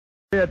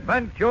The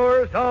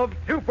Adventures of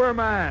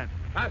Superman.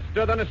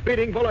 Faster than a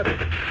speeding bullet.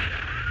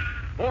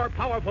 More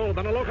powerful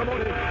than a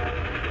locomotive.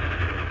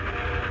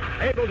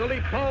 Able to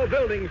leap tall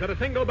buildings at a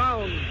single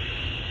bound.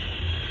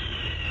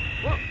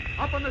 Look,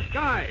 up in the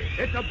sky.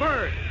 It's a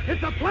bird.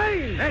 It's a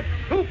plane. It's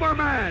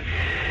Superman.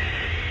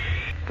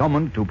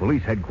 Summoned to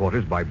police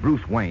headquarters by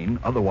Bruce Wayne,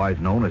 otherwise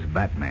known as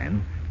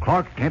Batman,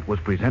 Clark Kent was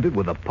presented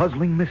with a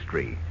puzzling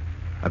mystery.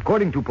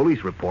 According to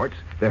police reports,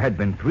 there had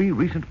been 3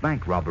 recent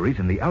bank robberies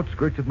in the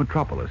outskirts of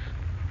Metropolis.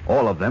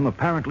 All of them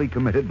apparently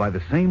committed by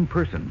the same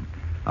person,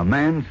 a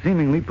man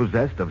seemingly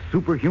possessed of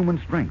superhuman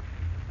strength.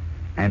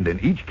 And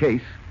in each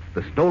case,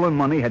 the stolen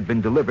money had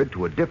been delivered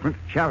to a different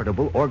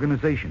charitable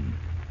organization.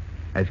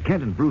 As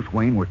Kent and Bruce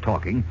Wayne were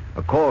talking,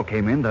 a call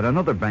came in that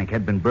another bank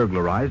had been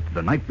burglarized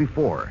the night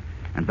before,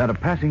 and that a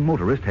passing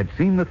motorist had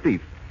seen the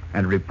thief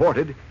and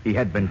reported he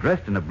had been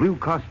dressed in a blue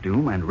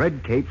costume and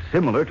red cape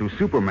similar to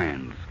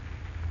Superman's.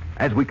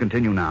 As we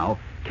continue now,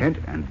 Kent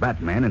and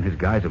Batman in his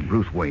guise of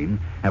Bruce Wayne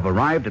have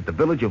arrived at the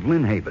village of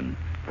Lynn Haven,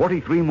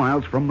 43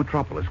 miles from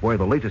Metropolis, where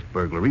the latest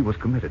burglary was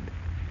committed.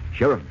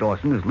 Sheriff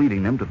Dawson is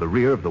leading them to the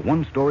rear of the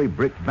 1-story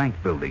brick bank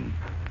building.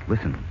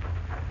 Listen.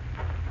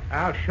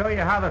 I'll show you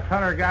how the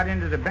feller got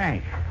into the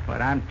bank,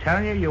 but I'm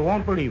telling you, you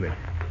won't believe it.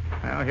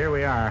 Well, here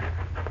we are.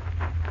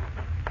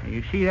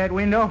 You see that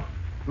window?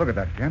 Look at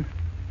that, Kent.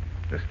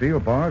 The steel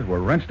bars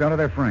were wrenched out of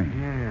their frame.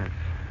 Yes.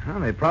 Well,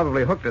 they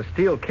probably hooked a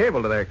steel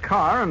cable to their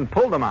car and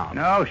pulled them out.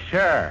 No,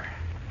 sir.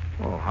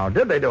 Well, how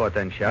did they do it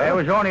then, Sheriff? There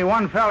was only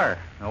one feller.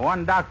 The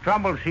one Doc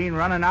Trumbull seen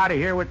running out of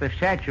here with the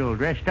satchel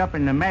dressed up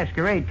in the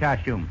masquerade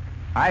costume.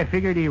 I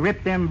figured he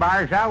ripped them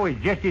bars out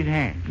with just his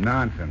hand.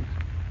 Nonsense.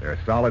 They're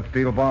solid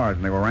steel bars,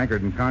 and they were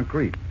anchored in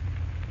concrete.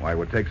 Why, it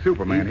would take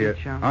Superman Easy, here.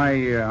 chum.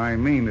 I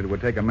mean that it would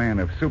take a man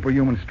of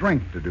superhuman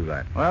strength to do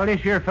that. Well,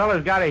 this here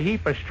fella's got a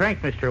heap of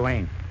strength, Mr.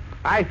 Wayne.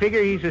 I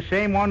figure he's the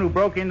same one who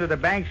broke into the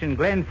banks in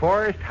Glen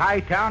Forest,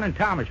 Hightown, and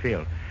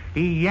Thomasfield.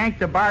 He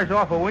yanked the bars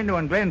off a window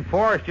in Glen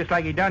Forest just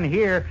like he done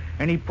here,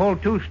 and he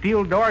pulled 2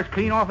 steel doors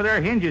clean off of their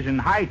hinges in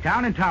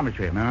Hightown and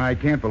Thomasfield. No, I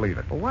can't believe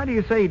it. Well, why do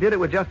you say he did it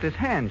with just his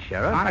hands,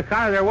 Sheriff? On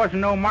account of there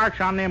wasn't no marks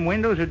on them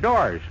windows or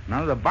doors.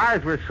 None of the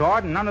bars were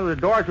sawed, and none of the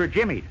doors were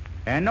jimmied.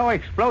 And no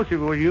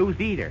explosive was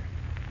used either.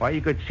 Why,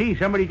 you could see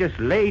somebody just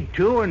laid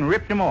to and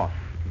ripped them off.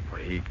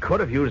 Well, he could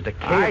have used a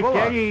cable. I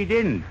tell you he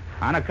didn't.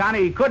 On account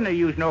of he couldn't have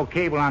used no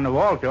cable on the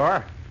vault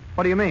door.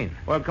 What do you mean?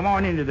 Well, come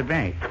on into the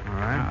bank. All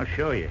right. I'll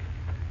show you.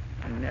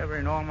 I never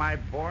in all my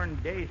born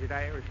days did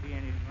I ever see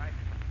anything like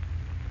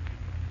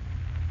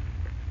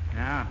it.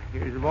 Now,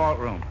 here's the vault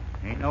room.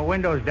 Ain't no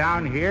windows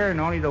down here and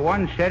only the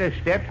one set of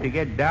steps to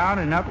get down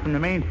and up from the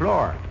main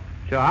floor.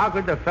 So how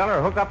could the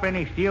feller hook up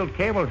any steel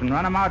cables and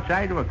run them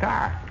outside to a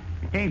car?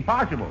 It ain't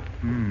possible.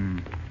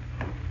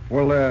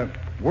 Well,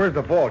 where's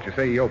the vault you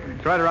say he opened?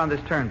 It's right around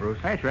this turn, Bruce.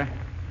 That's right.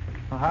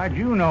 Well, how'd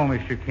you know,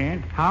 Mr.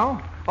 Kent?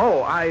 How?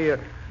 Oh,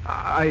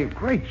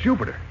 Great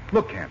Jupiter.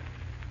 Look, Kent.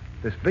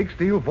 This big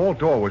steel vault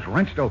door was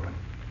wrenched open.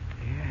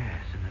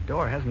 Yes, and the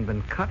door hasn't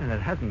been cut and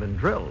it hasn't been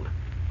drilled.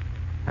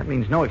 That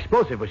means no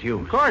explosive was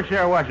used. Of course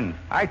there wasn't.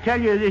 I tell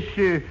you,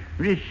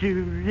 this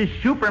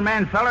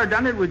Superman feller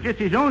done it with just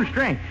his own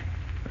strength.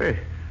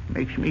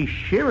 Makes me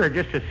shiver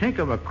just to think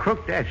of a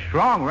crook that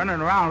strong running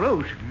around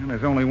loose. Well,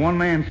 there's only one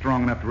man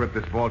strong enough to rip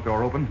this vault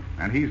door open,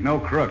 and he's no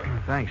crook.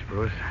 Thanks,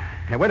 Bruce.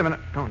 Hey, wait a minute.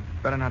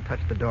 Better not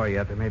touch the door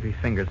yet. There may be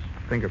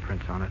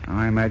fingerprints on it.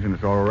 I imagine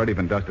it's already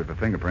been dusted for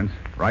fingerprints.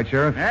 Right,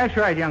 Sheriff? That's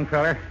right, young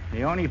feller.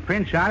 The only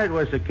prints on it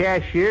was the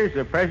cashier's,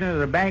 the president of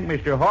the bank,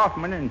 Mr.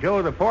 Hoffman, and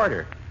Joe the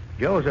porter.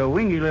 Joe's a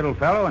wingy little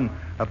fellow, and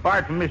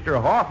apart from Mr.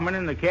 Hoffman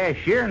and the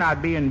cashier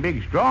not being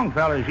big, strong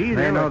fellas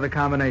either... They know the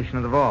combination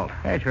of the vault.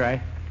 That's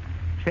right.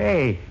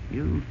 Say,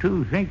 you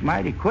two think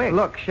mighty quick.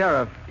 Look,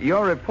 Sheriff,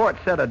 your report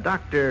said a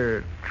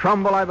Dr.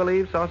 Trumbull, I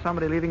believe, saw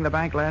somebody leaving the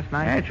bank last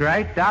night. That's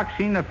right. Doc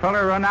seen the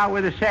feller run out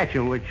with a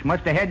satchel, which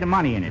must have had the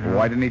money in it. Well,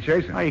 why didn't he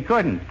chase him? Well, he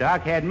couldn't.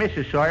 Doc had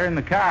Mrs. Sawyer in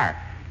the car.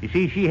 You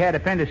see, she had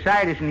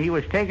appendicitis, and he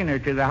was taking her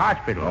to the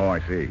hospital. Oh,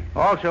 I see.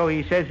 Also,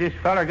 he says this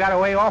feller got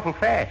away awful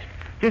fast.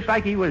 Just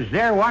like he was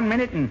there one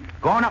minute and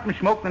gone up and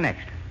smoked the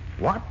next.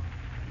 What?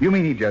 You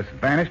mean he just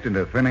vanished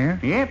into thin air?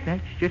 Yep,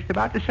 that's just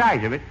about the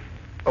size of it.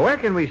 Where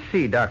can we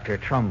see Dr.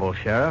 Trumbull,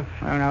 Sheriff?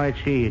 Well, now,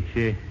 let's see.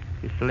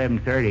 It's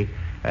 11:30.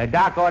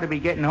 Doc ought to be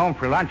getting home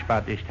for lunch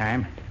about this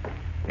time.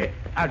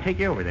 I'll take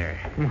you over there.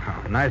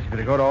 Well, nice of you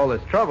to go to all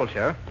this trouble,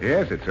 Sheriff.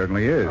 Yes, it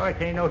certainly is. Oh,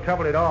 it ain't no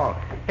trouble at all.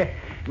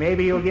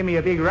 Maybe you'll give me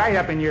a big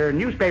write-up in your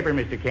newspaper,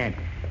 Mr. Kent.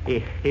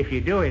 If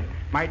you do, it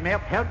might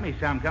help me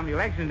some come the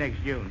election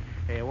next June.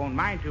 I won't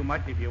mind too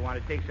much if you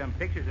want to take some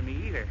pictures of me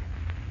either.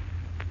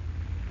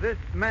 This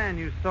man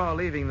you saw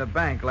leaving the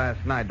bank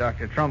last night,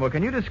 Dr. Trumbull,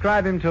 can you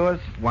describe him to us?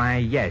 Why,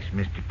 yes,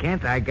 Mr.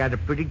 Kent, I got a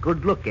pretty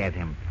good look at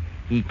him.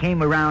 He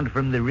came around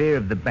from the rear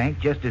of the bank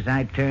just as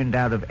I turned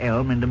out of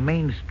Elm into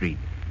Main Street.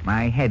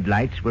 My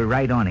headlights were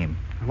right on him.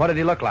 What did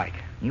he look like?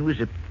 He was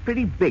a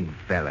pretty big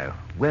fellow,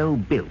 well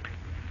built.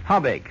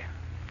 How big?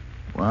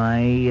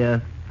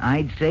 Why,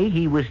 I'd say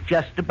he was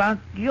just about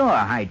your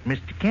height,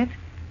 Mr. Kent.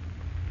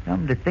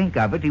 Come to think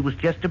of it, he was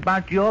just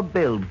about your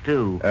build,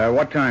 too.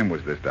 What time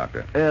was this,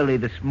 Doctor? Early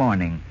this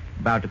morning,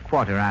 about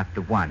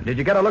 1:15. Did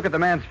you get a look at the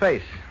man's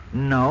face?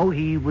 No,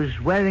 he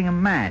was wearing a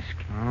mask.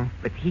 Oh.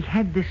 But he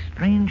had this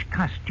strange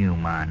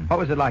costume on. What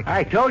was it like?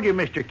 I told you,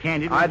 Mr.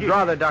 Kent. I'd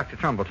rather Dr.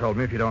 Trumbull told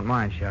me, if you don't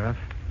mind, Sheriff.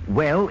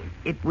 Well,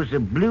 it was a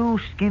blue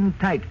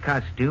skin-tight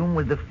costume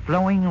with a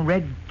flowing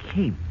red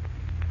cape.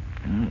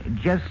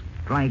 Just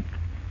like,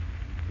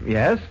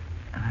 Yes?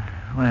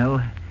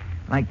 well,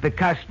 like the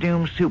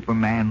costume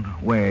Superman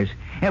wears.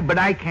 Yeah, but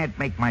I can't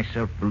make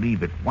myself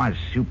believe it was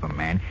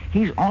Superman.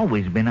 He's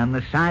always been on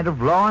the side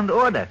of law and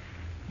order.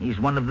 He's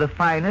one of the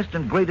finest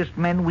and greatest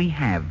men we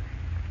have.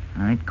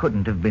 It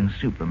couldn't have been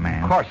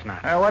Superman. Of course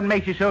not. What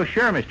makes you so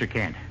sure, Mr.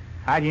 Kent?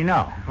 How do you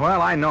know?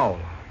 Well, I know.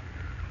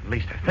 At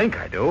least I think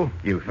I do.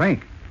 You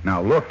think?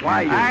 Now, look.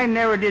 Why, I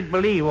never did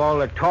believe all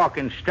the talk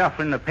and stuff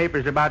in the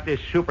papers about this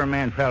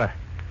Superman fella.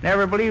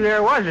 Never believed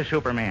there was a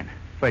Superman.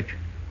 But,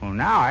 well,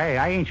 now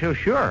I ain't so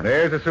sure.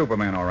 There's a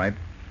Superman, all right.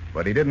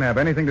 But he didn't have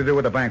anything to do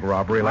with the bank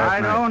robbery last I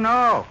night. don't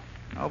know.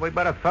 Nobody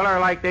but a feller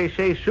like they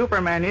say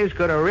Superman is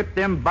could have ripped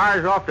them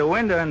bars off the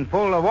window and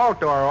pulled the vault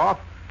door off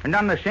and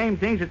done the same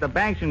things at the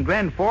banks in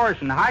Glen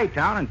Forest and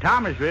Hightown and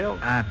Thomasville.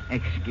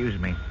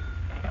 Excuse me.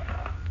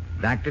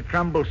 Dr.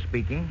 Trumbull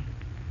speaking.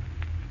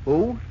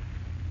 Who?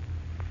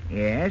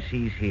 Yes,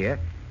 he's here.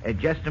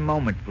 Just a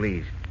moment,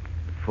 please.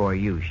 For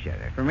you,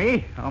 Sheriff. For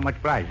me? Oh, much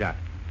obliged, Doc.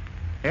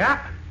 Yeah?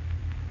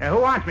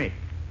 Who wants me?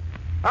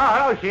 Oh,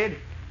 hello, Sid.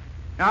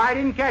 No, I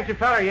didn't catch the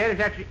feller yet.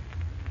 It's actually...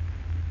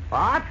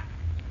 What?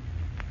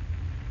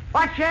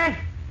 What's that?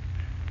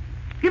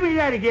 Give me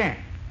that again.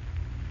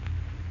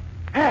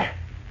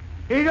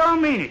 You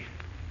don't mean it.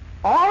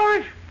 All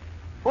of it?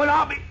 Well,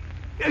 I'll be...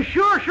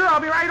 Sure, I'll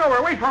be right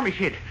over. Wait for me,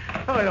 Sid.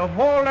 Oh, the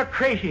whole lot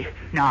crazy.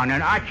 No,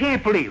 I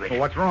can't believe it. Well,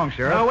 what's wrong,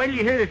 Sheriff? Oh, wait till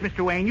you hear this,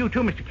 Mr. Wayne. You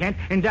too, Mr. Kent.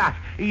 And Doc,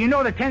 you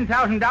know the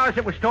 $10,000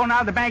 that was stolen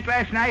out of the bank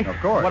last night? Of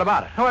course. What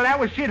about it? Well, that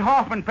was Sid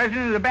Hoffman,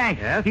 president of the bank.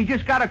 Yes? He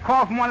just got a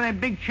call from one of them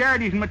big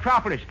charities in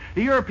Metropolis,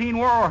 the European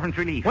War Orphans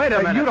Relief. Wait a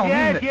minute. You don't mean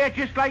Yes, that... yes,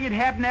 just like it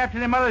happened after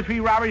them other 3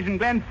 robberies in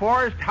Glen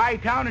Forest,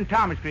 Hightown, and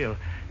Thomasville.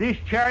 This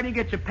charity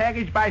gets a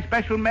package by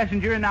special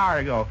messenger an hour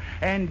ago.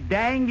 And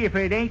dang if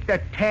it ain't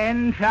the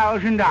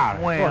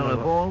 $10,000. Well,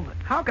 of all...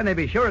 How can they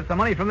be sure it's the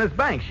money from this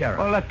bank, Sheriff?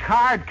 Well, a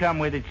card come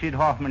with it, Sid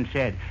Hoffman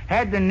said.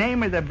 Had the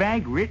name of the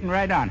bank written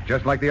right on it.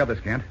 Just like the others,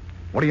 Kent.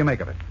 What do you make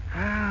of it?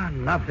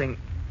 Nothing.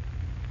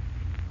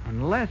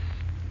 Unless...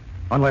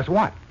 Unless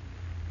what?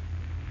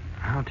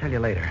 I'll tell you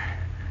later.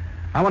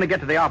 I want to get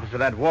to the office of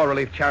that War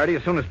Relief charity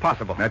as soon as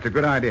possible. That's a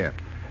good idea.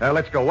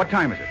 Let's go. What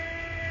time is it?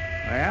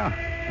 Well,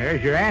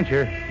 there's your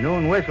answer.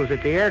 Noon whistles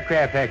at the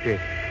aircraft factory.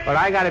 But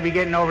I got to be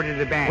getting over to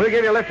the bank. We'll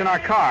give you a lift in our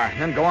car,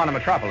 then go on to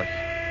Metropolis.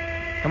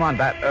 Come on,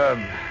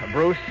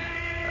 Bruce.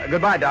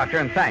 Goodbye, Doctor,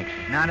 and thanks.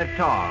 Not at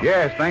all.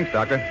 Yes, thanks,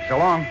 Doctor. So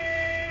long.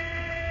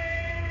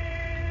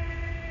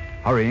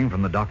 Hurrying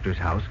from the doctor's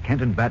house,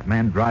 Kent and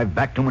Batman drive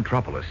back to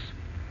Metropolis.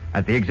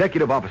 At the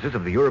executive offices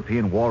of the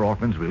European War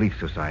Orphans Relief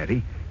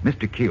Society,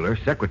 Mr. Keeler,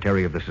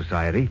 secretary of the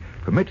society,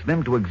 permits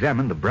them to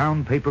examine the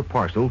brown paper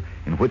parcel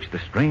in which the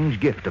strange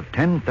gift of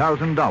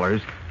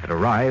 $10,000 had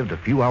arrived a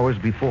few hours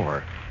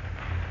before.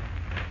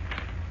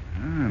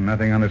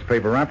 Nothing on this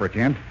paper wrapper,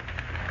 Kent.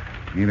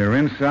 Either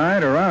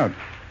inside or out.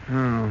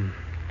 Oh.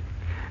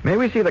 May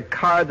we see the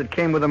card that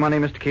came with the money,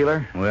 Mr.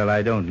 Keeler? Well,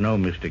 I don't know,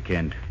 Mr.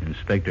 Kent.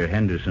 Inspector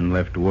Henderson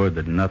left word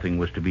that nothing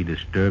was to be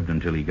disturbed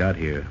until he got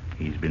here.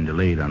 He's been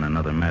delayed on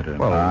another matter.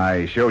 Well,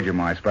 I showed you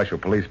my special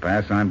police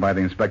pass signed by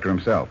the inspector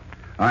himself.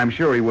 I'm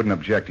sure he wouldn't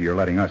object to your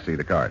letting us see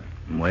the card.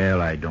 Well,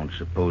 I don't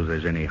suppose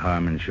there's any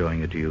harm in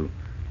showing it to you.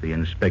 The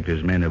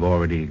inspector's men have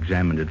already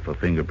examined it for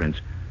fingerprints.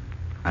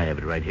 I have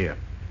it right here.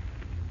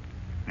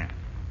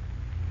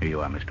 Here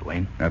you are, Mr.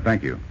 Wayne.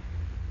 Thank you.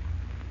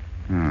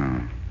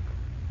 Oh.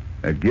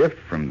 A gift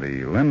from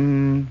the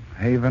Lynn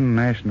Haven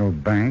National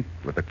Bank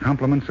with the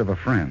compliments of a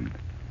friend.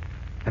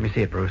 Let me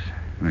see it, Bruce.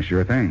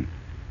 Sure thing.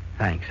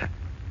 Thanks.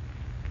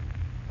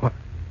 What?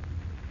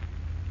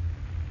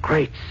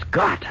 Great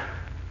Scott!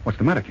 What's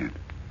the matter, Kent?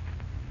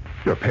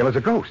 You're pale as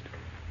a ghost.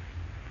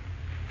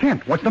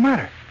 Kent, what's the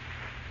matter?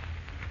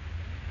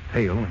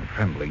 Pale and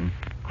trembling,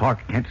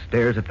 Clark Kent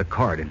stares at the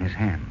card in his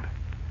hand.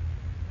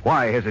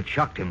 Why has it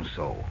shocked him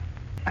so?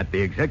 At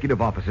the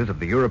executive offices of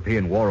the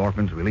European War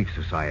Orphans Relief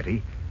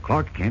Society,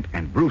 Clark Kent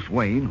and Bruce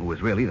Wayne, who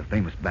is really the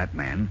famous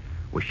Batman,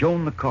 were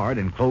shown the card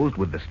enclosed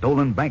with the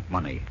stolen bank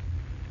money.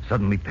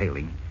 Suddenly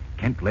paling,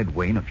 Kent led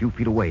Wayne a few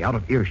feet away, out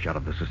of earshot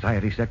of the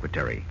society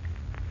secretary.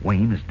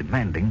 Wayne is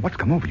demanding... What's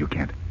come over you,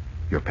 Kent?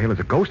 You're pale as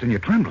a ghost and you're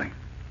trembling.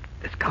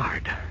 This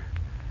card.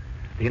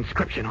 The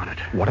inscription on it.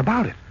 What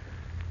about it?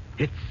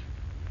 It's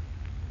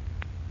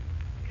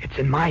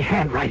in my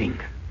handwriting.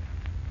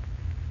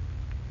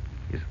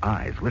 His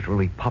eyes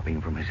literally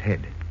popping from his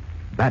head.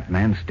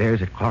 Batman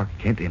stares at Clark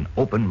Kent in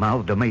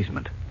open-mouthed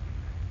amazement.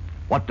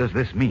 What does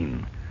this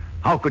mean?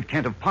 How could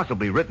Kent have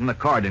possibly written the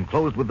card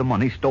enclosed with the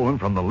money stolen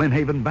from the Lynn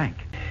Haven Bank?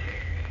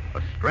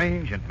 A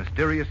strange and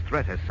mysterious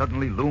threat has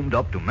suddenly loomed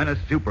up to menace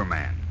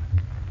Superman.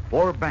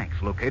 4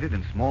 banks located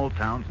in small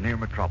towns near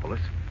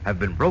Metropolis have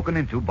been broken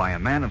into by a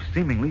man of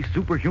seemingly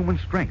superhuman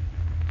strength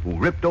who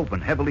ripped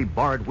open heavily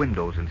barred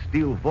windows and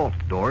steel vault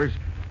doors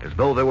as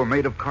though they were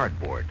made of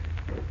cardboard.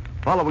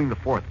 Following the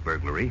fourth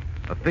burglary,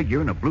 a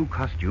figure in a blue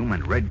costume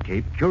and red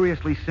cape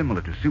curiously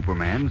similar to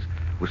Superman's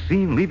was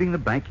seen leaving the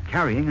bank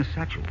carrying a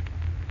satchel.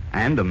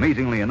 And,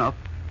 amazingly enough,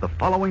 the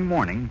following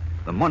morning,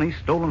 the money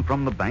stolen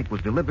from the bank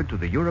was delivered to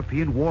the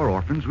European War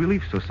Orphans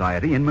Relief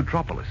Society in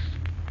Metropolis.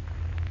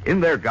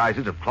 In their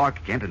guises of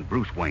Clark Kent and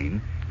Bruce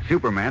Wayne,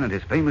 Superman and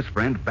his famous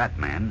friend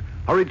Batman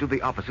hurried to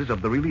the offices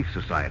of the Relief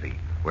Society,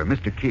 where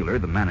Mr. Keeler,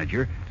 the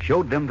manager,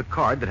 showed them the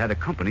card that had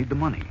accompanied the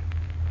money.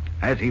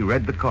 As he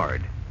read the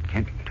card,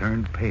 Kent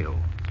turned pale.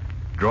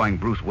 Drawing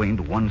Bruce Wayne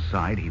to one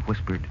side, he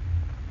whispered,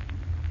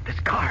 This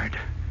card,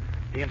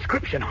 the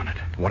inscription on it.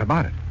 What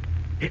about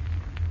it?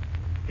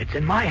 It's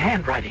in my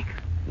handwriting.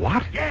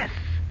 What? Yes,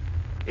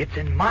 it's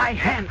in my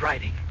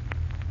handwriting.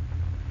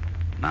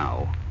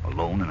 Now,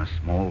 alone in a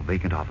small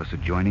vacant office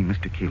adjoining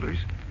Mr. Keeler's,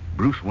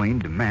 Bruce Wayne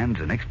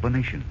demands an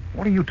explanation.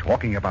 What are you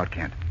talking about,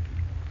 Kent?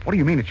 What do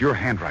you mean it's your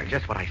handwriting?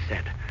 Just what I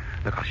said.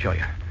 Look, I'll show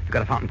you. You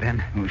got a fountain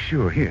pen? Oh,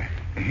 sure. Here.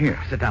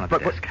 Sit down at the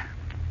Look, desk.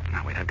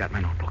 Now, wait, I've got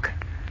my notebook.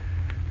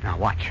 Now,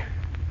 watch.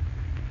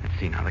 Let's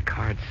see. Now, the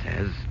card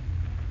says,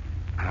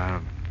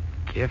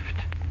 gift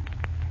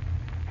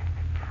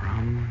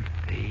from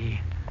the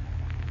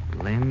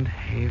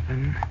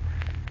Lindhaven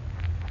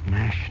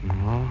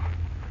National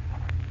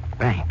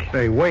Bank.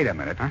 Say, wait a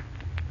minute. Huh?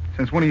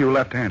 Since when are you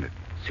left-handed?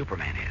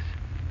 Superman is.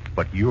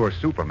 But you're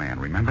Superman,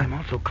 remember? I'm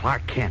also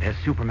Clark Kent. As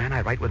Superman,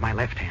 I write with my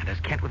left hand. As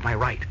Kent, with my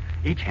right.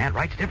 Each hand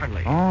writes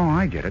differently. Oh,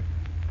 I get it.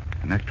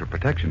 An extra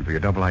protection for your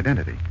double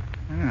identity.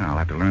 Yeah, I'll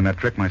have to learn that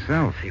trick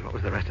myself. Let's see, what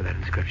was the rest of that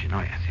inscription?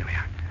 Oh, yes, here we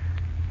are.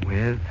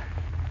 With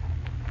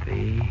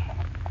the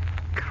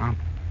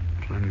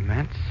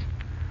compliments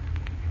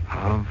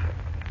of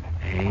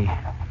a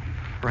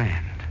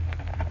friend.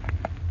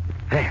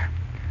 There.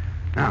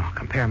 Now,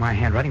 compare my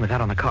handwriting with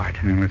that on the card.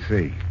 Now, let's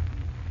see.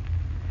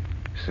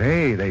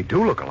 Say, they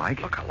do look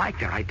alike. Look alike.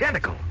 They're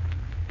identical.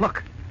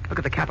 Look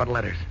at the capital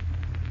letters.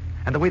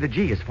 And the way the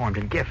G is formed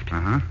in gift.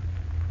 Uh-huh.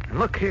 And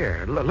look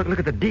here. Look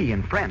at the D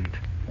in friend.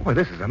 Boy,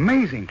 this is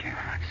amazing, Kent.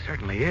 It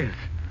certainly is.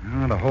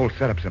 Oh, the whole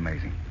setup's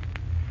amazing.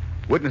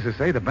 Witnesses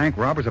say the bank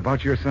robber's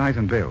about your size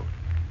and build.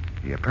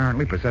 He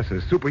apparently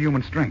possesses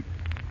superhuman strength.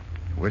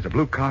 He wears a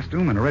blue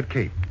costume and a red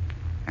cape.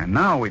 And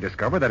now we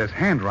discover that his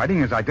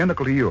handwriting is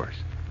identical to yours.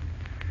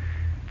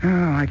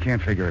 Oh, I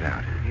can't figure it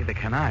out. Neither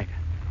can I.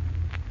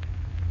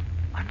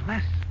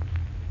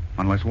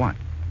 Unless what?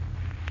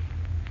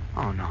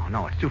 Oh,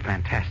 no, it's too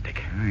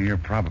fantastic. You're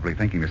probably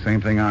thinking the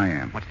same thing I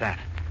am. What's that?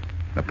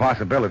 The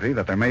possibility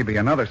that there may be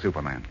another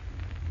Superman.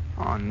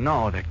 Oh,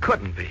 no, there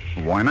couldn't be.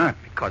 Why not?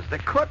 Because there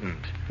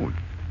couldn't.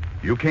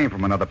 You came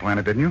from another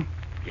planet, didn't you?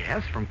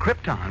 Yes, from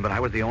Krypton, but I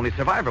was the only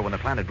survivor when the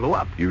planet blew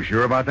up. You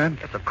sure about that?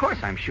 Yes, of course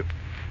I'm sure.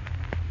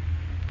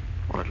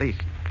 Well, at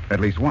least At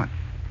least what?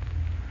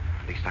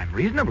 I'm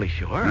reasonably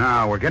sure.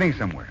 Now, we're getting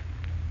somewhere.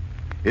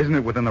 Isn't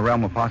it within the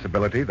realm of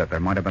possibility that there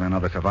might have been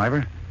another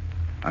survivor?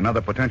 Another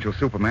potential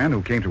Superman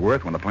who came to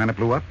Earth when the planet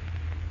blew up?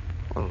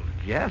 Well,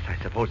 yes,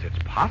 I suppose it's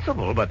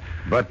possible, but...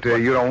 But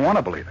you don't want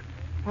to believe it.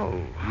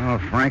 Oh, Oh,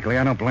 frankly,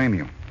 I don't blame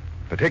you.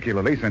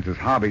 Particularly since his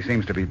hobby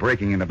seems to be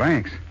breaking into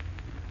banks.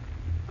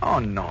 oh,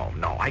 no,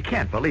 I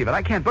can't believe it.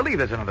 I can't believe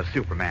there's another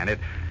Superman.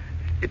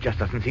 It just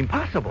doesn't seem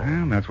possible.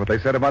 Well, that's what they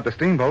said about the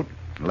steamboat,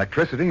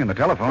 electricity, and the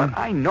telephone. But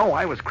I know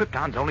I was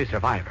Krypton's only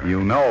survivor.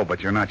 You know,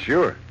 but you're not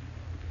sure.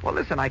 Well,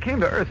 listen, I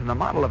came to Earth in the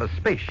model of a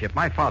spaceship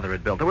my father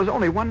had built. There was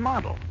only one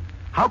model.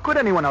 How could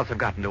anyone else have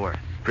gotten to Earth?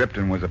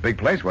 Krypton was a big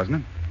place, wasn't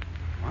it?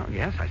 Well,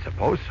 yes, I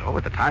suppose so.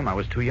 At the time, I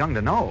was too young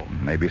to know.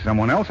 Maybe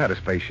someone else had a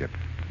spaceship.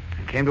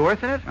 And came to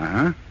Earth in it?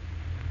 Uh-huh.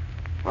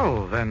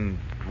 Well, then,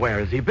 where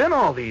has he been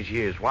all these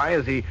years? Why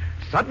is he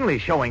suddenly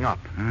showing up?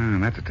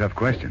 That's a tough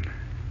question.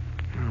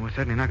 Well, we're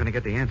certainly not going to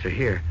get the answer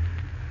here.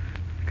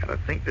 Gotta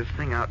think this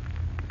thing out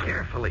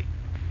carefully,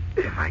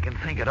 if I can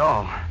think at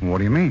all. What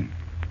do you mean?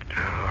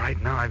 Oh, right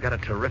now, I've got a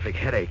terrific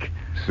headache.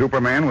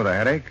 Superman with a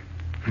headache?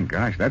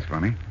 Gosh, that's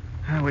funny.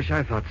 I wish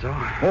I thought so.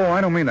 Oh,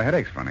 I don't mean the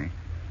headache's funny.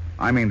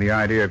 I mean the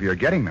idea of your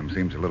getting them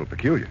seems a little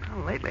peculiar.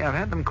 Well, lately, I've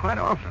had them quite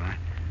often.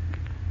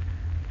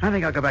 I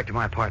think I'll go back to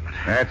my apartment.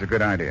 That's a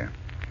good idea.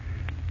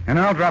 And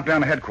I'll drop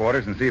down to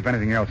headquarters and see if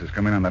anything else has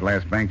come in on that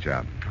last bank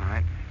job. All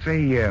right.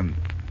 Say,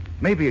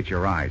 maybe it's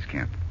your eyes,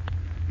 Kent.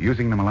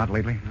 Using them a lot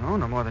lately? No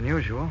more than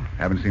usual.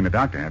 Haven't seen the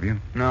doctor, have you?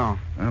 No.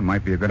 Well, it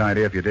might be a good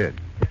idea if you did.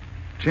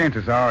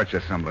 Chances are it's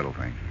just some little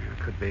thing.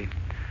 Yeah, could be.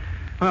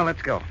 Well,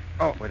 let's go.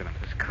 Oh, wait a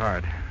minute. This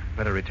card.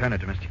 Better return it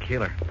to Mr.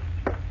 Keeler.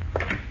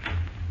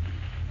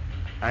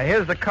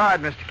 Here's the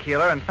card, Mr.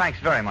 Keeler, and thanks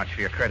very much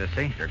for your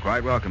courtesy. You're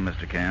quite welcome,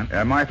 Mr. Kent.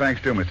 My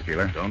thanks, too, Mr.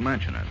 Keeler. Don't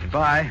mention it.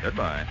 Goodbye.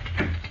 Goodbye.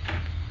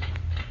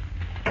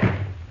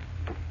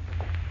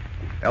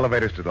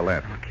 Elevators to the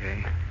left.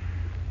 Okay.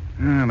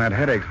 That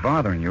headache's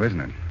bothering you, isn't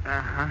it?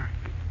 Uh-huh.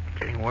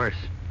 Getting worse.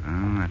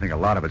 Oh, I think a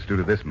lot of it's due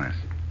to this mess.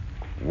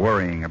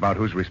 Worrying about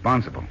who's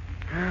responsible.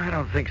 I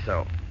don't think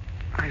so.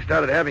 I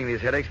started having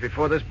these headaches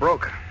before this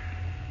broke.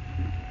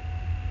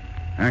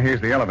 Now,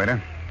 here's the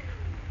elevator.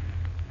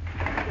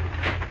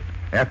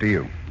 After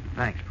you.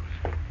 Thanks,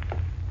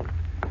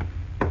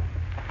 Bruce.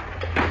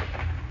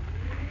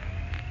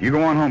 You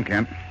go on home,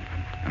 Kent.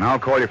 And I'll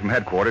call you from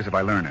headquarters if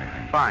I learn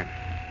anything. Fine.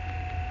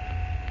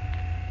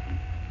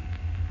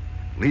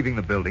 Leaving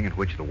the building at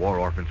which the War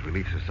Orphans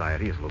Relief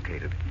Society is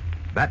located,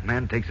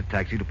 Batman takes a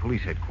taxi to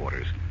police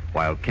headquarters,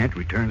 while Kent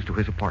returns to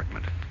his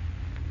apartment.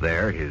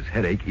 There, his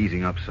headache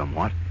easing up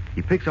somewhat,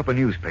 he picks up a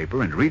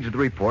newspaper and reads the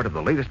report of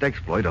the latest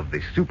exploit of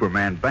the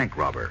Superman bank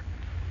robber,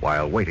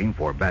 while waiting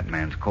for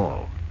Batman's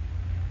call.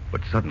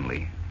 But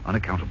suddenly,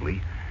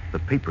 unaccountably, the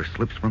paper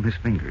slips from his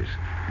fingers,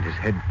 and his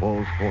head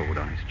falls forward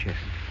on his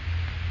chest.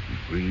 He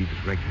breathes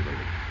regularly,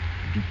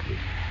 deeply,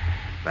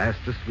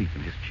 fast asleep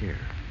in his chair.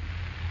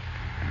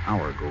 An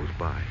hour goes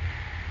by,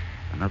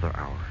 another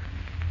hour,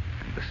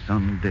 and the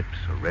sun dips,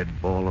 a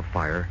red ball of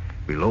fire,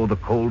 below the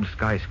cold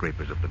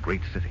skyscrapers of the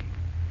great city.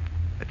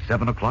 At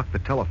 7 o'clock, the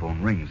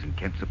telephone rings in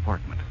Kent's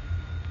apartment.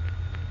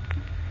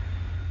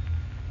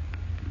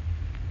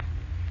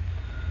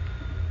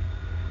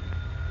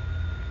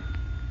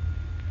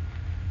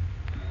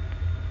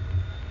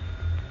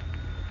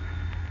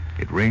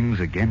 It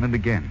rings again and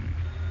again,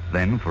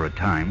 then for a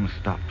time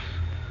stops.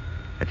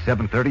 At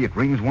 7:30, it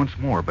rings once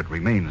more, but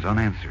remains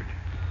unanswered.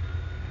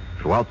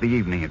 Throughout the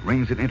evening, it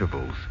rings at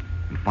intervals,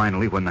 and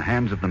finally, when the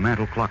hands of the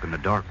mantel clock in the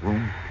dark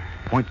room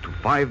point to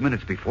 5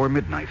 minutes before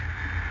midnight,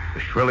 the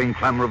shrilling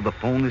clamor of the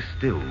phone is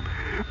stilled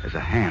as a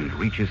hand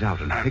reaches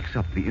out and picks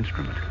up the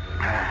instrument.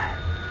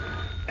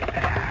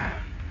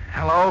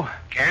 Hello?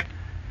 Kent?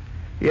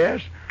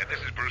 Yes? This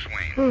is Bruce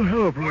Wayne. Oh,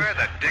 hello, Bruce. Where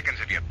the dickens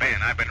have you been?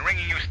 I've been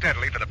ringing you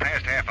steadily for the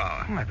past half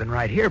hour. Oh, I've been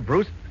right here,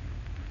 Bruce.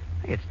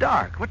 Hey, it's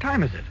dark. What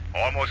time is it?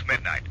 Almost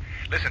midnight.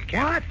 Listen,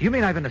 Kent. What? You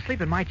mean I've been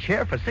asleep in my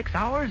chair for 6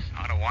 hours?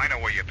 How do I know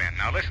where you've been?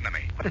 Now listen to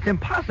me. But it's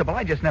impossible.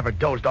 I just never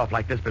dozed off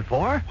like this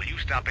before. Will you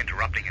stop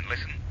interrupting and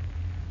listen?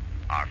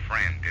 Our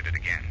friend did it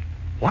again.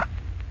 What?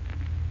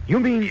 You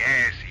mean...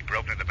 Yes, he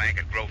broke into the bank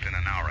at Groveton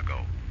an hour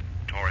ago.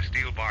 Tore a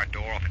steel bar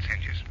door off its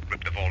hinges,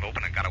 ripped the vault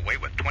open, and got away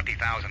with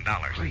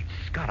 $20,000. Great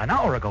Scott, an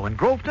hour ago in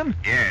Groveton?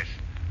 Yes.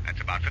 That's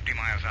about 50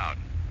 miles out,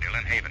 near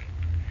Lynn Haven.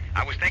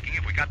 I was thinking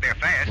if we got there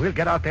fast... We'll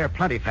get out there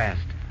plenty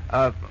fast.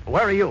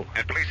 Where are you?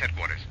 At police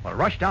headquarters. Well,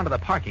 rush down to the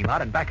parking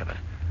lot in back of it.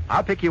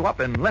 I'll pick you up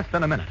in less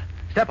than a minute.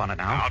 Step on it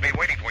now. I'll be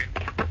waiting for you.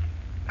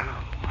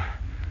 Oh, why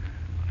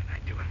did I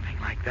do a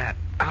thing like that?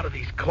 Out of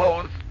these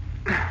clothes.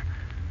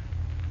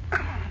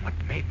 What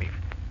made me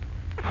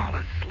fall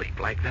asleep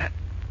like that?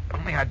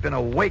 Only I'd been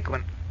awake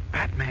when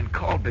Batman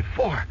called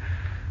before.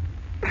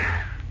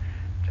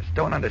 Just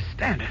don't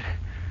understand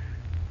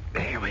it.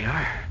 Here we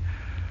are.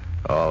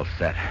 All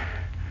set.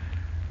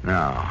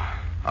 Now,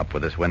 up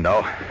with this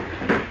window.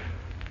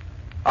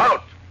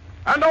 Out!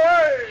 And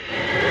away!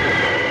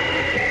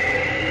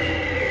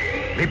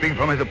 Leaping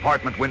from his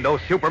apartment window,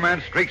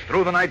 Superman streaks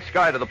through the night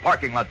sky to the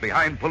parking lot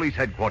behind police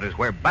headquarters,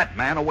 where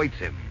Batman awaits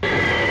him.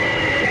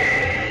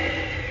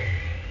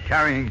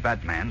 Carrying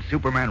Batman,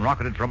 Superman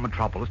rocketed from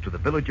Metropolis to the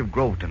village of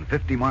Groveton,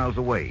 50 miles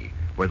away,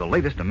 where the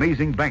latest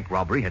amazing bank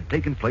robbery had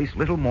taken place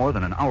little more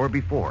than an hour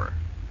before.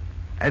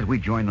 As we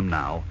join them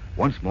now,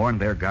 once more in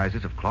their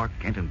guises of Clark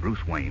Kent and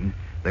Bruce Wayne,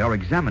 they are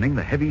examining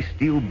the heavy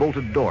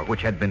steel-bolted door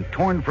which had been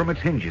torn from its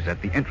hinges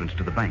at the entrance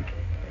to the bank.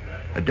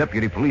 A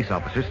deputy police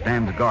officer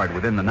stands guard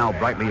within the now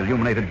brightly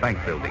illuminated bank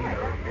building,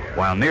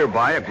 while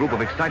nearby a group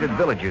of excited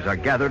villagers are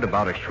gathered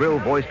about a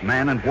shrill-voiced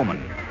man and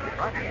woman.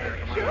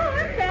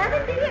 Sure, Sam,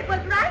 indeed, it was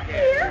right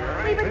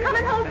here. We was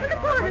coming home from the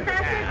quarters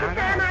after Mr.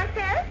 Sam, I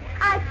said.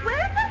 I swear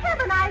to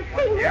heaven I've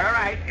seen you.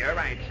 You're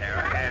right,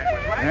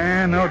 Sarah.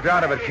 Yeah, no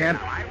doubt of it, Kent.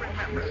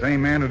 The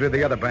same man who did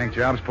the other bank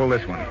jobs pulled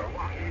this one.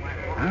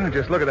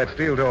 Just look at that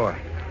steel door.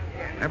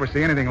 Ever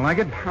see anything like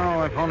it?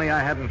 Oh, if only I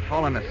hadn't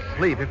fallen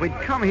asleep. If we'd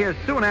come here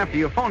soon after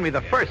you phoned me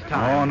the first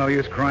time. Oh, no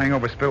use crying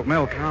over spilt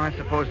milk. No, I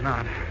suppose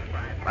not.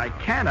 I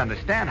can't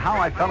understand how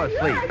I fell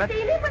asleep. I've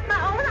seen it with my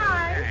own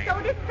eyes.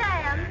 So did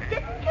Sam.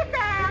 Didn't you,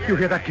 Sam? You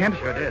hear that, Kent?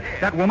 Sure did.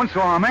 That woman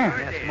saw our man.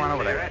 Yes, come on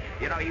over there.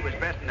 You know, he was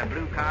dressed in a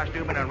blue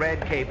costume and a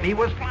red cape, and he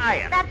was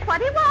flying. That's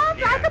what he was,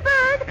 like a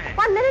bird.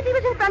 1 minute he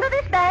was in front of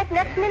this bank,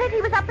 next minute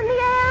he was up in the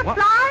air, What?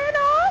 flying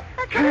off.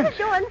 That's what he was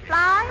doing,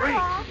 flying Great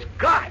off.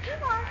 Scott! He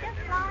was just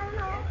flying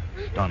off.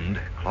 Stunned,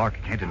 Clark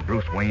Kent and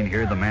Bruce Wayne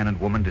hear the man and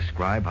woman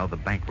describe how the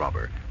bank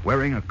robber,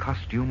 wearing a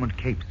costume and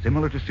cape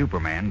similar to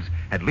Superman's,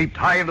 had leaped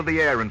high into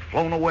the air and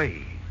flown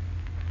away.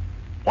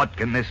 What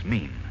can this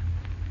mean?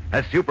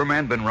 Has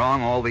Superman been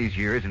wrong all these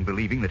years in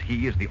believing that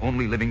he is the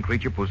only living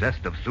creature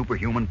possessed of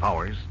superhuman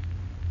powers?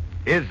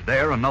 Is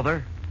there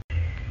another?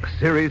 A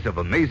series of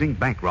amazing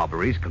bank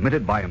robberies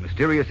committed by a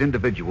mysterious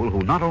individual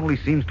who not only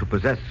seems to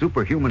possess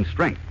superhuman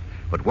strength,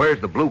 but wears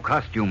the blue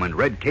costume and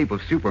red cape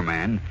of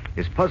Superman,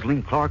 is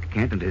puzzling Clark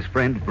Kent and his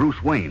friend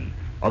Bruce Wayne,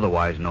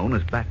 otherwise known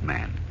as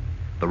Batman.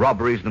 The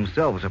robberies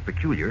themselves are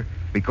peculiar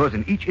because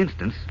in each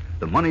instance,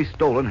 the money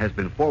stolen has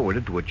been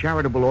forwarded to a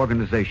charitable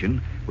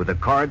organization with a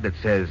card that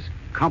says,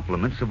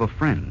 "Compliments of a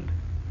Friend."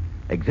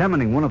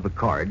 Examining one of the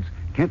cards,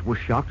 Kent was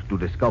shocked to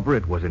discover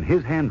it was in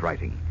his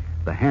handwriting,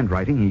 the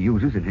handwriting he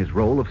uses in his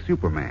role of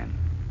Superman.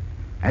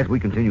 As we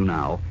continue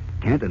now,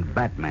 Kent and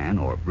Batman,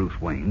 or Bruce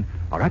Wayne,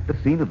 are at the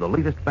scene of the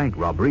latest bank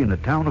robbery in the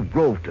town of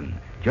Groveton,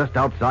 just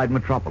outside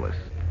Metropolis.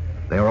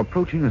 They are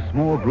approaching a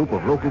small group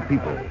of local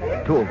people,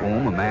 two of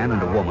whom, a man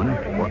and a woman,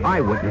 were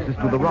eyewitnesses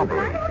to the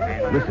robbery.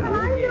 Listen.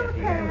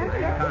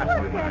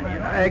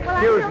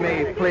 Excuse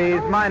me,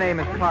 please. My name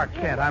is Clark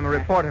Kent. I'm a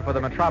reporter for the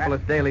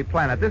Metropolis Daily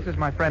Planet. This is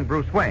my friend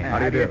Bruce Wayne. How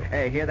do you do?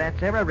 Hey, hear that,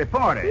 Sarah?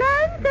 Reporter.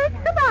 None, six,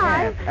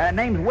 goodbye.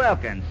 Name's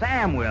Wilkins,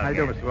 Sam Wilkins. How you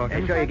doing, Mr. Wilkins?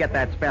 Make sure you get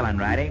that spelling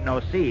right. Ain't no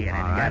C in it. All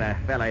You right. got a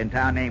fella in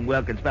town named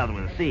Wilkins spelled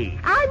with a C.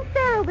 I'm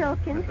Sarah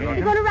Wilkins. You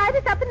going to write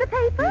us up in the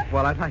paper?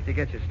 Well, I'd like to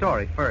get your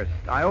story first.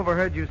 I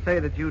overheard you say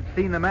that you'd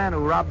seen the man who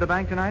robbed the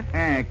bank tonight?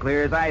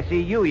 Clear as I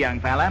see you, young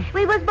fella.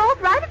 We was both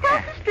right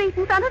across the street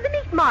in front of the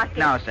meat market.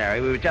 No,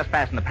 Sarah, we were just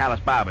passing the Palace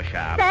Barber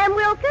Shop. Sam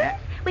Wilkins?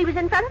 We was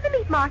in front of the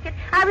meat market.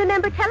 I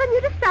remember telling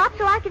you to stop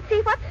so I could see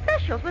what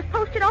specials was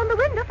posted on the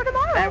window for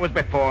tomorrow. That was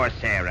before,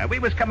 Sarah. We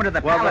was coming to the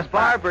Well, Palace the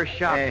barber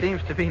shop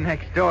seems to be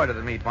next door to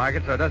the meat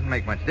market, so it doesn't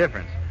make much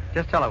difference.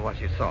 Just tell her what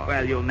you saw.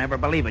 Well, you'll never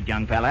believe it,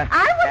 young fella.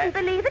 I wouldn't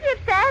believe it if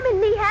Sam and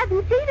me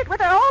hadn't seen it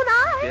with our own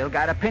eyes. Still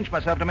gotta pinch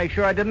myself to make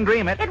sure I didn't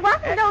dream it. It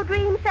wasn't no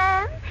dream,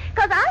 Sam,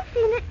 because I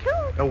seen it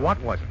too.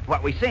 What was it?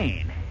 What we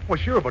seen. Well,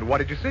 sure, but what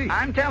did you see?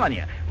 I'm telling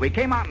you. We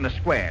came out in the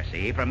square,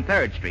 see, from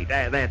 3rd Street.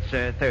 That's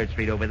 3rd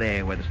Street over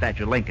there where the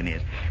statue of Lincoln is.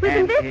 We've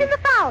And, been visiting the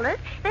Fowlers.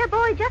 Their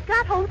boy just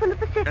got home from the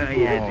Pacific.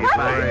 yes, He's it's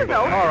quite fine. a hero.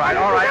 All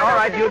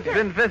right. And You've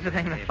been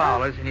visiting the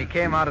Fowlers, and you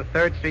came out of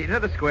 3rd Street into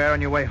the square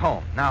on your way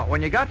home. Now,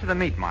 when you got to the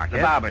meat market...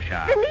 the barber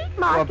shop. The meat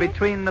market. Well,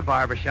 between the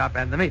barber shop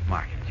and the meat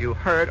market, you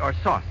heard or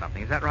saw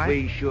something. Is that right?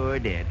 We sure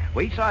did.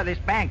 We saw this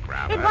bank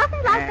robber. It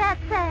wasn't like that,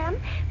 Sam.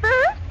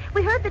 First,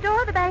 we heard the door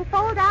of the bank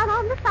fall down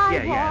on the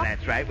sidewalk. Yeah,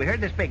 that's right. We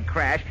heard this big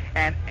crash,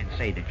 and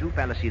say, did you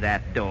fellas see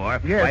that door?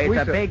 Yes, Why, we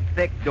it's a saw- big,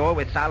 thick door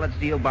with solid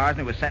steel bars,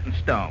 and it was set in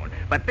stone.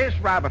 But this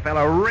robber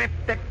fella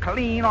ripped it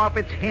clean off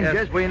its hinges.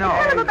 Yes, we know.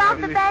 Tell him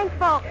about the bank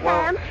vault,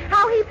 Sam.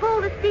 How he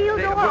pulled the steel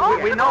door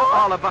off We the know vault.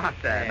 all about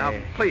that. Now, Yeah.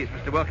 please,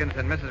 Mr. Wilkins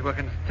and Mrs.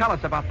 Wilkins, tell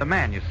us about the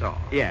man you saw.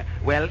 Yeah,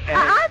 well,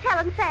 I'll tell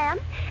him, Sam.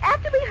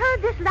 After we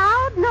heard this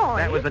loud noise,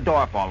 that was the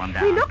door falling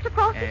down. we looked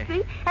across the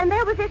street, and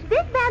there was this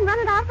big man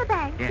running out of the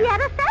bank. Yeah. He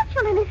had a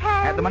satchel in his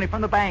hand. Had the money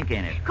from the bank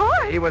in it. Of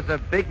course. He was a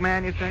big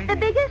man, you say? The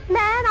biggest man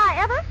I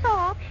ever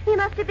saw. He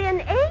must have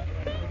been 8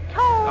 feet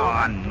tall.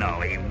 Oh, no,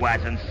 he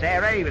wasn't,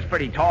 Sarah. He was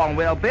pretty tall and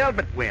well-built,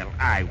 but, well,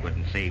 I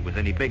wouldn't say he was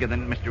any bigger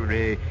than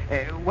Mr.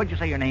 What'd you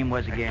say your name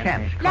was again?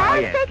 Kent.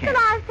 Last yes, sakes Kent.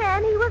 alive,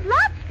 Sam, he was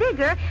lots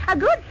bigger, a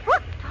good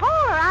foot taller,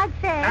 I'd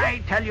say.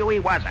 I tell you he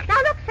wasn't. Now,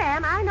 look,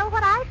 Sam, I know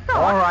what I saw.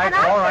 All right, and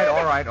I said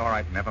that- all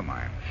right. Never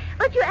mind.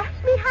 But you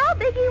asked me how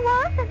big he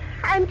was, and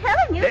I'm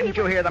telling you... Didn't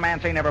you hear the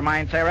man say never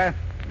mind, Sarah?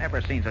 Never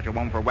seen such a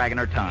woman for wagging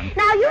her tongue.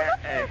 Now, you look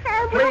here,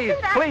 Sam. Please,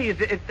 Wilkins, please,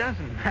 it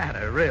doesn't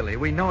matter, really.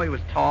 We know he was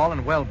tall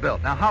and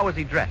well-built. Now, how was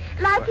he dressed?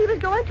 Like he was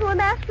going to a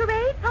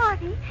masquerade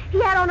party. He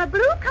had on a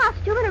blue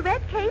costume and a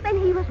red cape, and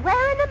he was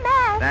wearing a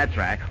mask. That's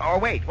right. Oh,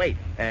 wait.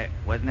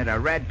 Wasn't it a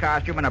red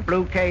costume and a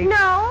blue cape?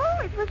 No,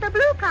 it was the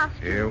blue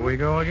costume. Here we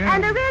go again.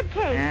 And the red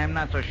cape. I'm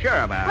not so sure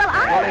about Well, that.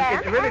 I Well, am.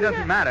 it really and,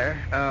 doesn't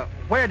matter.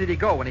 Where did he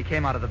go when he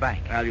came out of the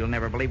bank? Well, you'll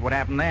never believe what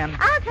happened then.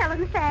 I'll tell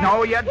him, Sam.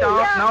 No, you He,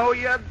 don't. No,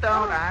 you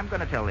don't. I'm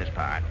going to tell this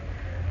part.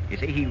 You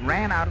see, he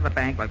ran out of the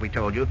bank, like we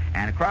told you,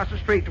 and across the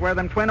street to where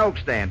them Twin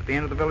Oaks stand at the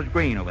end of the village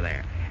green over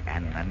there.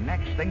 And the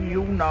next thing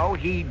you know,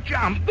 he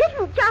jumped.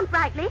 Didn't jump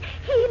rightly.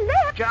 He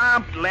leapt.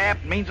 Jumped,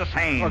 leapt, means the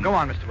same. Well, go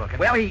on, Mr. Wilkins.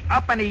 Well, he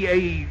up and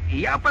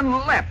he up and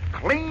leapt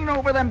clean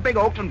over them big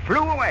oaks and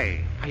flew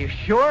away. Are you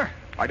sure?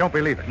 I don't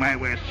believe it. Well,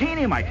 we're seeing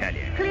him, I tell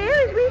you. Clear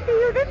as we see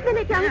you this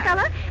minute, young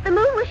fella. The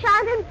moon was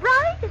shining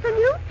bright as a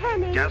new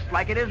penny. Just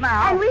like it is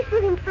now. And we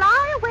seen him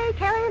fly away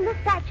carrying the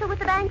satchel with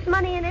the bank's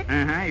money in it.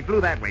 He flew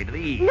that way to the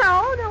east.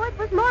 No, it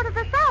was more to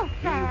the south,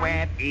 He Sam.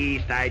 went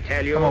east, I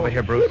tell you. Come over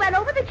here, He Bruce. went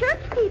over the church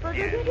steeple,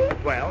 Yes. didn't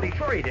he? Well, he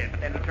sure he did.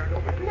 Then he turned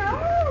over.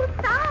 No,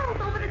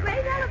 south, over the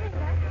great elevator.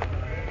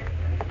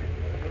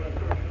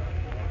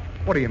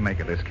 What do you make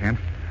of this, Kent?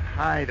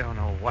 I don't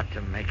know what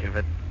to make of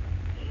it.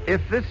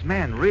 If this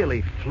man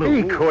really flew...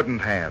 He couldn't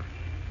have.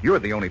 You're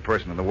the only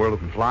person in the world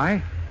who can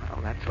fly.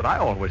 Well, that's what I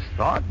always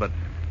thought, but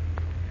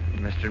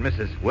Mr. and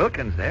Mrs.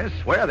 Wilkins there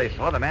swear they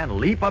saw the man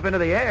leap up into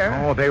the air.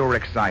 Oh, they were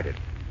excited.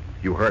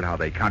 You heard how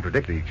they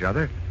contradicted each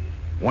other.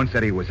 One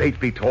said he was 8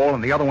 feet tall,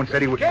 and the other one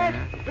said he was...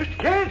 Mr.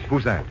 Kent!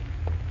 Who's that?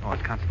 Oh,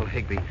 it's Constable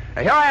Higby.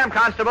 Here I am,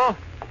 Constable.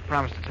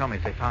 Promised to tell me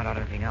if they found out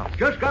anything else.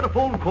 Just got a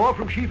phone call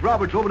from Chief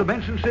Roberts over to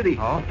Benson City.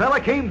 Oh? Fella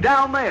came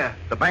down there.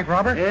 The bank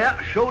robber? Yeah,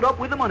 showed up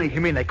with the money.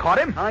 You mean they caught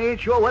him? I ain't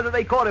sure whether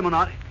they caught him or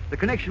not. The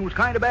connection was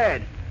kind of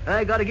bad.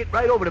 I got to get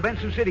right over to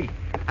Benson City.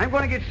 I'm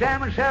going to get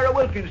Sam and Sarah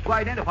Wilkins to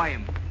identify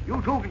him. You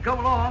two can come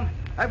along.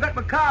 I've got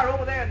my car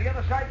over there at the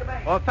other side of the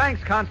bank. Well,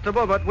 thanks,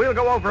 Constable, but we'll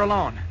go over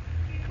alone.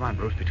 Come on,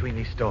 Bruce, between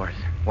these stores.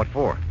 What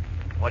for?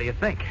 What do you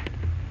think?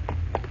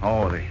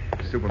 Oh, the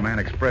Superman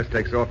Express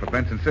takes off for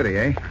Benson City,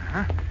 eh?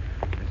 Huh?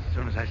 As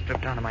soon as I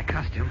strip down to my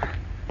costume.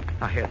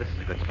 Now, here, this is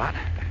a good spot.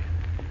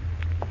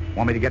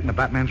 Want me to get in the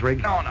Batman's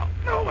rig?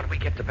 No. When we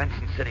get to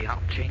Benson City,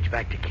 I'll change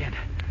back to Kent.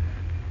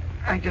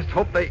 I just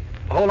hope they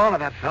hold on to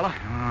that fella.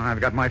 Oh, I've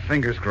got my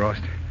fingers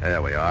crossed.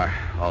 There we are.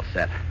 All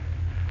set.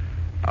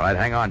 All right,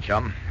 hang on,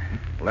 chum.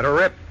 Let her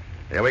rip.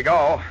 Here we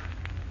go.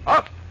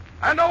 Up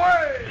and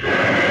away!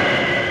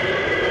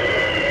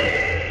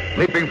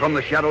 Leaping from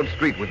the shadowed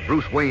street with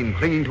Bruce Wayne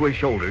clinging to his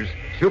shoulders,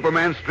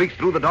 Superman streaks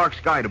through the dark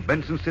sky to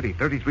Benson City,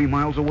 33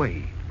 miles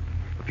away.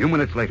 A few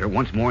minutes later,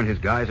 once more in his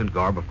guise and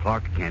garb of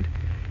Clark Kent,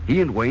 he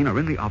and Wayne are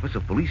in the office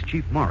of Police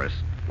Chief Morris,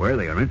 where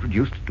they are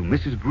introduced to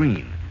Mrs.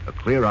 Green, a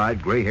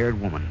clear-eyed,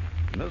 gray-haired woman.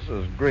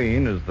 Mrs.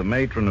 Green is the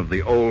matron of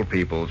the Old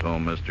People's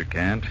Home, Mr.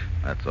 Kent.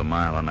 That's 1.5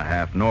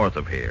 miles north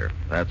of here.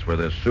 That's where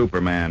this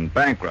Superman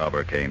bank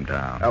robber came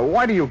down.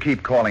 Why do you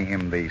keep calling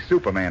him the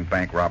Superman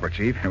bank robber,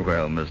 Chief?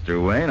 Well,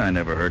 Mr. Wayne, I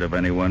never heard of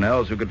anyone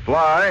else who could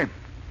fly.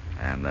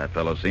 And that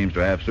fellow seems to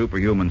have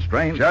superhuman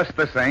strength. Just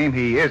the same,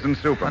 he isn't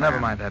Superman. Never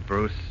mind that,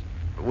 Bruce.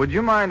 Would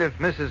you mind if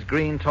Mrs.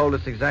 Green told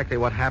us exactly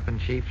what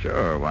happened, Chief?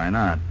 Sure, why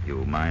not?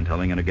 You mind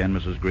telling it again,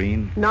 Mrs.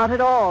 Green? Not at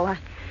all.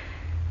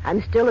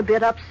 I'm still a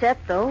bit upset,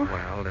 though.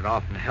 Well, it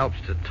often helps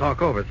to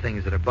talk over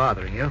things that are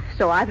bothering you.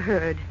 So I've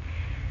heard.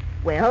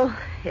 Well,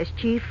 as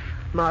Chief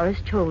Morris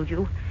told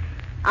you,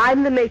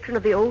 I'm the matron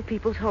of the Old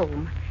People's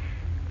Home.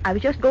 I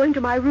was just going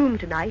to my room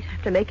tonight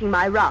after making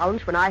my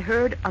rounds when I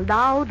heard a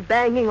loud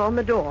banging on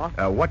the door.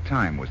 What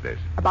time was this?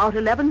 About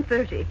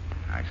 11:30.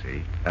 I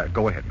see.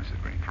 Go ahead,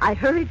 Mrs. Green. I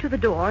hurried to the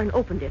door and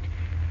opened it.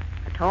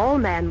 A tall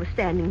man was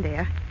standing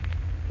there.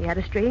 He had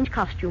a strange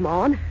costume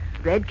on,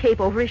 red cape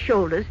over his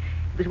shoulders.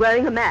 He was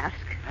wearing a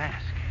mask.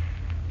 Mask?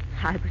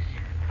 I was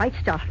quite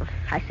startled.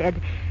 I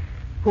said,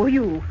 "Who are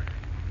you?"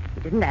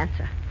 He didn't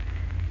answer.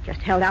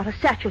 Just held out a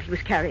satchel he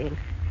was carrying.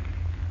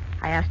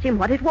 I asked him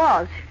what it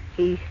was.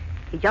 He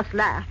just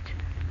laughed.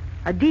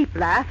 A deep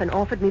laugh, and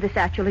offered me the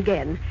satchel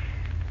again.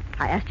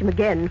 I asked him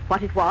again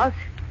what it was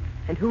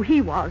and who he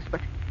was,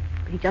 but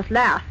he just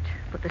laughed,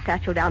 put the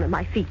satchel down at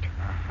my feet.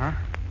 Uh-huh.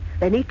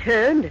 Then he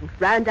turned and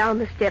ran down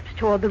the steps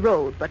toward the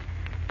road, but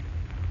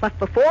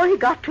before he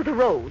got to the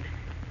road...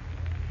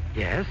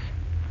 Yes?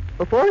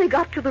 Before he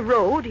got to the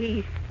road,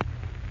 he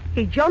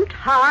jumped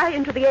high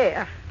into the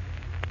air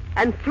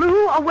and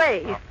flew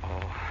away.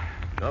 Uh-oh.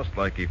 Just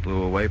like he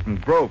flew away from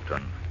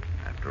Groveton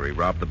after he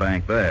robbed the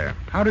bank there.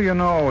 How do you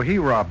know he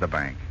robbed the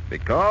bank?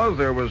 Because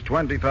there was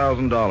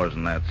 $20,000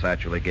 in that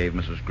satchel he gave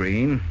Mrs.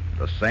 Green.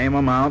 The same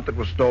amount that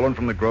was stolen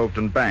from the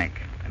Groveton bank.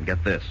 And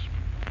get this.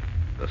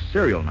 The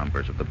serial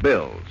numbers of the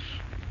bills.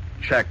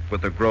 Checked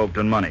with the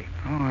Groveton money.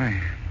 Oh,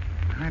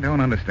 I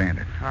don't understand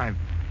it.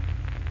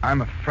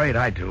 I'm afraid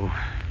I do.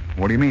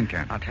 What do you mean,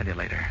 Kent? I'll tell you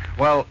later.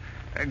 Well,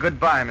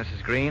 goodbye,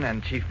 Mrs. Green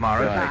and Chief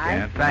Morris. Goodbye.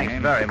 Kent.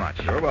 Thanks very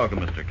much. You're welcome,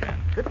 Mr. Kent.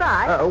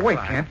 Goodbye. Wait,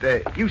 Goodbye.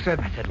 Kent. You said...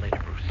 I said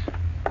later,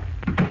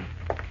 Bruce.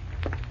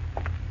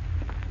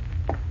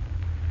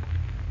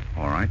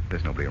 All right,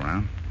 there's nobody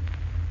around.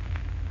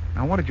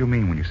 Now, what did you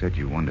mean when you said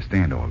you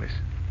understand all this?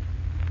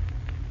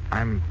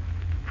 I'm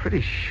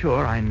pretty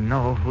sure I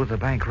know who the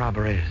bank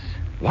robber is.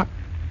 What?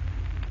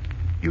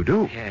 You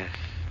do? Yes.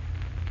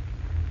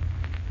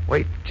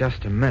 Wait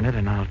just a minute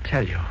and I'll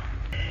tell you.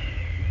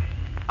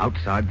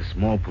 Outside the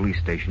small police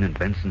station in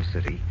Benson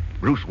City,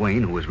 Bruce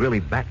Wayne, who is really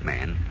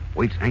Batman,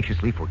 waits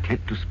anxiously for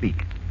Kent to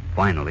speak.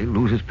 Finally,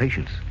 loses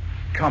patience.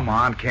 Come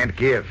on, Kent,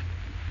 give.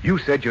 You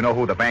said you know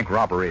who the bank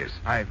robber is.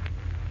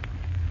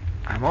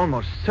 I'm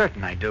almost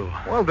certain I do.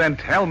 Well, then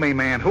tell me,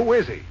 man, who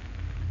is he?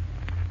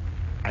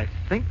 I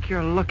think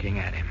you're looking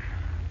at him.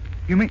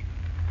 You mean...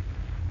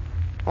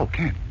 Oh,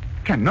 Kent.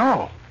 Kent,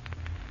 no.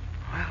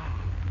 Well,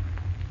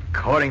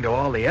 according to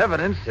all the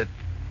evidence, it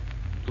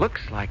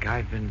looks like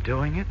I've been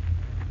doing it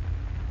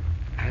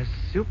as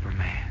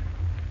Superman.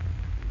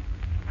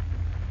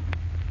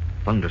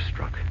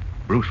 Thunderstruck,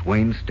 Bruce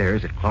Wayne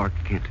stares at Clark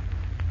Kent,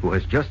 who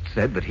has just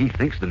said that he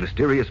thinks the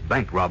mysterious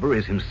bank robber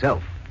is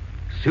himself,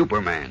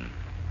 Superman.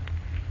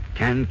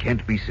 Can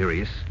Kent be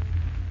serious?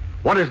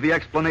 What is the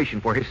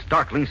explanation for his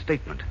startling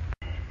statement?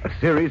 A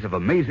series of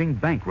amazing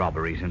bank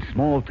robberies in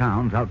small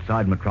towns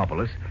outside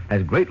Metropolis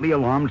has greatly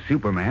alarmed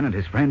Superman and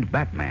his friend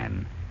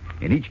Batman.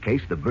 In each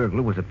case, the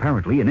burglar was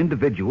apparently an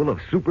individual of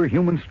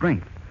superhuman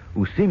strength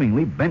who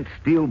seemingly bent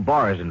steel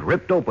bars and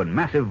ripped open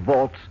massive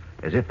vaults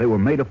as if they were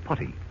made of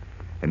putty.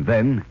 And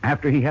then,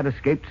 after he had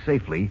escaped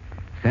safely,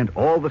 sent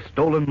all the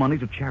stolen money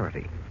to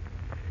charity.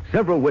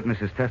 Several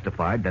witnesses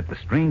testified that the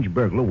strange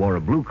burglar wore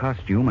a blue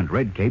costume and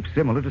red cape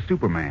similar to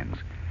Superman's,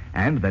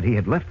 and that he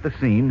had left the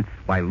scene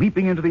by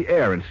leaping into the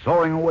air and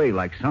soaring away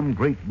like some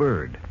great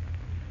bird.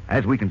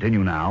 As we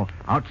continue now,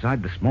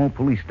 outside the small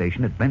police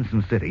station at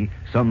Benson City,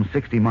 some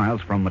 60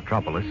 miles from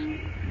Metropolis,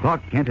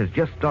 Clark Kent has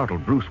just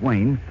startled Bruce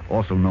Wayne,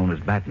 also known as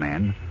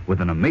Batman,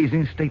 with an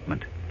amazing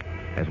statement.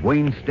 As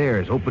Wayne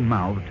stares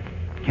open-mouthed,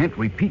 Kent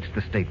repeats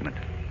the statement.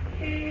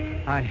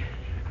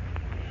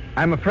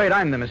 I'm afraid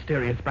I'm the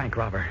mysterious bank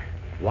robber.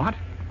 What?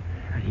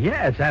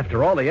 Yes,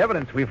 after all the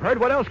evidence we've heard,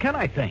 what else can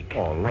I think?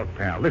 Oh, look,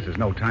 pal, this is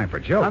no time for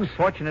jokes.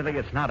 Unfortunately,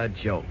 it's not a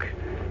joke.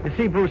 You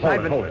see, Bruce,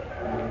 Hold it.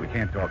 We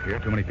can't talk here.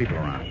 Too many people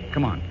around.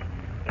 Come on.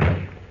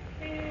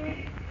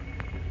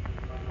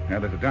 Now,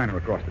 there's a diner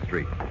across the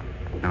street.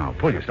 Now,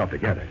 pull yourself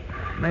together.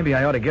 maybe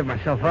I ought to give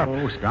myself up.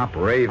 Oh, stop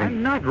raving.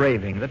 I'm not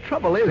raving. The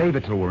trouble is... Save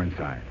it till we're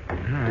inside. All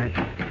right.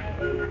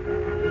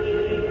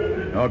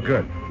 Oh,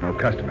 good. No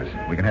customers.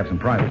 We can have some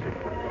privacy.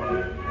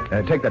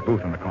 Take that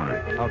booth in the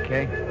corner.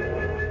 Okay.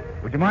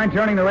 Would you mind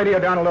turning the radio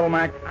down a little,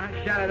 Mac?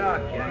 I'll shut it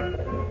off, Jack.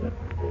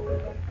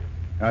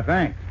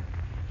 Thanks.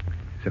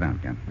 Sit down,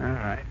 Ken. All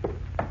right.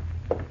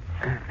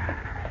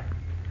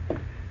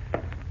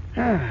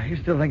 You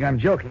still think I'm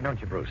joking,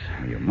 don't you, Bruce?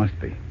 You must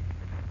be.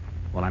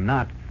 Well, I'm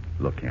not.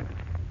 Look, Ken,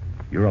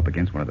 you're up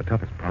against one of the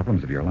toughest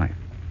problems of your life.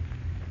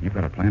 You've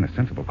got to plan a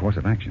sensible course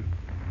of action.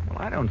 Well,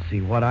 I don't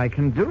see what I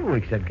can do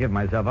except give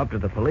myself up to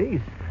the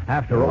police.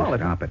 After all,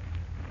 stop it.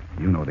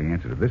 You know the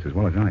answer to this as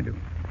well as I do.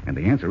 And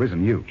the answer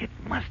isn't you. It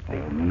must be.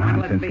 Oh,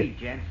 nonsense. What'll it be,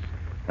 gents?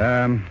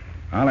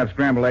 I'll have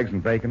scrambled eggs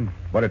and bacon,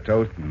 buttered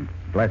toast, and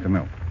a glass of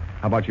milk.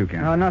 How about you,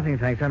 Ken? Oh, nothing,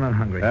 thanks. I'm not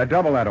hungry.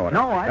 Double that order.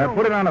 No, I don't.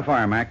 Put it on the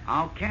fire, Mac.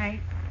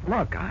 Okay.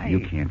 Look,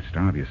 You can't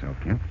starve yourself,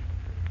 Ken.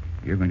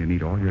 You're going to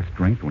need all your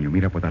strength when you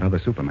meet up with that other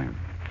Superman.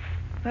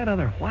 That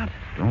other what?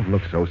 Don't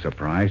look so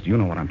surprised. You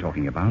know what I'm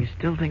talking about. You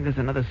still think there's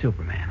another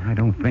Superman? I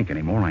don't think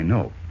anymore. I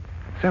know.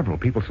 Several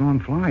people saw him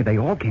fly. They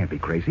all can't be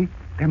crazy.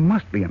 There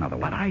must be another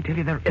one. But I tell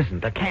you, there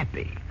isn't. There can't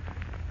be.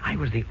 I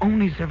was the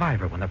only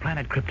survivor when the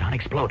planet Krypton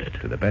exploded.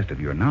 To the best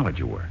of your knowledge,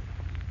 you were.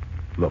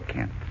 Look,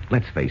 Ken,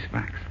 let's face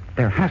facts.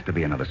 There has to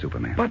be another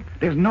Superman. But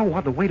there's no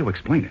other way to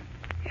explain it.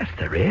 yes,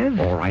 there is.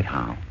 All right,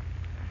 how?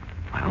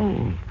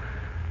 Well,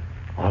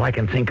 all I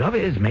can think of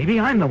is maybe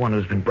I'm the one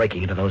who's been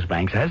breaking into those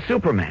banks as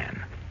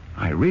Superman.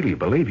 I really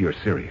believe you're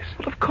serious.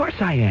 Well, of course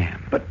I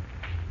am.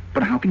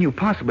 But how can you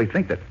possibly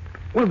think that...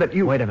 Well, that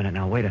you... Wait a minute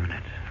now, wait a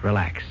minute.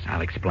 Relax,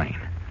 I'll explain.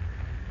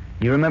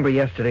 You remember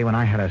yesterday when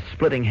I had a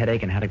splitting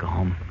headache and had to go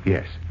home?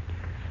 Yes.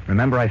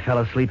 Remember I fell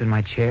asleep in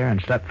my chair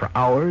and slept for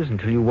hours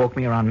until you woke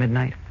me around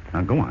midnight?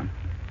 Now, go on.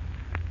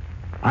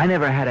 I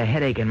never had a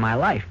headache in my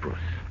life, Bruce.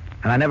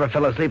 And I never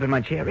fell asleep in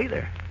my chair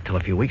either, till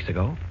a few weeks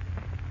ago.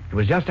 It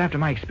was just after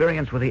my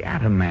experience with the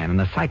Atom Man and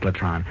the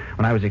cyclotron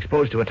when I was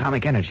exposed to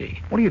atomic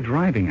energy. What are you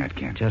driving at,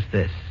 Ken? Just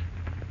this.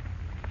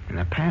 In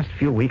the past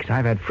few weeks,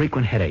 I've had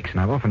frequent headaches, and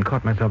I've often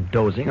caught myself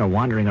dozing or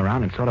wandering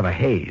around in sort of a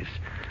haze.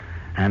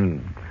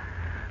 And,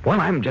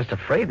 well, I'm just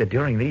afraid that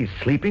during these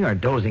sleeping or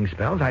dozing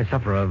spells, I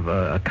suffer of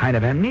a kind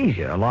of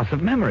amnesia, a loss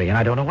of memory, and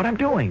I don't know what I'm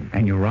doing.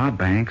 And you rob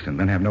banks and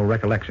then have no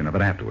recollection of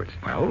it afterwards.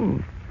 Well,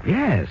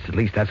 yes, at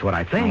least that's what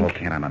I think. Oh,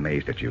 Ken, I'm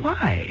amazed at you.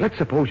 Why? Let's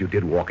suppose you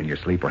did walk in your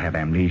sleep or have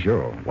amnesia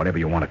or whatever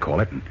you want to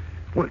call it, and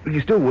well, you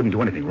still wouldn't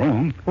do anything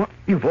wrong. Well,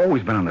 you've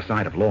always been on the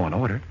side of law and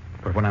order.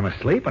 But when I'm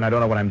asleep and I don't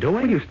know what I'm doing?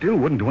 Well, you still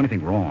wouldn't do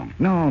anything wrong.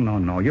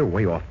 No, you're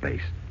way off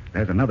base.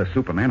 There's another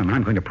Superman, and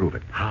I'm going to prove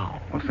it. How?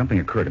 Well, something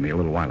occurred to me a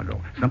little while ago.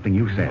 Something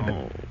you said.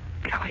 Oh,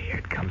 golly, here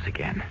it comes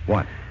again.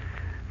 What?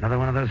 Another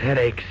one of those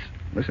headaches.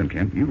 Listen,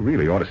 Ken, you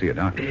really ought to see a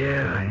doctor.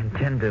 Yeah, I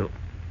intend to.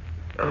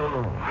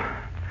 Oh.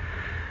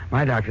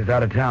 My doctor's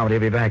out of town, but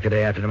he'll be back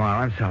today after tomorrow.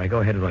 I'm sorry.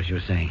 Go ahead with what you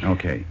were saying.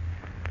 Okay.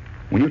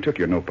 When you took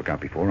your notebook out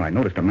before, I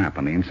noticed a map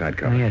on the inside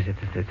cover. Oh, yes,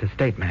 it's a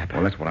state map.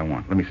 Well, that's what I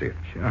want. Let me see it.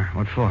 Sure.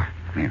 What for?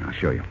 Here, I'll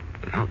show you.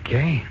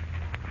 Okay.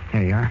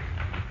 Here you are.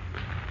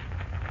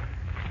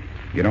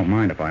 You don't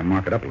mind if I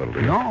mark it up a little, do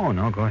you?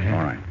 No, go ahead.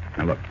 All right.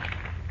 Now, look.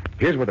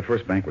 Here's where the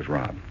first bank was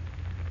robbed.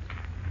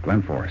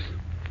 Glen Forest.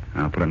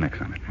 I'll put an X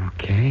on it.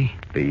 Okay.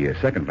 The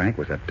second bank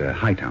was at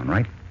Hightown,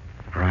 right?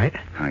 Right.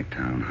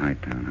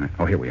 Hightown.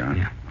 Oh, here we are.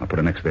 Yeah. I'll put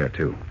an X there,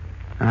 too.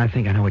 I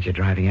think I know what you're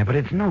driving at, but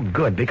it's no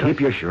good because... Keep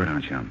your shirt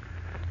on, chum.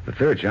 The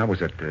third job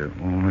was at,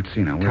 let's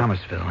see now.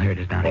 Thomasville. Here it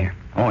is down here.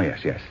 Oh, yes.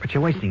 But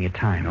you're wasting your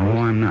time. No,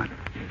 I'm not.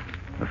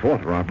 The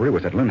fourth robbery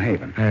was at Lynn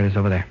Haven. There it is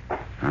over there.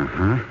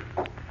 Uh-huh.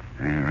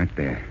 There, right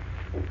there.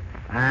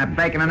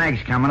 Bacon and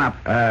eggs coming up.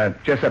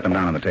 Just set them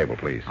down on the table,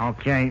 please.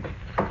 Okay.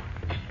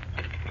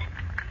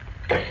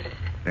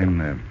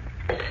 Then,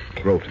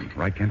 Groveton,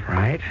 right, Ken?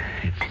 Right.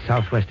 It's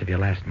southwest of your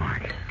last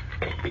mark.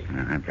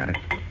 I've got it.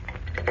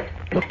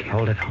 Look,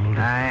 hold it.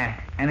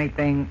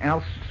 Anything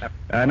else?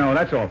 No,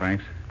 that's all,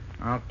 thanks.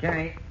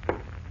 Okay.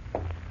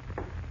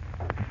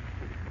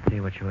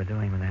 See what you were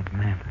doing with that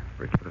map.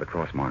 Rich, look at the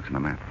cross marks on the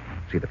map.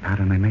 See the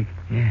pattern they make?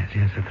 Yes,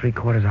 a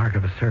three-quarters arc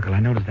of a circle.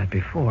 I noticed that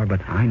before, but...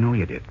 I know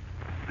you did.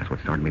 That's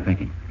what started me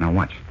thinking. Now,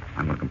 watch.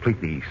 I'm going to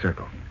complete the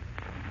circle.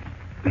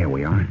 There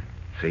we are.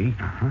 See?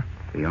 Uh-huh.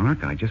 The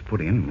arc I just put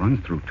in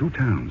runs through two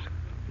towns,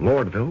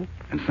 Lordville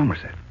and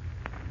Somerset.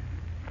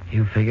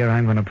 You figure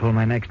I'm going to pull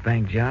my next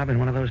bank job in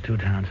one of those two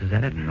towns, is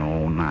that it?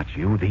 No, not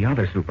you. The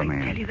other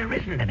Superman. I tell you, there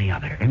isn't any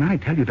other. And I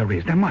tell you there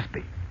is. There must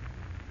be.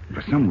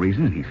 For some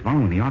reason, he's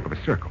following the arc of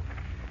a circle.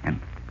 And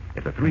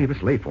if the three of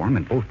us lay for him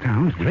in both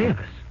towns... Three of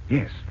us?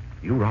 Yes.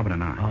 You, Robin,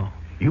 and I. Oh.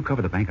 You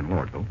cover the bank in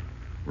Lordville.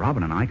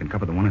 Robin and I can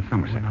cover the one in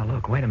Somerset. Well, now,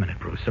 look, wait a minute,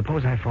 Bruce.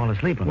 Suppose I fall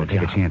asleep on We'll the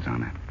take job. a chance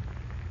on that.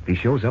 If he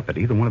shows up at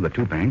either one of the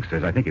two banks,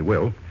 as I think he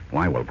will,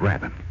 why, we'll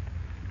grab him.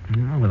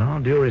 Well, with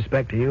all due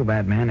respect to you,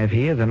 Batman, if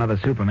he is another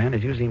Superman,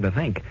 as you seem to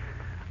think,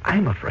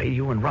 I'm afraid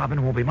you and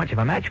Robin won't be much of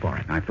a match for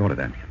him. I've thought of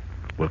that.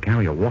 We'll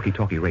carry a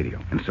walkie-talkie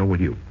radio, and so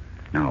will you.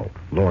 Now,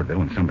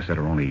 Lordville and Somerset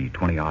are only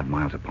 20-odd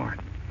miles apart.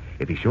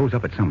 If he shows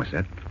up at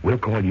Somerset, we'll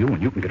call you,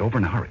 and you can get over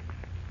in a hurry.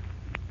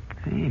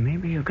 Hey,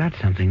 maybe you've got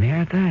something there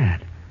at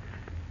that.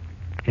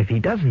 If he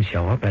doesn't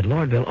show up at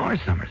Lordville or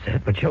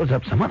Somerset, but shows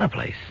up some other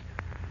place,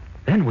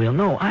 then we'll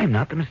know I'm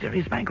not the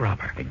mysterious bank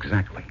robber.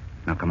 Exactly.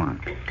 Now, come on.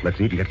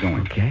 Let's eat and get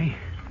going. Okay.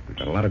 We've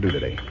got a lot to do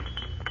today.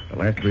 The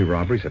last 3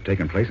 robberies have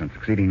taken place on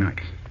succeeding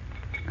nights.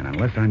 And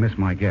unless I miss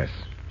my guess,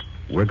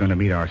 we're going to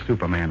meet our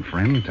Superman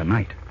friend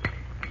tonight.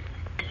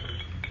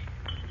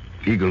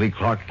 Eagerly,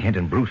 Clark Kent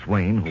and Bruce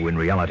Wayne, who in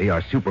reality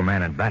are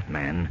Superman and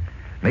Batman,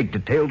 make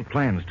detailed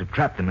plans to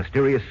trap the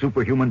mysterious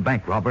superhuman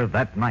bank robber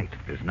that night.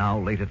 It is now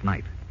late at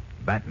night.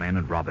 Batman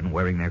and Robin,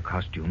 wearing their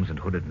costumes and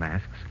hooded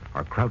masks,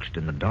 are crouched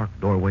in the dark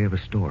doorway of a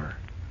store.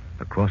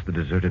 Across the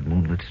deserted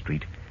moonlit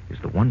street is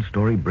the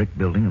one-story brick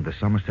building of the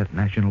Somerset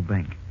National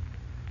Bank.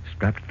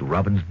 Strapped to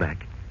Robin's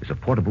back is a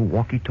portable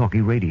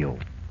walkie-talkie radio.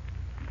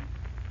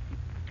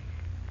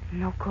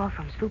 No call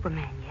from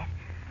Superman yet.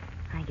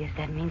 I guess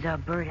that means our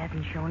bird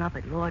hasn't shown up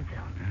at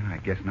Lordville. I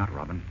guess not,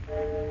 Robin.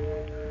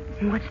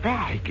 What's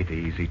that? Take it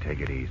easy, take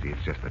it easy.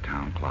 It's just the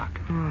town clock.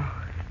 Oh.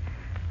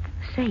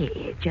 Say,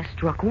 it just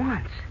struck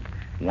once.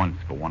 Once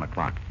for 1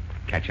 o'clock.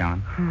 Catch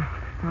on?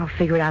 I'll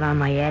figure it out on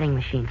my adding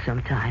machine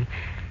sometime.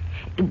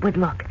 But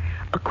look,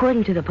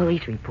 according to the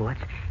police reports,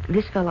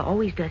 this fella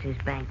always does his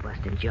bank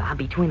busting job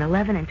between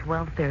 11 and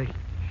 12:30.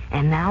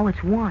 And now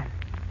it's 1.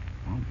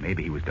 Well,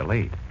 maybe he was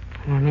delayed.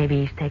 Or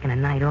maybe he's taking a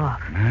night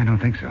off. I don't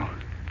think so.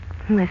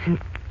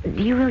 Listen,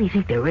 do you really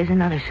think there is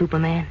another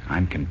Superman?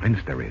 I'm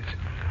convinced there is.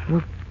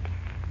 Well,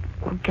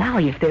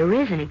 golly, if there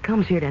is and he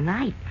comes here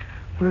tonight,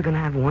 we're going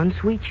to have one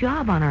sweet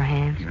job on our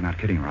hands. You're not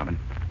kidding, Robin.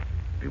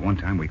 The one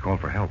time we called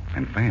for help,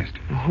 and fast.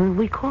 Who'd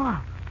we call?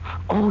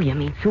 Oh, you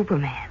mean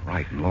Superman.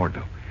 Right, in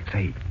Lordville.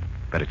 Say,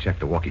 better check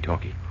the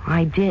walkie-talkie.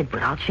 I did,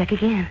 but I'll check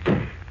again.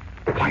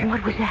 Quiet.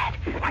 What was that?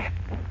 Quiet.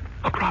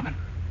 Look, Robin.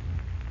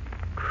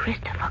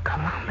 Christopher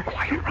Columbus.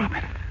 Quiet,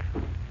 Robin.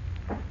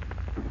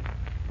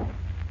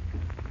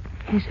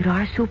 Is it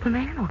our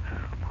Superman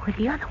or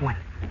the other one?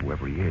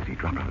 Whoever he is, he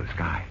dropped out of the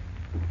sky.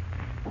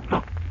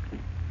 Look,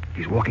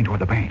 he's walking toward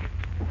the bank.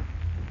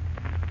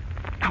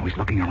 Now he's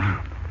looking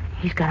around.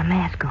 He's got a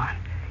mask on.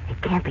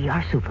 It can't be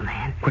our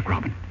Superman. Quick,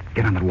 Robin.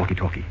 Get on that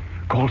walkie-talkie.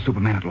 Call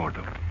Superman at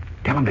Lordville.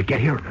 Tell him to get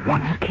here at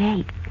once.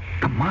 Okay.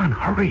 Come on,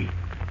 hurry.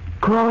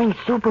 Calling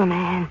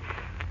Superman.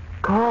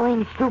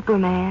 Calling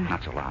Superman.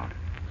 Not so loud.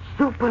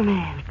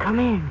 Superman, come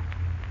in.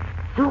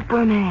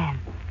 Superman.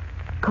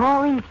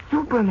 Calling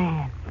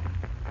Superman.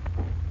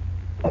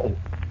 Oh,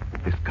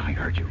 this guy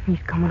heard you. He's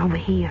coming over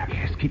here.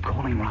 Yes, keep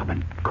calling,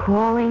 Robin.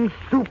 Calling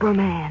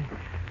Superman.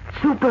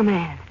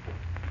 Superman.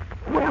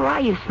 Where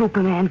are you,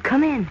 Superman?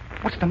 Come in.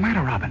 What's the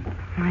matter, Robin?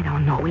 I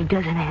don't know. He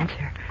doesn't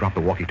answer. Drop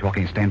the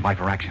walkie-talkie and stand by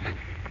for action.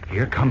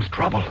 Here comes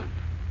trouble.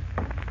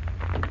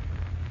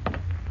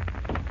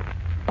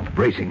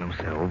 Bracing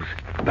themselves,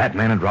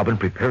 Batman and Robin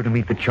prepare to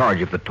meet the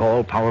charge of the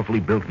tall, powerfully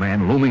built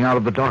man looming out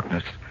of the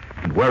darkness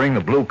and wearing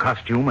the blue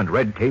costume and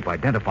red cape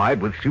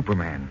identified with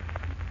Superman.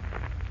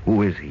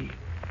 Who is he?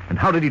 And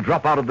how did he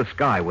drop out of the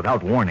sky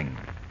without warning?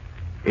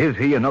 Is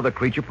he another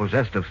creature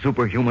possessed of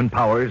superhuman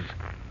powers?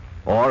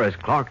 Or, as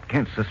Clark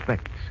Kent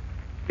suspects,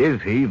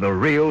 is he the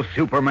real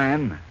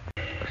Superman?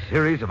 A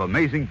series of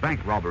amazing bank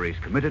robberies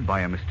committed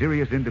by a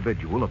mysterious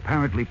individual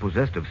apparently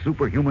possessed of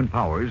superhuman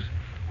powers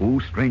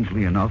who,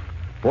 strangely enough,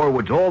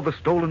 forwards all the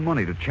stolen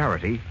money to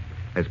charity,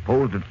 has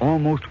posed an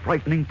almost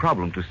frightening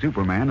problem to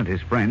Superman and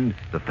his friend,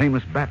 the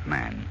famous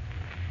Batman.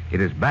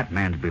 It is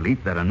Batman's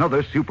belief that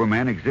another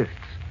Superman exists,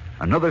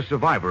 another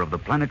survivor of the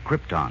planet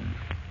Krypton.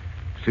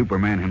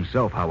 Superman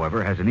himself,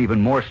 however, has an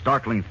even more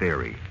startling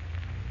theory.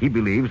 He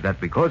believes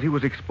that because he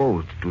was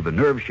exposed to the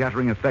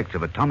nerve-shattering effects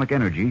of atomic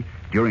energy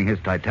during his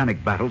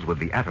titanic battles with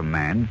the Atom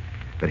Man,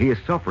 that he is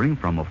suffering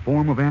from a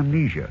form of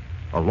amnesia,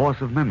 a loss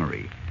of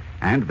memory,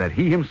 and that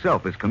he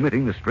himself is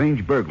committing the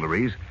strange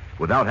burglaries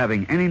without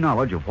having any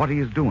knowledge of what he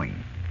is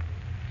doing.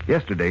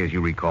 Yesterday, as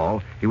you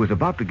recall, he was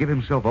about to give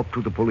himself up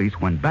to the police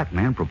when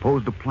Batman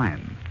proposed a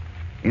plan.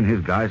 In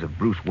his guise of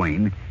Bruce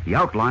Wayne, he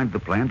outlined the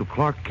plan to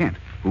Clark Kent,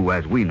 who,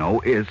 as we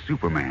know, is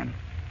Superman.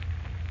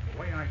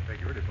 The way I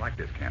figure it is like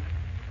this, Kent.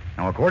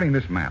 Now, according to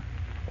this map,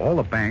 all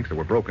the banks that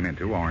were broken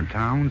into are in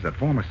towns that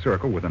form a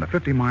circle within a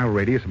 50-mile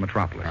radius of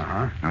Metropolis.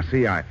 Uh-huh. Now,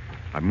 see, I've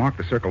marked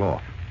the circle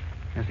off.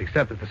 Yes,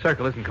 except that the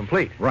circle isn't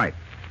complete. Right.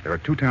 There are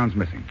 2 towns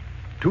missing.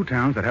 2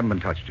 towns that haven't been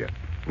touched yet.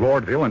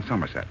 Lordville and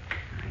Somerset.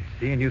 I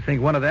see, and you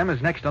think one of them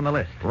is next on the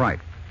list. Right.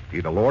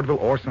 Either Lordville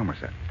or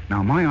Somerset.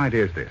 Now, my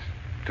idea is this.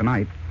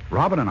 Tonight,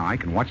 Robin and I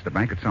can watch the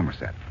bank at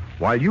Somerset,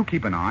 while you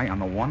keep an eye on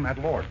the one at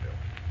Lordville.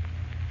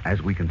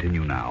 As we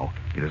continue now,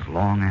 it is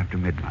long after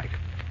midnight.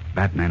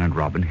 Batman and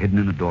Robin, hidden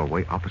in a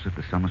doorway opposite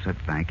the Somerset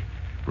Bank,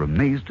 were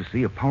amazed to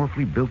see a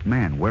powerfully built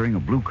man wearing a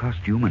blue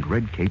costume and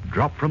red cape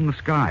drop from the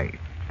sky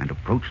and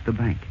approach the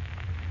bank.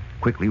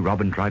 Quickly,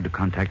 Robin tried to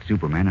contact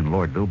Superman in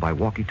Lordville by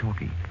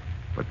walkie-talkie,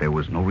 but there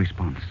was no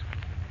response.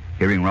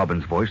 Hearing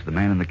Robin's voice, the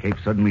man in the cape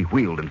suddenly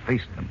wheeled and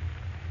faced them.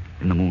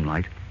 In the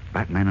moonlight,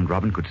 Batman and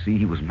Robin could see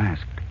he was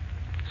masked.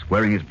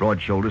 Squaring his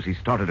broad shoulders, he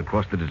started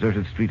across the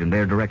deserted street in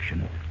their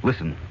direction.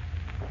 Listen.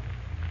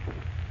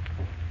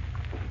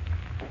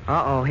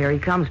 Uh-oh, here he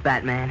comes,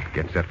 Batman.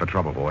 Get set for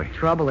trouble, boy.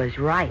 Trouble is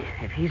right.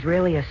 If he's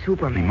really a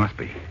Superman... He must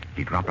be.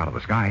 He dropped out of the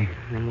sky.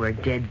 Then we're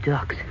dead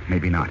ducks.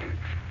 Maybe not.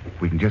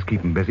 We can just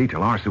keep him busy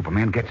till our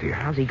Superman gets here.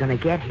 How's he gonna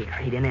get here?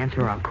 He didn't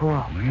answer our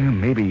call. Well,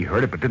 maybe he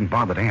heard it but didn't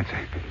bother to answer.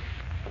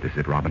 This is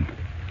it, Robin.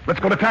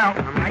 Let's go to town.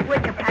 I'm right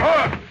with you,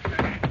 Pat.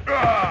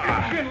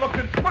 Chin looks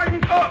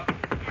inspiring. So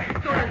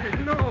does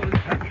his nose.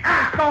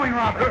 It's going,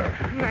 Robin.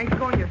 You ain't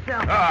going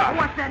yourself.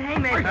 What's that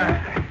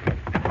haymaker?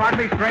 Pardon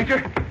me,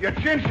 stranger. Your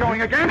chin's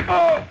showing again.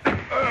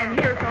 And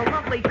here's a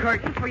lovely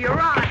curtain for your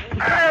eye.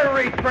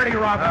 Very pretty,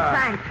 Robin.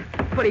 Thanks.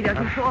 But he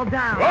doesn't fall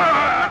down.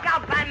 Look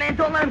out, Batman.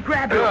 Don't let him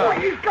grab you.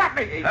 He's got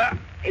me.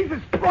 He's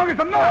as strong as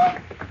a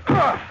nut.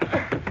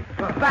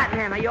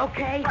 Batman, are you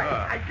okay?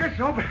 I guess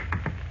so, but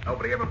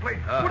nobody ever played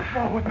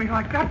football with me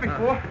like that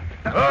before.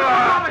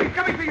 Robin, he's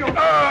coming for you.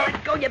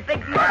 Let go, you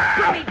big nut.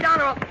 Put me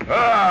down or...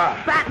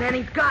 Batman,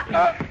 he's got me.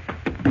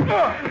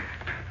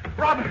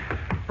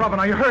 Robin,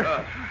 are you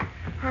hurt?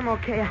 I'm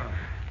okay,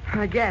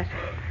 I guess.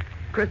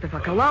 Christopher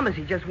Columbus,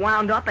 he just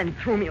wound up and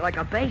threw me like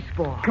a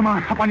baseball. Come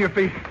on, up on your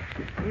feet.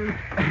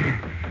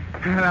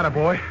 Atta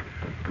boy.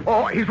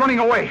 Oh, he's running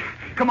away.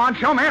 Come on,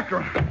 chum,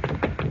 after him.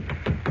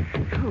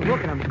 Oh,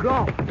 look at him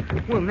go.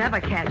 We'll never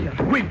catch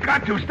him. We've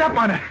got to. Step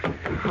on it.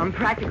 I'm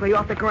practically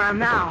off the ground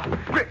now.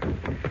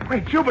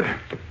 Wait, Jupiter.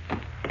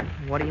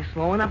 What are you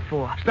slowing up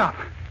for? Stop.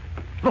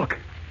 Look.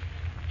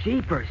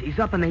 Jeepers, he's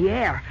up in the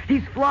air.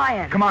 He's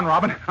flying. Come on,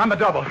 Robin. On the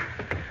double.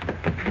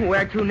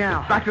 Where to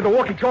now? Back to the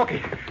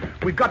walkie-talkie.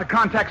 We've got to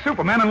contact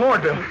Superman in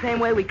Lordville. The same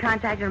way we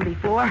contacted him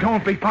before?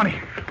 Don't be funny.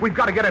 We've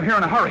got to get in here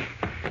in a hurry.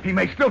 He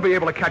may still be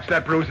able to catch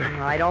that bruiser.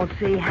 I don't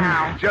see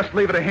how. Just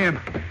leave it to him.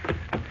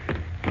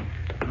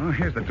 Oh,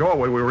 here's the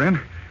doorway we were in.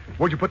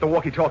 Where'd you put the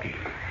walkie-talkie?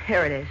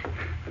 Here it is.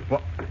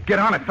 Well, get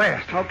on it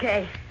fast.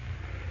 Okay.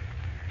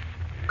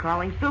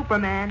 Calling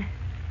Superman.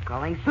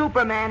 Calling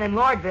Superman in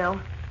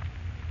Lordville.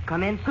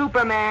 Come in,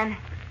 Superman.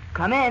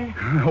 Come in.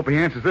 I hope he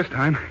answers this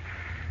time.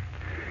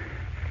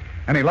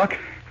 Any luck?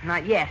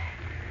 Not yet.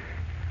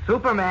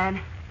 Superman.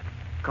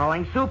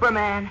 Calling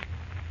Superman.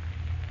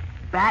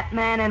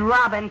 Batman and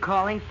Robin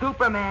calling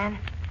Superman.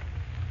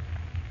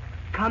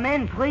 Come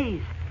in,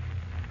 please.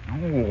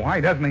 Oh, why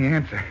doesn't he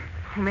answer?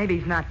 Maybe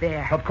he's not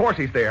there. Of course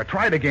he's there.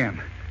 Try it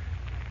again.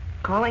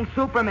 Calling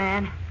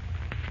Superman.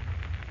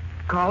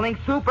 Calling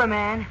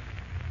Superman.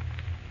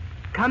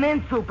 Come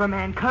in,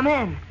 Superman. Come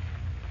in.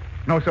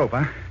 No soap,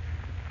 huh?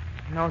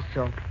 No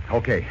soap.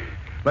 Okay.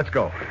 Let's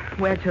go.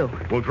 Where to?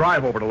 We'll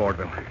drive over to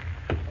Lordville.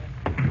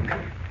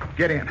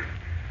 Get in.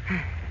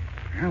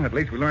 Well, at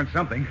least we learned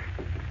something.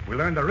 We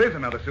learned there is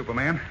another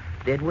Superman.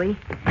 Did we?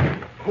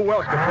 Who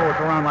else could throw us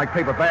around like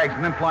paper bags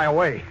and then fly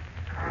away?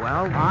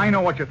 Well, I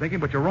know what you're thinking,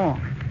 but you're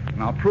wrong.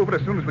 And I'll prove it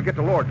as soon as we get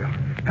to Lordville.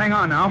 Hang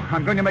on now.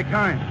 I'm going to make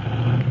time.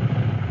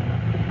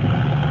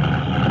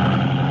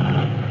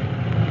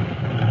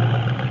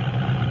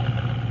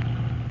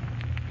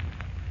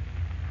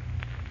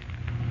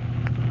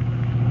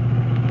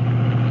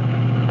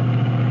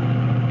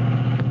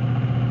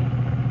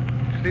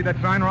 See that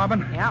sign,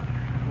 Robin? Yep.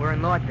 We're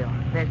in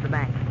Lordville. There's the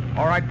bank.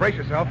 All right, brace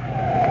yourself.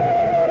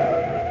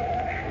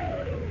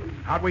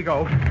 Out we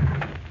go.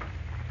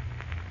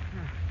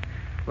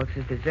 Looks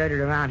as deserted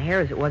around here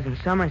as it was in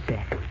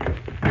Somerset.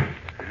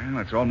 Well,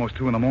 it's almost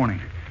 2 in the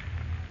morning.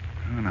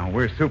 Oh, now,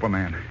 where's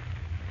Superman?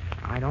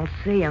 I don't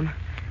see him.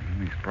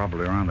 He's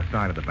probably around the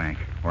side of the bank,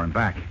 or in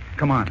back.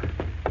 Come on.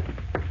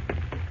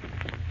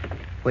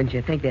 Wouldn't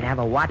you think they'd have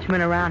a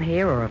watchman around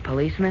here or a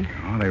policeman?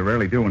 Oh, they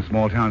rarely do in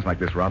small towns like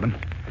this, Robin.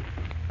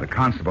 The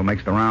constable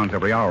makes the rounds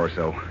every hour or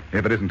so,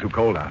 if it isn't too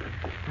cold out.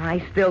 I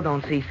still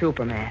don't see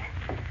Superman.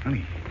 Well,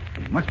 he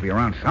must be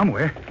around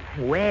somewhere.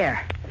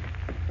 Where?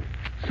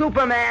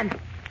 Superman!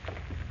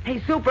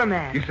 Hey,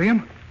 Superman! You see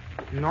him?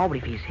 No, but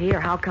if he's here,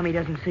 how come he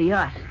doesn't see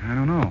us? I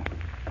don't know.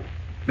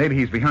 Maybe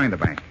he's behind the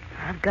bank.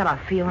 I've got a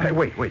feeling... Hey,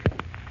 wait.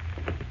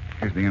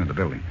 Here's the end of the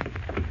building.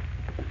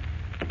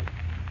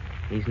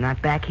 He's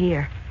not back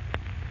here.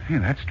 Hey,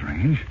 that's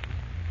strange.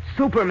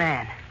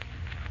 Superman!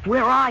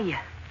 Where are you?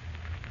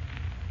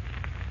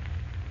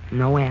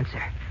 No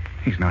answer.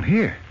 He's not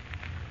here.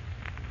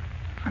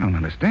 I don't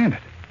understand it.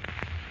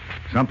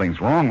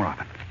 Something's wrong,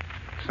 Robin.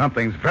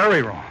 Something's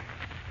very wrong.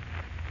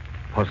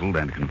 Puzzled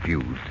and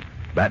confused,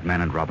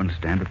 Batman and Robin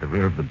stand at the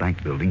rear of the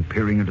bank building,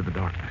 peering into the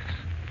darkness.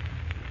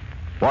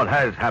 What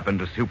has happened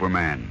to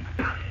Superman?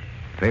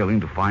 Failing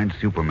to find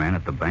Superman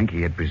at the bank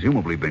he had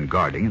presumably been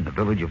guarding in the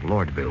village of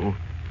Lordville,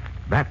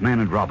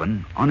 Batman and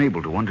Robin,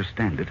 unable to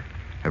understand it,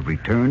 have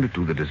returned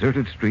to the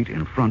deserted street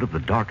in front of the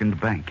darkened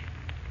bank.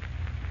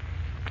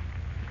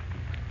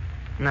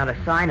 Not a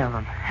sign of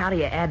him. How do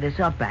you add this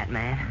up,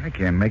 Batman? I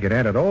can't make it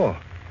add at all.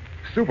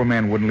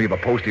 Superman wouldn't leave a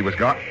post he was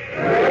got.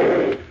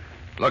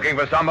 Looking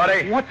for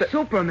somebody? What the...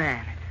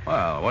 Superman!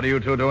 Well, what are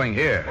you two doing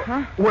here?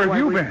 Huh? Where have Why,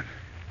 you we- been?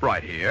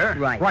 Right here.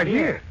 Right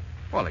here.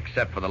 Well,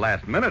 except for the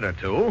last minute or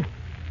two.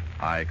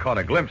 I caught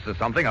a glimpse of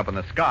something up in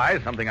the sky,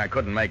 something I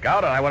couldn't make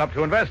out, and I went up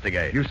to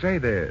investigate. You say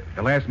the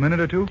last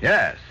minute or two?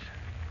 Yes.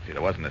 See,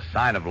 there wasn't a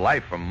sign of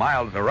life for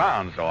miles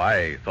around, so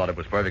I thought it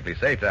was perfectly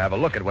safe to have a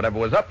look at whatever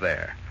was up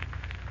there.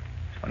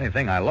 Funny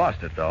thing, I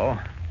lost it, though.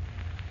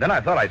 Then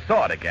I thought I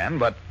saw it again,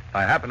 but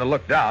I happened to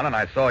look down and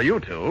I saw you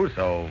two,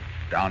 so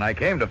down I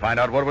came to find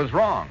out what was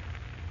wrong.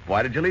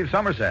 Why did you leave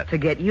Somerset? To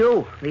get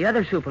you. The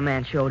other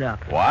Superman showed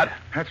up. What?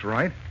 That's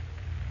right.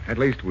 At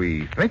least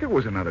we think it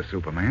was another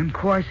Superman. Of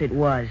course it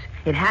was.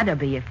 It had to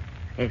be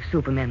if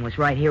Superman was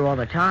right here all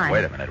the time.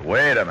 Wait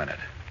a minute.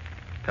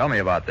 Tell me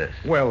about this.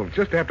 Well,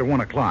 just after 1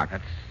 o'clock.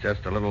 That's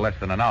just a little less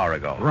than an hour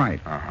ago.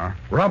 Right. Uh-huh.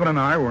 Robin and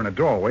I were in a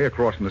doorway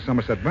across from the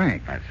Somerset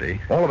Bank. I see.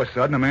 All of a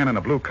sudden, a man in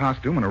a blue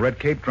costume and a red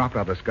cape dropped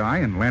out of the sky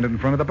and landed in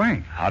front of the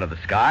bank. Out of the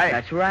sky?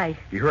 That's right.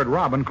 He heard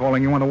Robin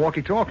calling you on the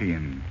walkie-talkie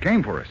and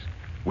came for us.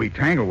 We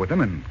tangled with him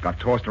and got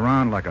tossed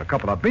around like a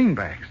couple of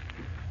beanbags.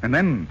 And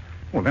then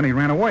he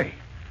ran away.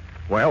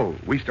 Well,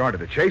 we started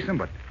to chase him,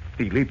 but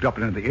he leaped up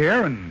into the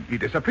air and he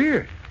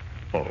disappeared.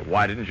 Well,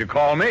 why didn't you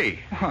call me?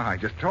 Well, I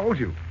just told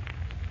you.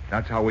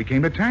 That's how we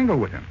came to tangle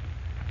with him.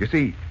 You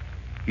see,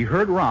 he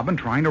heard Robin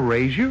trying to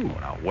raise you. Oh,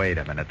 now, wait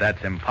a minute.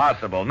 That's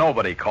impossible.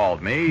 Nobody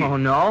called me. Oh,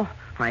 no?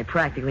 I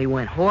practically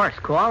went hoarse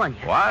calling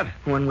you. What?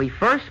 When we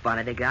first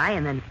spotted the guy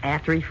and then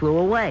after he flew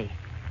away.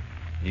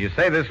 You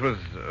say this was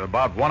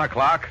about 1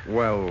 o'clock?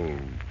 Well,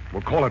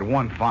 we'll call it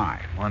 1-5.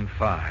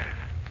 1-5.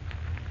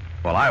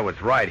 Well, I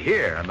was right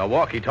here, and the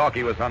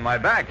walkie-talkie was on my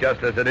back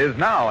just as it is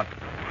now.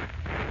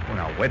 Oh,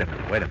 now, wait a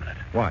minute.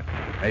 What?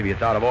 Maybe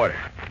it's out of order.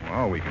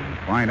 Well, we can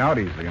find out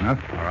easily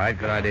enough. All right,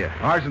 good idea.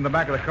 Ours in the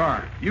back of the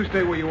car. You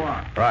stay where you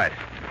are. Right.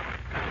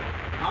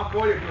 I'll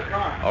call you from the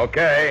car.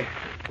 Okay.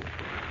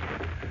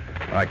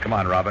 All right, come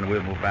on, Robin.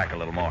 We'll move back a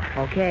little more.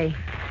 Okay.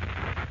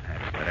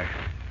 That's better.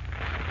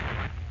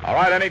 All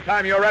right,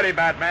 anytime you're ready,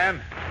 Batman.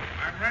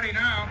 I'm ready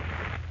now.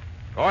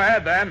 Go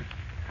ahead, then.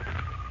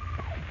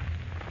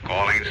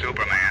 Calling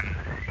Superman.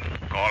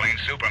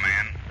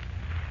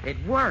 It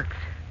works.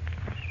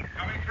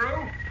 Coming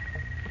through?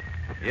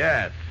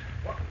 Yes.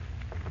 Well,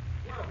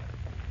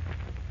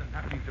 then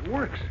that means it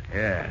works.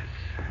 Yes.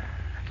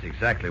 That's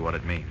exactly what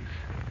it means.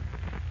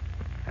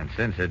 And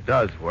since it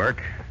does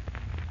work,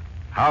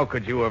 how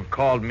could you have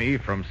called me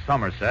from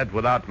Somerset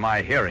without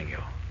my hearing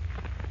you?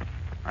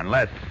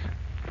 Unless...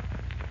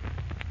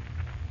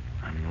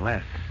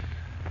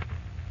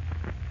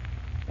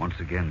 Once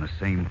again, the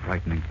same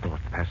frightening thought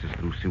passes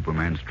through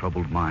Superman's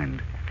troubled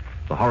mind.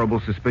 The horrible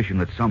suspicion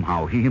that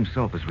somehow he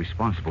himself is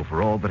responsible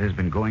for all that has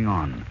been going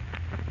on.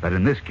 That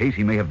in this case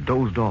he may have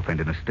dozed off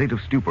and in a state of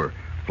stupor,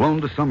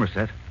 flown to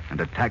Somerset and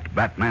attacked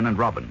Batman and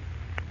Robin.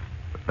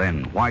 But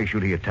then, why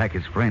should he attack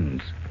his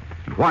friends?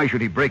 And why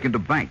should he break into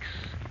banks?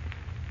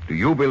 Do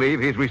you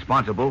believe he's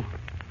responsible?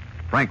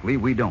 Frankly,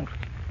 we don't.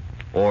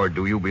 Or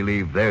do you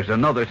believe there's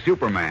another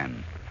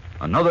Superman?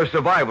 Another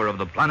survivor of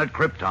the planet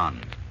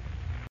Krypton?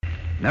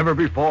 Never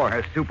before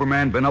has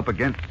Superman been up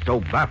against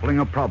so baffling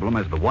a problem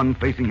as the one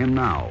facing him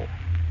now.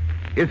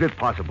 Is it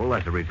possible,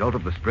 as a result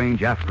of the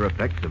strange after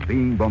effects of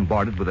being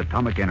bombarded with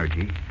atomic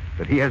energy,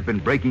 that he has been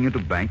breaking into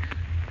banks,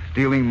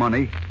 stealing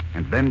money,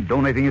 and then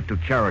donating it to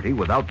charity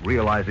without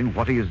realizing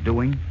what he is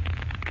doing?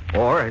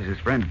 Or, as his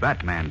friend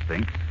Batman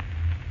thinks,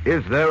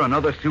 is there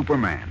another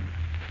Superman,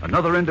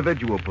 another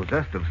individual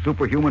possessed of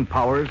superhuman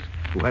powers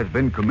who has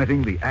been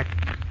committing the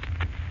acts?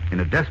 In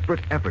a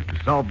desperate effort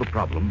to solve the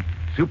problem,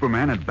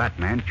 Superman and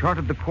Batman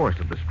charted the course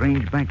of the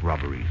strange bank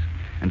robberies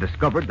and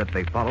discovered that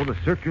they followed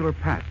a circular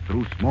path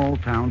through small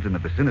towns in the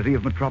vicinity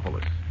of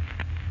Metropolis.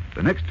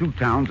 The next two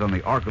towns on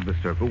the arc of the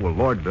circle were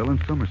Lordville and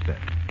Somerset.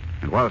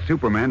 And while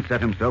Superman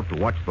set himself to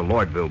watch the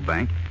Lordville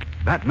bank,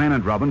 Batman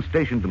and Robin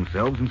stationed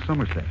themselves in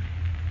Somerset.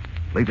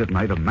 Late at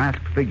night, a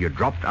masked figure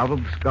dropped out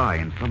of the sky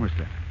in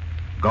Somerset,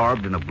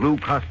 garbed in a blue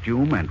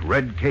costume and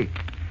red cape.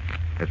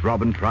 As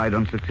Robin tried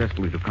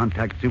unsuccessfully to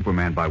contact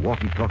Superman by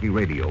walkie-talkie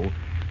radio,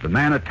 the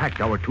man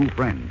attacked our two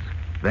friends,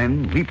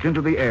 then leaped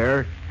into the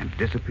air and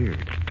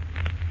disappeared.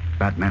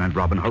 Batman and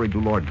Robin hurried to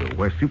Lordville,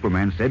 where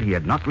Superman said he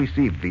had not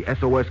received the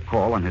SOS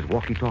call on his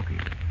walkie-talkie.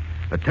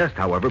 A test,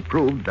 however,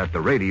 proved that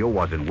the radio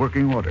was in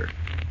working order.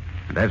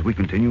 And as we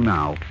continue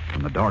now,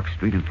 from the dark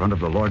street in front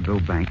of the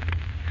Lordville Bank,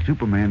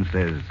 Superman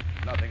says...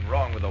 Nothing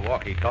wrong with the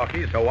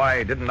walkie-talkie, so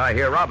why didn't I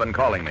hear Robin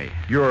calling me?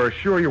 You're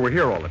sure you were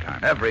here all the time?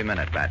 Every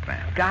minute,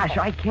 Batman. Gosh,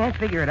 I can't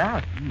figure it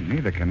out.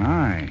 Neither can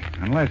I.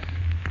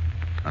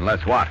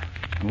 Unless what?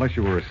 Unless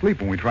you were asleep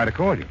when we tried to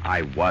call you.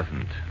 I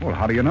wasn't. Well,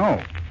 how do you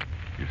know?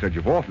 You said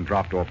you've often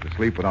dropped off to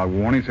sleep without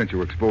warning since you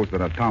were exposed to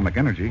that atomic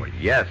energy. Well,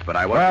 yes, but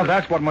I wasn't... Well,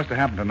 that's what must have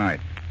happened tonight.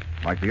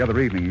 Like the other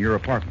evening in your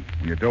apartment,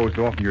 when you dozed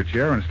off in your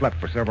chair and slept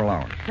for several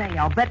hours. Say,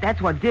 I'll bet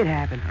that's what did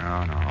happen. No,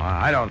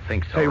 I don't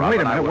think so, Say, Robin.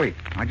 wait a minute, wait.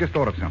 I just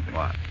thought of something.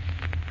 What?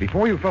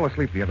 Before you fell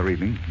asleep the other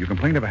evening, you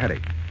complained of a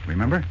headache.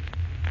 Remember?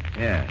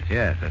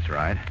 Yes, that's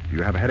right. Do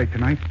you have a headache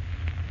tonight?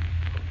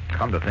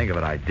 Come to think of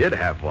it, I did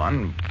have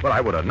one, but I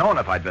would have known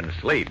if I'd been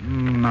asleep.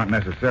 Not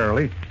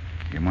necessarily.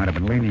 You might have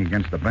been leaning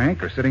against the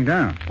bank or sitting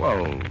down.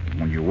 Well,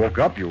 when you woke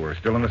up, you were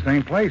still in the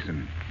same place,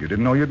 and you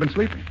didn't know you'd been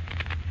sleeping.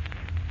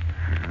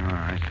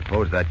 I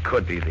suppose that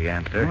could be the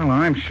answer. Well,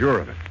 I'm sure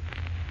of it.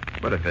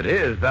 But if it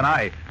is, then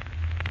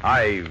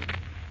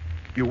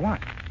You what?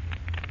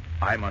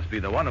 I must be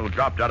the one who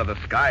dropped out of the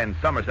sky in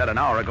Somerset an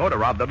hour ago to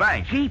rob the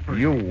bank. Jeepers.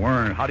 You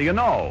weren't. How do you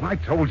know? I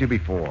told you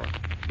before.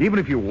 Even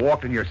if you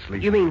walked in your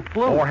sleep. You mean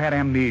flew? Or had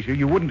amnesia,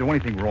 you wouldn't do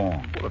anything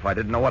wrong. Well, if I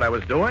didn't know what I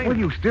was doing? Well,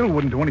 you still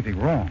wouldn't do anything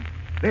wrong.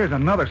 There's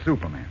another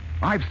Superman.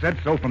 I've said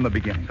so from the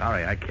beginning.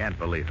 Sorry, I can't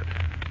believe it.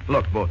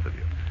 Look, both of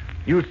you.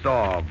 You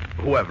saw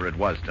whoever it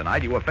was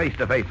tonight. You were face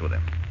to face with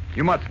him.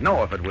 You must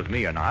know if it was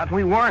me or not.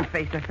 We weren't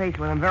face to face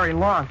with him very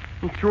long.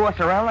 He threw us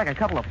around like a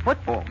couple of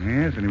footballs.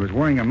 Yes, and he was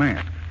wearing a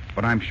mask.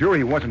 But I'm sure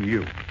he wasn't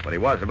you. But he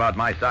was about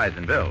my size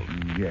and build.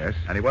 Yes.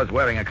 And he was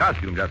wearing a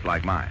costume just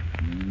like mine.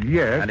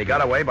 Yes. And he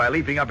got away by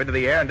leaping up into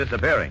the air and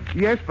disappearing.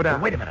 Yes, but Oh,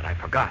 wait a minute, I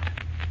forgot.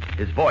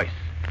 His voice.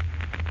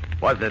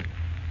 Was it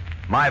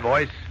my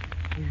voice?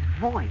 His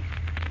voice?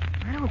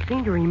 I don't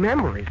seem to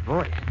remember his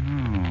voice.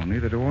 Oh,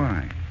 neither do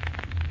I.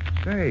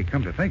 Say,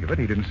 come to think of it,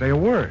 he didn't say a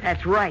word.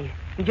 That's right.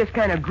 He just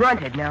kind of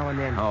grunted now and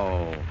then.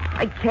 Oh.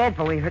 I can't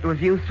believe it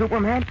was you,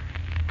 Superman.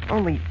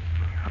 Only,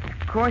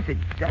 of course, it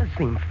does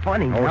seem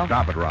funny Oh, now.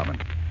 stop it, Robin.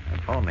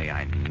 If only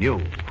I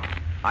knew.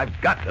 I've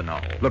got to know.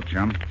 Look,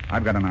 chum,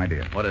 I've got an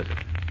idea. What is it?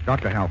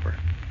 Dr. Halper.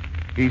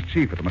 He's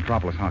chief at the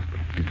Metropolis Hospital.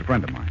 He's a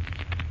friend of mine.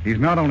 He's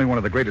not only one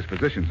of the greatest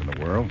physicians in the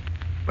world,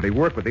 but he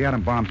worked with the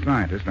atom bomb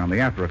scientist on the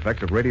after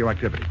effects of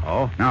radioactivity.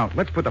 Oh? Now,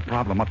 let's put the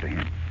problem up to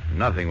him.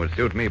 Nothing would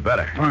suit me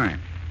better.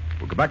 Fine.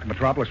 We'll go back to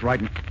Metropolis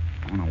right now.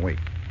 Oh, no, wait.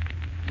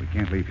 We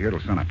can't leave here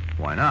till sunup.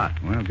 Why not?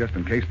 Well, just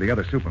in case the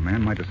other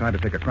Superman might decide to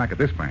take a crack at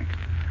this bank.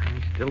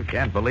 I still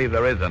can't believe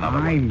there is another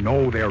I one.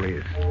 know there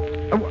is.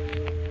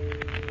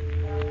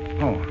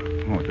 Oh,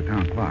 it's the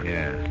town clock.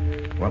 Yeah.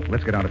 Well,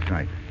 let's get out of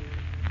sight.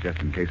 Just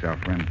in case our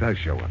friend does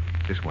show up.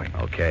 This way.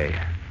 Okay.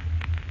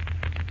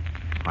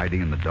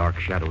 Hiding in the dark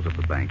shadows of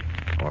the bank,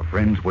 our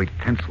friends wait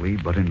tensely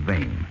but in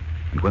vain.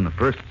 And when the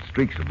first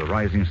streaks of the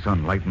rising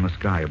sun lighten the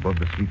sky above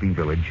the sleeping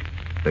village,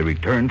 they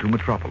return to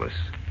Metropolis.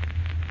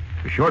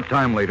 A short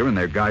time later, in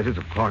their guises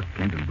of Clark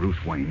Kent and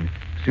Bruce Wayne,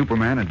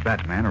 Superman and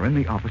Batman are in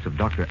the office of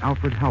Dr.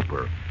 Alfred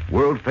Halper,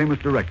 world-famous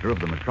director of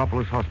the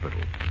Metropolis Hospital.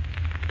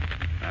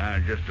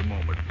 Just a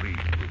moment, please,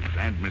 Bruce,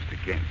 and Mr.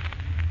 Kent.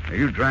 Are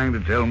you trying to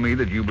tell me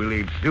that you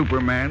believe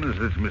Superman is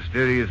this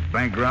mysterious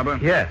bank robber?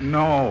 Yes.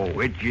 No.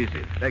 Which is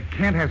it?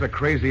 Kent has a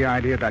crazy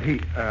idea that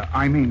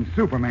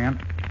Superman...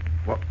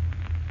 Well,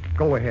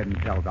 go ahead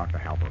and tell Dr.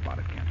 Halper about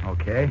it, Kent.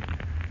 Okay.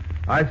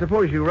 I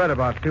suppose you read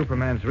about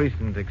Superman's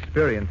recent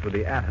experience with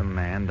the Atom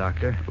Man,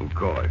 Doctor. Of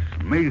course.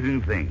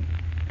 Amazing thing.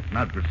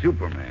 Not for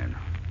Superman.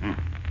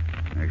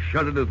 I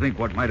shudder to think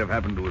what might have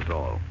happened to us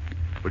all.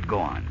 But go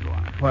on.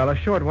 Well, a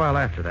short while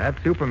after that,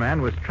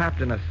 Superman was trapped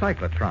in a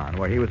cyclotron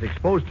where he was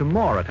exposed to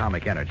more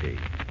atomic energy.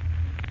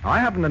 I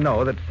happen to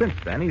know that since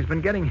then he's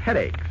been getting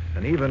headaches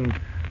and even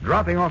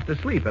dropping off to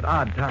sleep at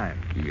odd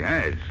times. He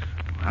has.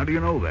 How do you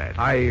know that?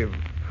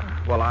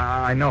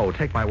 I know.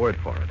 Take my word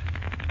for it.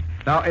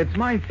 Now, it's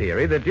my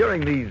theory that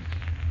during these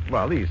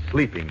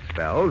sleeping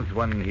spells,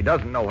 when he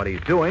doesn't know what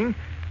he's doing,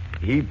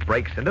 he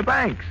breaks into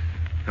banks.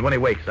 And when he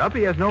wakes up,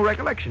 he has no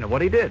recollection of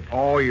what he did.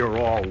 Oh, you're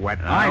all wet.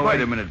 Now,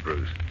 wait a minute,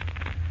 Bruce.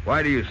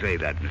 Why do you say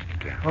that, Mr.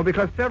 Kent? Well,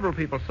 because several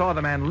people saw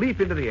the man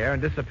leap into the air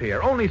and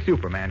disappear. Only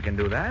Superman can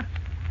do that.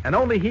 And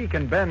only he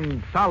can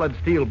bend solid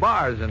steel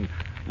bars and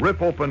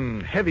rip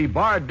open heavy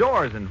barred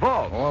doors and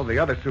vaults. Well, the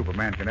other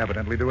Superman can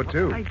evidently do it,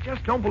 too. I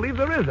just don't believe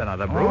there is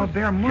another, Bruce. Oh,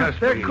 there must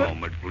Just be. a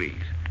moment,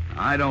 please.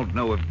 I don't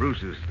know if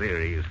Bruce's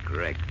theory is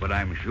correct, but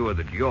I'm sure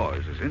that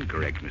yours is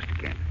incorrect, Mr.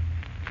 Kent.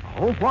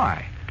 Oh,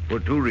 why? For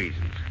two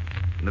reasons.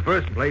 In the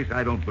first place,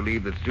 I don't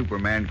believe that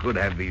Superman could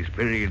have these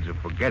periods of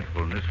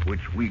forgetfulness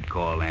which we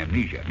call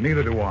amnesia.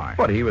 Neither do I.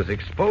 But he was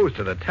exposed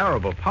to the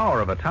terrible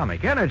power of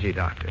atomic energy,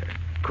 Doctor.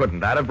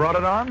 Couldn't that have brought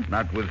it on?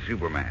 Not with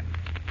Superman.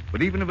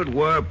 But even if it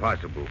were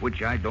possible,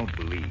 which I don't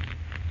believe,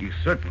 he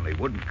certainly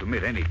wouldn't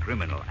commit any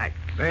criminal act.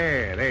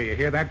 There, you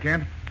hear that,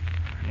 Kent?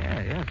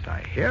 Yes,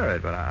 I hear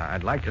it, but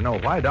I'd like to know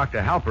why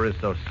Dr. Halper is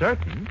so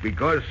certain.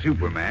 Because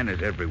Superman,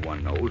 as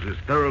everyone knows, is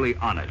thoroughly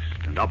honest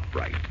and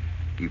upright.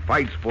 He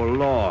fights for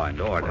law and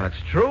order. Well,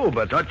 that's true,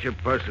 but... Such a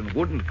person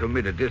wouldn't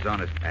commit a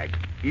dishonest act,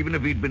 even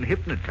if he'd been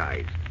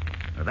hypnotized.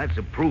 Now, that's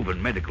a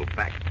proven medical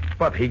fact.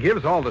 But he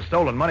gives all the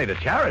stolen money to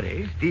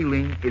charity.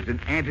 Stealing is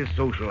an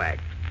antisocial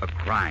act, a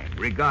crime,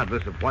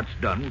 regardless of what's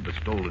done with the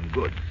stolen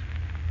goods.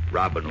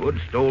 Robin Hood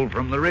stole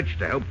from the rich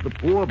to help the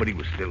poor, but he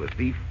was still a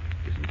thief.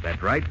 Isn't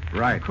that right?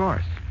 Right. Of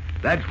course.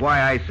 That's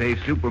why I say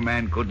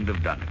Superman couldn't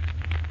have done it.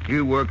 He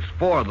works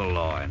for the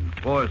law and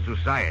for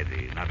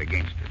society, not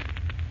against it.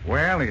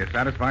 Well, are you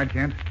satisfied,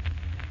 Kent?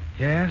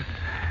 Yes,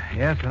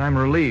 and I'm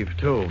relieved,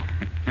 too.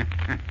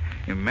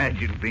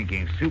 Imagine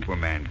thinking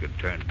Superman could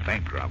turn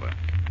bank robber.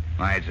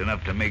 Why, it's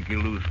enough to make you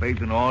lose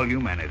faith in all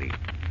humanity.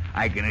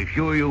 I can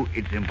assure you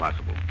it's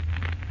impossible.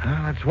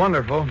 Well, that's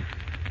wonderful.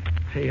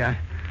 Gee, I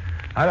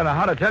don't know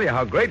how to tell you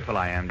how grateful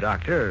I am,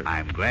 Doctor.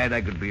 I'm glad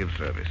I could be of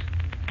service.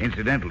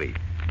 Incidentally,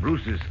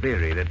 Bruce's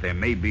theory that there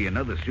may be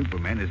another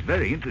Superman is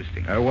very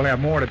interesting. We'll have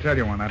more to tell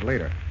you on that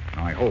later.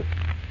 I hope.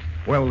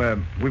 Well,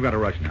 we've got to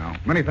rush now.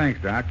 Many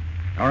thanks, Doc.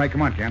 All right,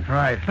 come on, Kent. All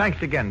right,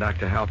 thanks again,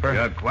 Dr. Halper.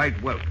 You're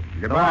quite welcome.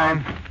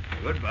 Goodbye.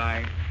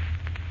 Goodbye.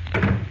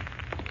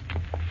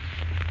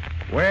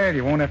 Well,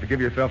 you won't have to give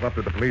yourself up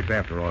to the police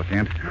after all,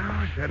 Kent.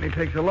 Oh, certainly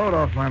takes a load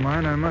off my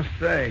mind, I must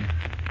say.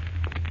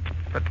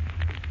 But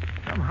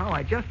somehow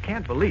I just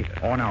can't believe it.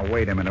 Oh, now,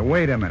 wait a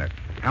minute.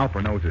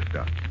 Halper knows his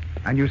stuff.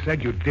 And you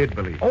said you did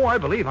believe it. Oh, I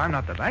believe I'm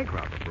not the bank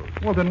robber, Bruce.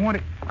 Well, then what...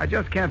 I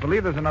just can't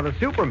believe there's another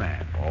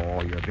Superman.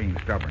 Oh, you're being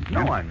stubborn. No,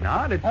 Kent. I'm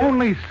not. It's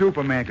Only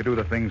Superman could do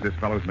the things this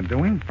fellow's been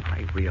doing.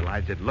 I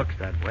realize it looks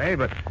that way,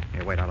 but...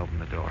 Here, wait, I'll open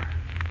the door.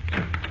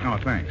 Oh,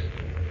 thanks.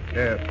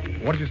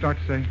 What did you start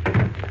to say?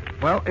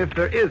 Well, if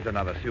there is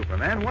another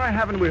Superman, why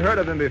haven't we heard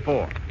of him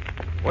before?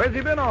 Where's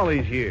he been all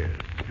these years?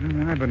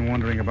 I've been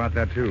wondering about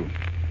that, too.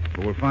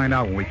 But we'll find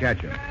out when we catch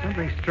him.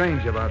 Something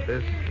strange about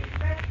this.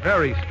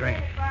 Very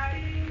strange.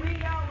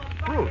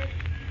 Bruce,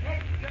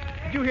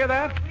 did you hear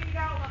that?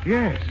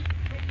 Yes.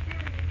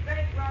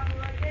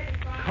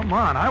 Come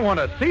on, I want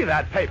to see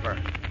that paper.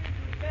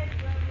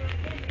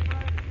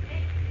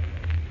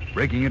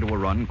 Breaking into a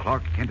run,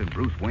 Clark Kent and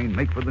Bruce Wayne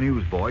make for the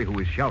newsboy, who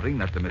is shouting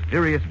that the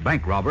mysterious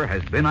bank robber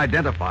has been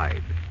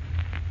identified.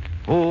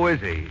 Who is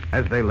he?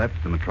 As they left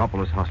the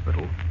Metropolis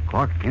Hospital,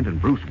 Clark Kent and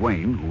Bruce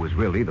Wayne, who was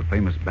really the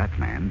famous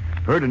Batman,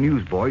 heard a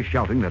newsboy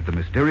shouting that the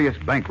mysterious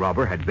bank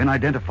robber had been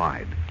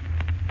identified.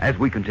 As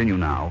we continue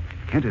now,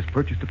 Kent has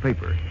purchased a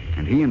paper,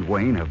 and he and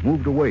Wayne have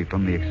moved away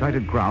from the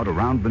excited crowd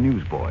around the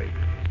newsboy.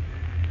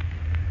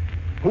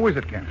 Who is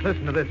it, Kent?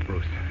 Listen to this,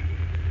 Bruce.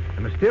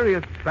 The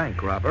mysterious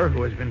bank robber,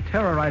 who has been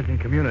terrorizing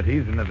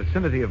communities in the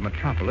vicinity of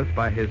Metropolis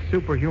by his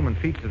superhuman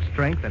feats of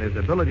strength and his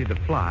ability to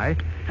fly,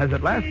 has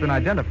at last been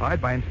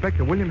identified by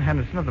Inspector William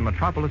Henderson of the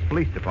Metropolis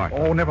Police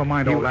Department. Oh, never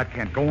mind all that,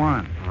 Kent. Go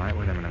on. All right,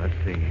 wait a minute.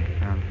 Let's see.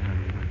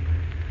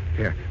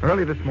 Here.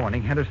 Early this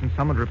morning, Henderson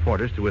summoned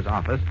reporters to his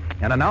office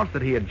and announced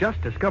that he had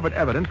just discovered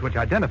evidence which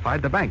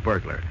identified the bank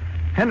burglar.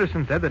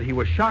 Henderson said that he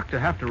was shocked to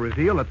have to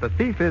reveal that the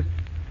thief is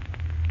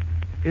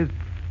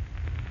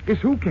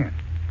who, Kent?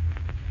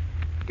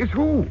 Is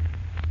who?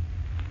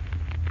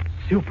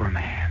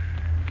 Superman.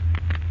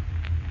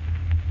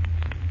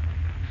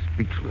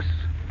 Speechless,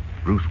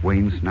 Bruce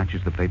Wayne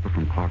snatches the paper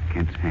from Clark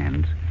Kent's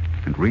hands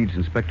and reads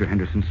Inspector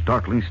Henderson's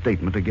startling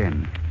statement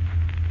again.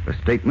 A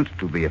statement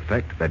to the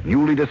effect that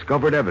newly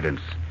discovered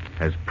evidence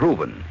has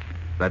proven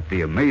that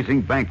the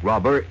amazing bank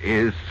robber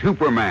is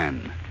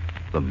Superman,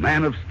 the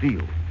Man of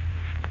Steel.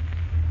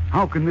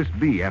 How can this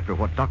be after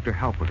what Dr.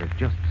 Halpert has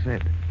just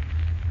said?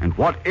 And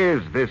what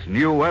is this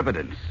new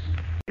evidence?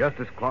 Just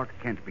as Clark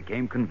Kent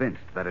became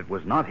convinced that it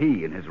was not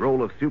he in his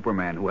role of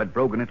Superman who had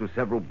broken into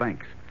several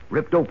banks,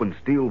 ripped open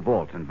steel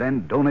vaults, and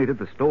then donated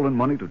the stolen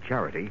money to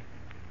charity,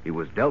 he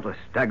was dealt a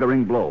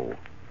staggering blow.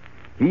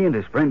 He and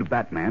his friend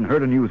Batman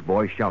heard a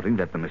newsboy shouting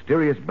that the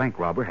mysterious bank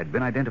robber had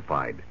been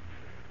identified.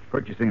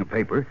 Purchasing a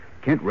paper,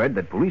 Kent read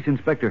that Police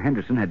Inspector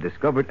Henderson had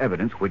discovered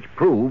evidence which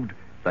proved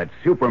that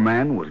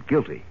Superman was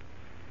guilty.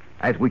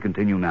 As we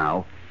continue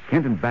now,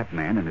 Kent and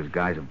Batman, in his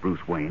guise of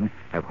Bruce Wayne,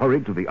 have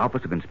hurried to the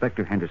office of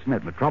Inspector Henderson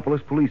at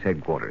Metropolis Police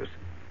Headquarters.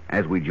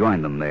 As we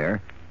join them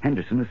there,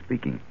 Henderson is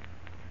speaking.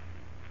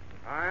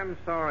 I'm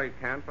sorry,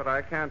 Kent, but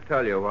I can't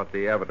tell you what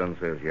the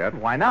evidence is yet.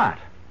 Why not?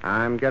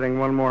 I'm getting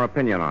one more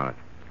opinion on it.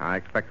 I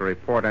expect a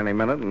report any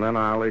minute, and then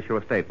I'll issue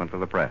a statement to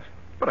the press.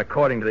 But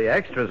according to the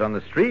extras on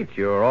the street,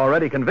 you're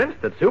already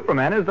convinced that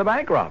Superman is the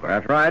bank robber.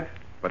 That's right.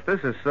 But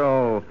this is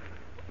so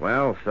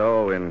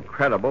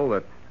incredible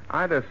that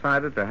I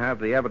decided to have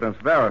the evidence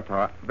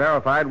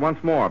verified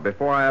once more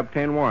before I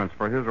obtain warrants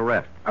for his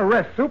arrest.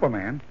 Arrest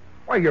Superman?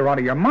 Why, you're out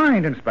of your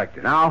mind,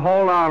 Inspector. Now,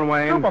 hold on,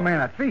 Wayne.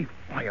 Superman a thief?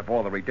 Why, of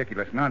all the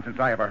ridiculous nonsense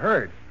I ever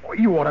heard. Well,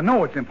 you ought to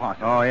know it's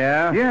impossible. Oh,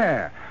 yeah?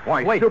 Yeah.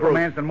 Why, Wait,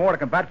 Superman's done more to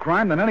combat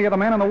crime than any other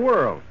man in the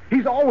world.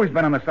 He's always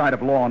been on the side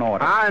of law and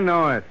order. I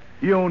know it.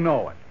 You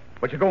know it.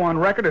 But you go on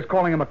record as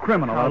calling him a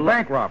criminal, Now, a look-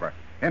 bank robber.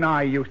 And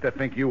I used to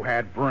think you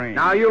had brains.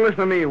 Now, you listen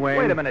to me, Wayne.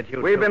 Wait a minute,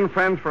 you We've two. been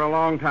friends for a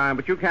long time,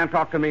 but you can't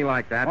talk to me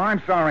like that. Well,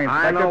 I'm sorry,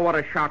 Inspector. I know what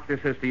a shock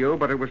this is to you,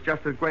 but it was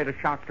just as great a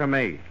shock to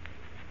me.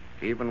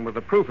 Even with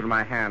the proof in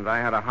my hand, I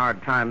had a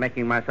hard time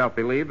making myself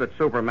believe that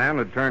Superman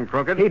had turned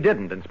crooked. He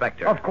didn't,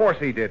 Inspector. Of course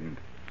he didn't.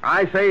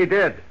 I say he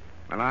did,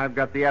 and I've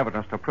got the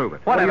evidence to prove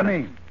it. What do you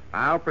evidence? mean?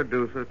 I'll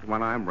produce it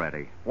when I'm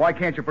ready. Why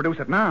can't you produce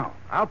it now?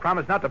 I'll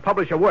promise not to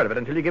publish a word of it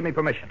until you give me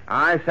permission.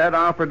 I said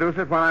I'll produce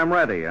it when I'm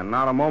ready, and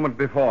not a moment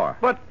before.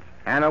 But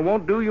And it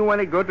won't do you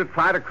any good to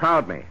try to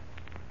crowd me.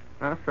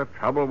 That's the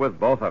trouble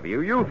with both of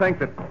you. You think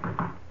that...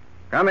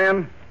 Come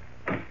in.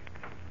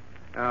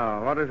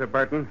 Oh, what is it,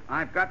 Burton?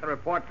 I've got the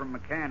report from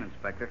McCann,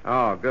 Inspector.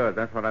 Oh, good.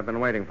 That's what I've been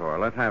waiting for.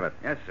 Let's have it.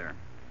 Yes, sir.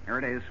 Here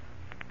it is.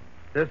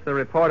 this the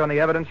report on the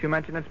evidence you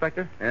mentioned,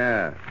 Inspector?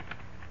 Yeah.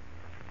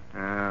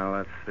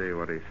 Let's see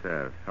what he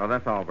says. Oh,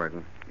 that's all,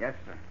 Burton. Yes,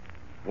 sir.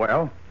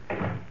 Well?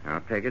 Now,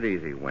 take it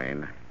easy,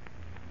 Wayne.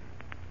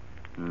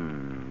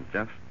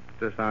 Just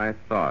as I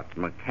thought.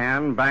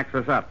 McCann backs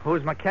us up.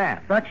 Who's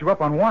McCann? Backs you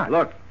up on what?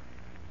 Look,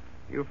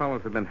 you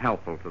fellows have been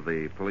helpful to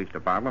the police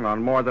department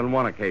on more than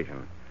one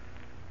occasion.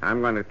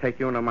 I'm going to take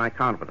you into my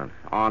confidence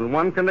on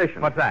one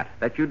condition. What's that?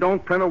 That you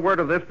don't print a word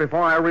of this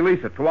before I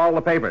release it to all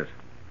the papers.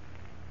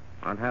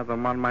 I'd have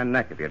them on my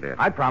neck if you did.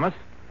 I promise.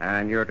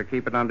 And you're to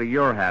keep it under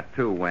your hat,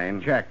 too,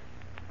 Wayne. Check.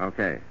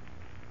 Okay.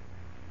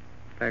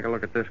 Take a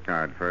look at this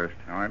card first.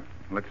 All right,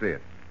 let's see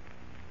it.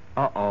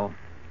 Uh-oh.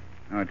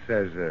 Now, it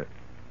says,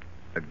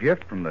 a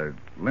gift from the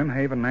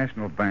Lynnhaven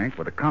National Bank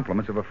with the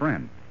compliments of a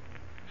friend.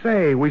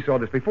 Say, we saw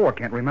this before,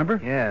 can't remember?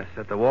 Yes,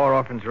 at the War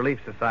Orphans Relief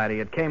Society.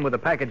 It came with a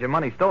package of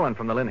money stolen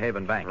from the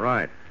Lynnhaven Bank.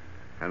 Right.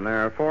 And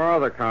there are 4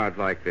 other cards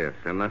like this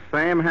in the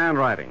same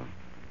handwriting.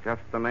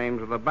 Just the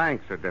names of the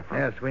banks are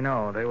different. Yes, we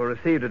know. They were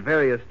received at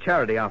various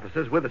charity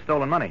offices with the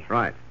stolen money.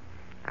 Right.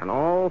 And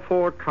all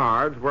 4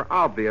 cards were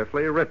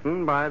obviously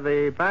written by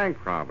the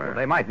bank robber. Well,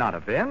 they might not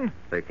have been.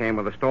 They came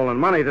with the stolen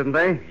money, didn't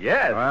they?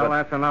 Yes, Well, but...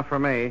 that's enough for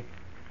me.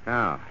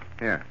 Now,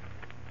 here.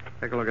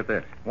 Take a look at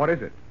this. What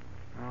is it?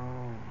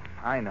 Oh,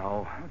 I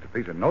know. Oh, it's a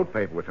piece of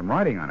notepaper with some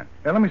writing on it.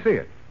 Let me see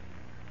it.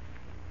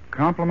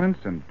 Compliments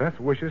and best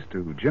wishes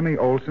to Jimmy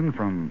Olsen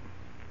from...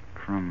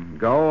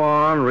 Go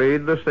on,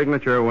 read the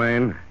signature,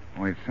 Wayne.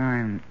 Oh, it's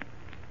signed...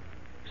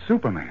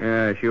 Superman.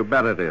 Yes, you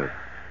bet it is.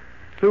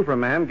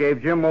 Superman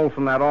gave Jim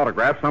Olsen that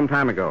autograph some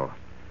time ago.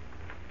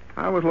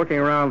 I was looking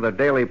around the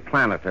Daily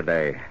Planet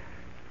today.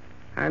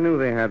 I knew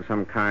they had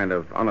some kind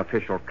of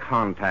unofficial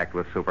contact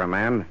with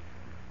Superman,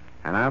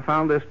 and I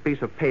found this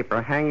piece of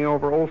paper hanging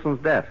over Olsen's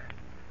desk.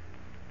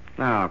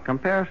 Now,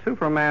 compare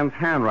Superman's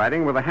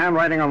handwriting with the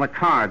handwriting on the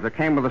cards that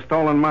came with the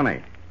stolen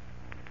money.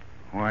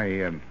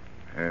 Why,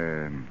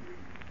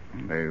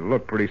 they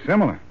look pretty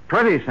similar.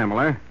 Pretty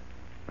similar.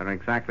 They're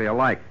exactly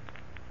alike.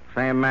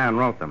 Same man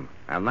wrote them.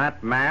 And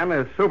that man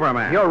is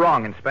Superman. You're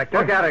wrong, Inspector.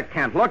 Look at it,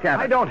 Kent. Look at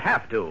it. I don't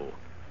have to.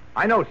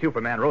 I know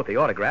Superman wrote the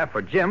autograph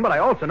for Jim, but I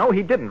also know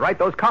he didn't write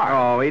those cards.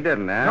 Oh, he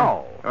didn't, eh?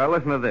 No. Well,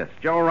 listen to this.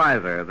 Joe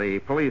Reiser, the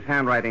police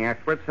handwriting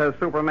expert, says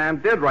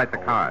Superman did write the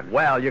cards.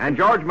 Well, you can... And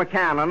George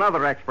McCann,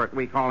 another expert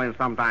we call in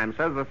sometimes,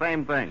 says the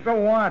same thing. So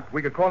what?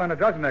 We could call in a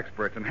dozen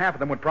experts, and half of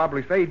them would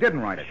probably say he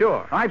didn't write it.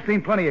 Sure. I've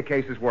seen plenty of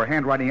cases where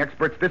handwriting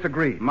experts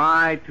disagree.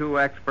 My 2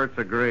 experts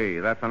agree.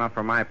 That's enough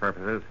for my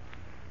purposes.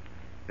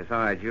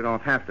 Besides, you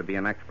don't have to be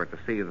an expert to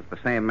see that the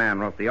same man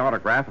wrote the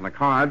autograph and the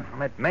card.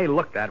 Well, it may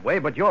look that way,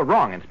 but you're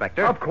wrong,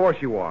 Inspector. Of course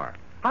you are.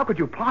 How could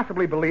you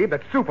possibly believe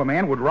that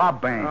Superman would rob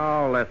banks?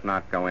 Oh, let's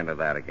not go into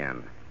that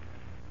again.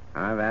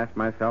 I've asked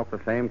myself the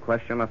same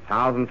question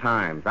 1,000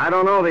 times. I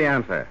don't know the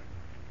answer.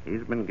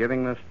 He's been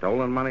giving the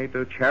stolen money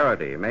to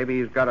charity. Maybe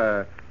he's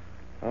got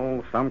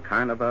some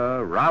kind of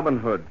a Robin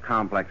Hood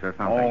complex or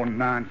something. Oh,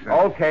 nonsense.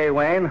 Okay,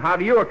 Wayne, how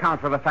do you account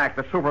for the fact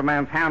that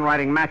Superman's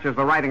handwriting matches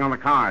the writing on the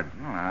cards?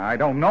 Well, I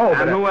don't know,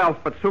 but... And who else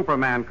but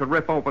Superman could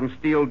rip open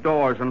steel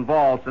doors and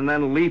vaults and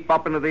then leap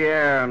up into the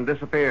air and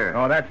disappear?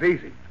 Oh, that's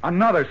easy.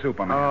 Another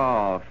Superman.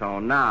 Oh, so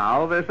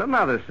now there's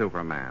another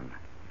Superman.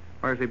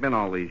 Where's he been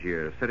all these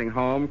years? Sitting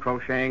home,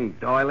 crocheting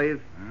doilies?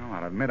 Well,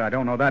 I'll admit I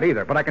don't know that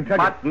either, but I can tell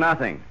you... But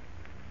nothing.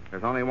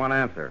 There's only one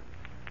answer.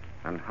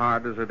 And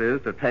hard as it is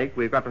to take,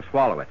 we've got to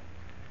swallow it.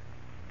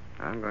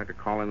 I'm going to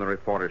call in the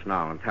reporters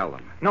now and tell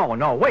them.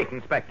 No, wait,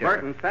 Inspector.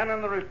 Burton, send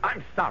in the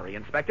I'm sorry,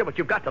 Inspector, but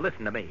you've got to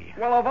listen to me.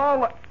 Well, of all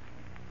the...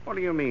 What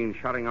do you mean,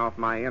 shutting off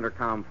my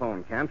intercom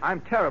phone, Kent?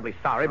 I'm terribly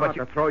sorry, I'll but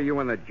have to throw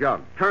you in the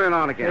jug. Turn it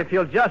on again. If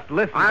you'll just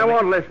listen I to me...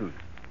 won't listen.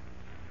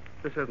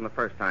 This isn't the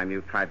first time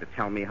you've tried to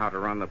tell me how to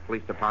run the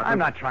police department. I'm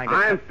not trying to...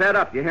 I'm fed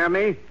up, you hear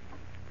me?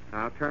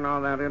 Now turn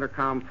on that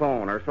intercom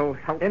phone, or so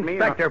help me...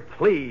 Inspector,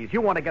 please.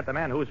 You want to get the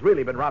man who's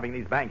really been robbing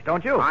these banks,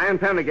 don't you? I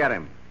intend to get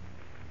him.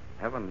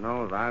 Heaven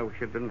knows I wish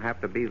it didn't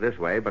have to be this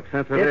way, but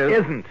since it It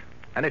is... isn't.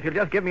 And if you'll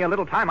just give me a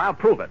little time, I'll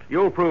prove it.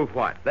 You'll prove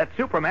what? That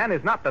Superman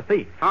is not the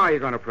thief. How are you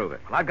going to prove it?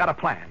 Well, I've got a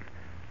plan.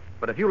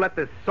 But if you let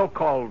this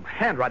so-called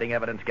handwriting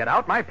evidence get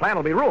out, my plan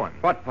will be ruined.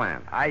 What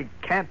plan? I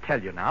can't tell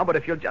you now, but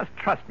if you'll just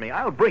trust me,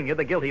 I'll bring you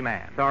the guilty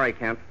man. Sorry,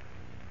 Kent.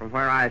 From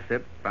where I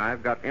sit,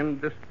 I've got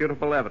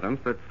indisputable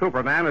evidence that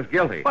Superman is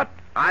guilty. But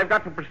I've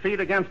got to proceed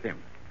against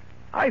him.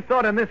 I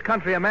thought in this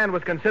country a man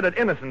was considered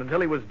innocent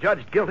until he was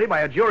judged guilty by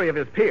a jury of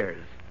his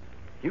peers.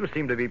 You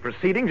seem to be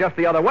proceeding just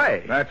the other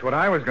way. That's what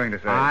I was going to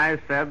say. I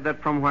said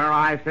that from where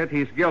I sit,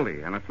 he's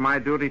guilty, and it's my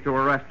duty to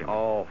arrest him.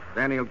 Oh.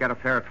 Then he'll get a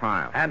fair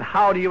trial. And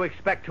how do you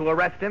expect to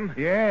arrest him?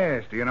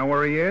 Yes. Do you know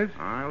where he is?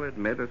 I'll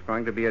admit it's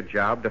going to be a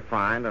job to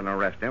find and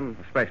arrest him,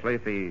 especially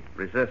if he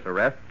resists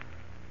arrest.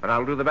 But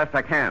I'll do the best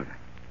I can.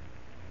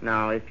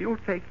 Now, if you'll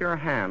take your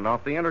hand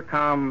off the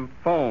intercom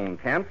phone,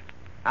 Kent,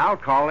 I'll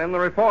call in the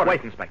reporter.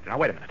 Wait, Inspector. Now,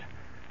 wait a minute.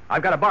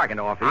 I've got a bargain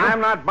to offer you. I'm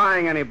not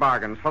buying any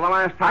bargains. For the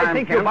last time, I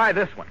think Kent, you'll buy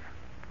this one.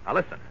 Now,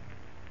 listen.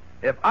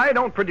 If I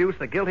don't produce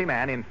the guilty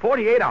man in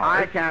 48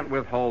 hours... I can't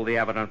withhold the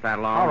evidence that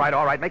long.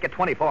 All right. Make it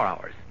 24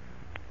 hours.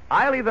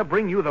 I'll either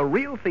bring you the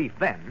real thief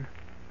then,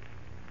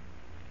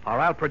 or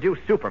I'll produce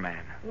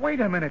Superman. Wait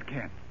a minute,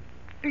 Kent.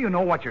 Do you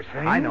know what you're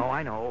saying? I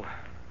know.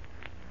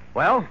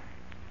 Well,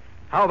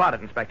 how about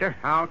it, Inspector?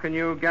 How can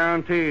you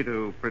guarantee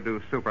to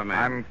produce Superman?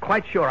 I'm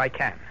quite sure I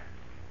can.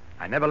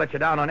 I never let you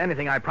down on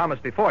anything I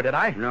promised before, did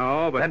I?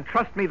 No, but... Then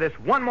trust me this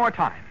one more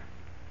time.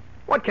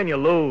 What can you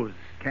lose?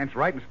 Kent's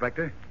right,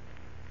 Inspector.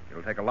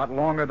 It'll take a lot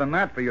longer than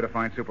that for you to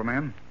find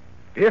Superman.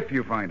 If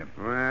you find him.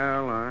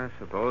 Well, I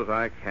suppose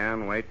I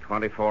can wait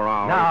 24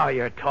 hours. Now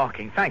you're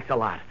talking. Thanks a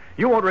lot.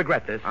 You won't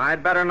regret this.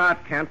 I'd better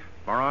not, Kent,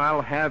 or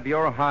I'll have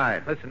your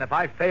hide. Listen, if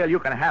I fail, you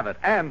can have it,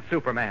 and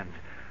Superman's.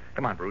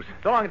 Come on, Bruce.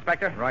 So long,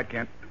 Inspector. Right,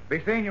 Kent.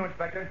 Be seeing you,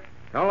 Inspector.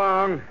 So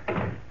long.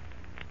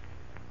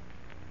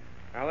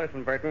 Now,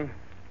 listen, Burton.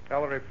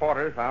 Tell the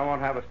reporters I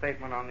won't have a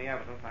statement on the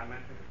evidence I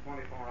mentioned for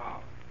 24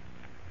 hours.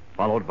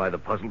 Followed by the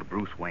puzzled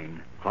Bruce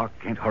Wayne, Clark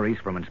Kent hurries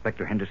from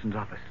Inspector Henderson's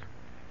office.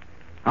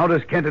 How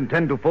does Kent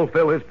intend to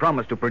fulfill his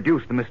promise to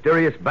produce the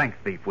mysterious bank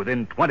thief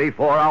within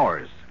 24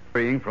 hours?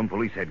 Hurrying from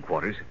police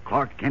headquarters,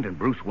 Clark Kent and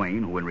Bruce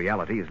Wayne, who in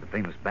reality is the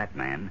famous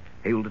Batman,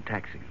 hailed a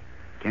taxi.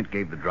 Kent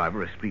gave the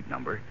driver a street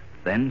number,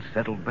 then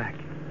settled back.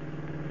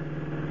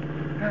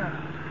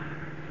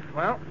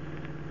 Well,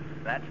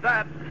 that's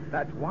that.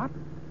 That's what?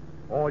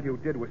 All you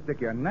did was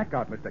stick your neck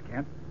out, Mr.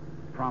 Kent,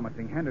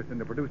 promising Henderson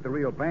to produce the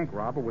real bank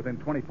robber within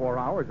 24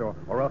 hours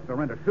or else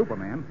surrender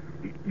Superman.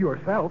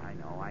 Yourself.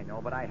 I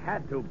know, but I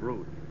had to,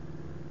 Bruce.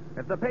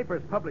 If the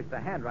papers published the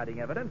handwriting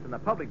evidence and the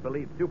public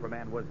believed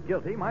Superman was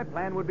guilty, my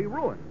plan would be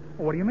ruined.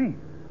 What do you mean?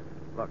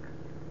 Look,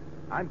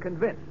 I'm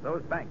convinced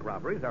those bank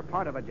robberies are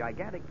part of a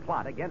gigantic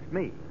plot against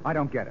me. I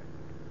don't get it.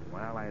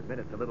 Well, I admit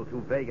it's a little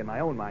too vague in my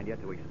own mind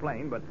yet to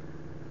explain, but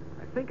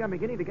I think I'm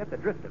beginning to get the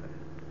drift of it.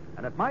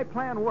 And if my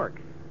plan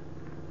works,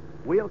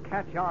 we'll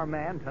catch our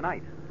man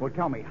tonight. Well,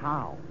 tell me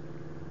how.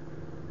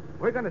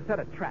 We're going to set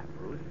a trap,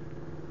 Bruce,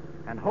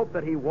 and hope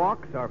that he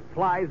walks or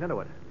flies into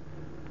it.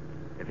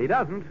 If he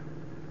doesn't,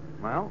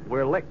 well,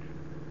 we're licked.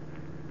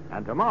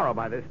 And tomorrow,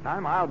 by this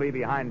time, I'll be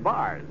behind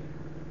bars.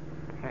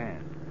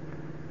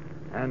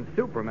 And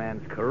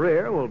Superman's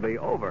career will be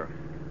over.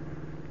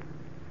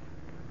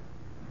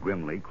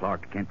 Grimly,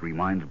 Clark Kent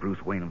reminds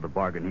Bruce Wayne of the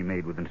bargain he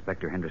made with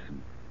Inspector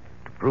Henderson.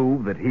 To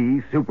prove that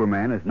he,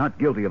 Superman, is not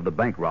guilty of the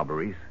bank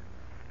robberies,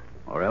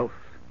 or else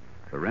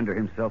surrender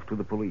himself to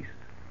the police.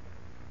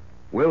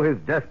 Will his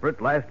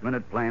desperate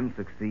last-minute plan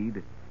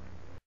succeed?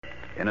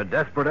 In a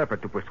desperate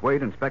effort to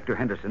persuade Inspector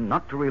Henderson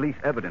not to release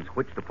evidence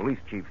which the police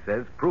chief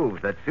says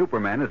proves that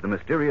Superman is the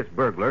mysterious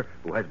burglar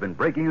who has been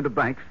breaking into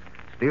banks,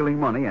 stealing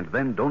money, and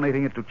then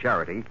donating it to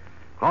charity,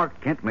 Clark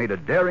Kent made a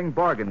daring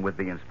bargain with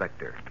the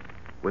inspector.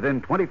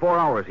 Within 24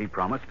 hours, he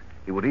promised,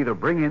 he would either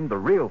bring in the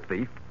real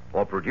thief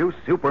or produce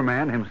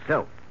Superman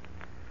himself.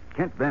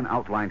 Kent then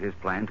outlined his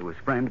plan to his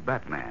friend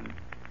Batman.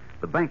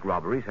 The bank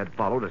robberies had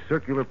followed a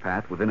circular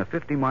path within a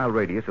 50-mile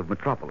radius of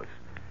Metropolis,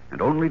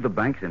 and only the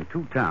banks in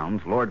two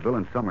towns, Lordville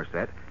and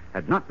Somerset,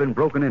 had not been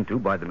broken into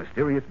by the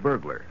mysterious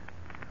burglar.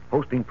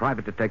 Posting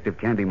Private Detective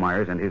Candy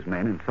Myers and his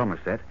men in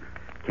Somerset,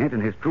 Kent,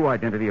 in his true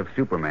identity of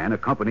Superman,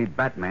 accompanied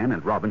Batman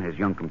and Robin, his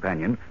young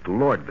companion, to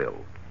Lordville.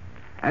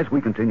 As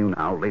we continue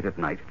now, late at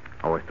night,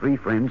 our three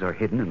friends are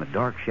hidden in the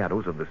dark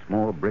shadows of the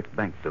small brick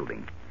bank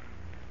building.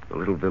 The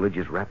little village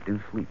is wrapped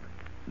in sleep,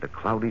 and a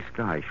cloudy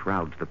sky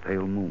shrouds the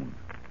pale moon.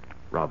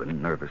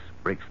 Robin, nervous,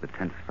 breaks the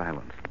tense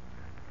silence.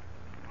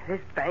 This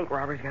bank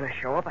robber's gonna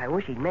show up. I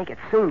wish he'd make it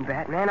soon,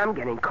 Batman. I'm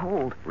getting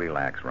cold.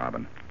 Relax,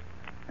 Robin.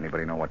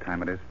 Anybody know what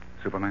time it is,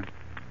 Superman?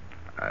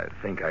 I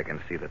think I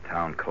can see the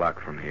town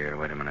clock from here.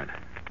 Wait a minute.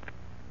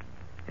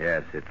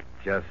 Yes, it's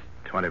just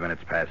 20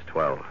 minutes past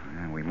 12.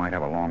 Yeah, we might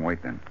have a long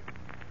wait then.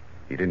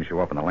 He didn't show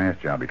up in the last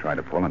job he tried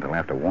to pull until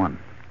after 1.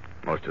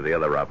 Most of the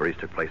other robberies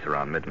took place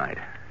around midnight.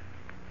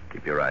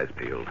 Keep your eyes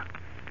peeled.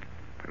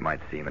 We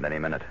might see him at any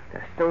minute.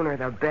 The sooner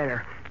the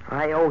better.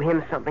 I owe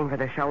him something for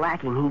the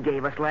shellacking he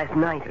gave us last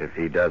night. If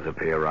he does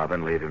appear,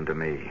 Robin, leave him to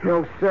me.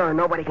 No, sir.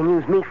 Nobody can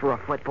use me for a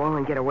football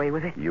and get away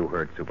with it. You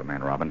heard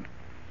Superman, Robin.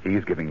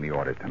 He's giving the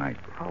orders tonight.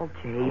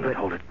 Okay, but...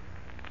 Hold it.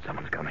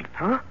 Someone's coming.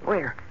 Huh?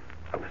 Where?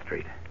 Up the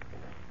street.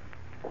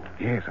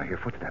 Yes, I hear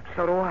footsteps.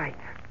 So do I.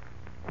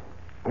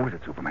 Who is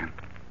it, Superman?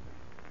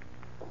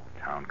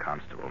 Town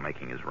constable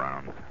making his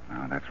rounds.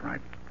 Oh, that's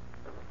right.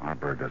 Our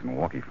bird doesn't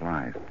walk, he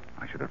flies.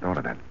 I should have thought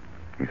of that.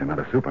 He's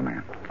another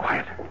Superman.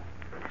 Quiet.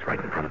 It's right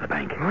in front of the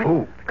bank. What?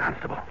 Who? The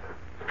constable.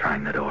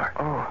 Trying the door.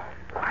 Oh.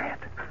 Quiet.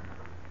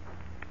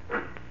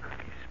 If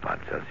he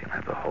spots us, he'll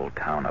have the whole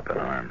town up in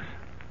arms.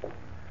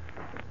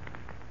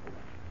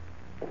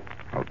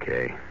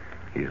 Okay.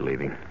 He's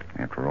leaving.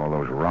 After all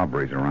those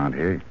robberies around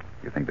here,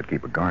 you think they'd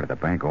keep a guard at the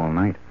bank all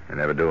night? They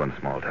never do in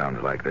small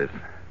towns like this.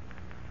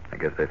 I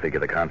guess they figure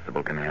the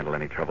constable can handle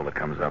any trouble that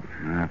comes up.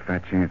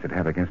 Fat chance they'd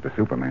have against a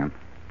Superman.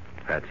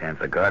 Fat chance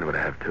the guard would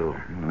have, too.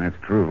 Well, that's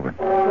true, but...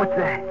 What's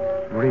that?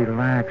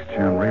 Relax,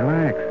 chum,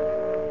 relax.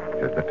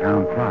 Just the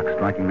town clock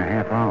striking the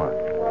half hour.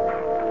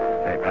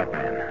 Say,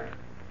 Batman,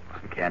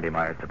 wasn't Candy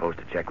Myers supposed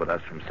to check with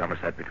us from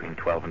Somerset between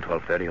 12 and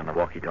 12:30 on the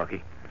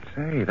walkie-talkie?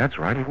 Say, that's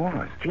right, he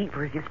was.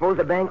 Jeepers, you suppose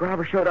the bank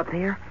robber showed up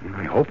there?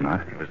 I hope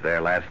not. He was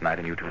there last night,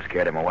 and you two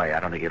scared him away. I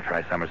don't think he'll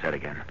try Somerset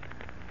again.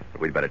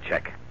 But we'd better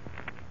check.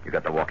 You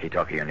got the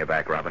walkie-talkie on your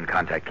back, Robin.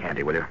 Contact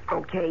Candy, will you?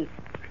 Okay.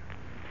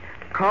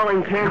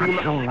 Calling Candy...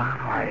 Not so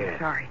loud.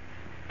 Sorry.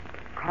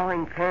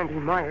 Calling Candy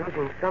Myers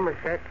in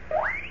Somerset.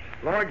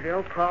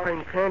 Lordville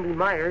calling Candy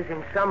Myers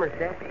in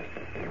Somerset.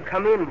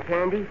 Come in,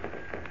 Candy.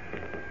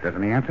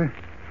 Doesn't he answer?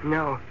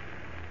 No.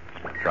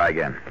 Try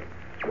again.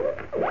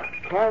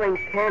 Calling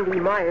Candy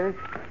Myers.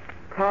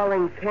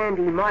 Calling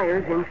Candy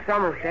Myers in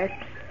Somerset.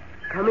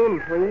 Come in,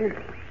 please.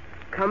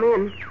 Come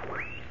in.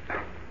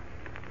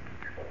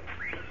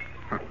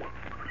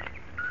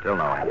 Still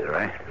no answer,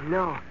 eh?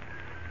 No.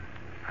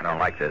 I don't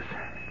like this.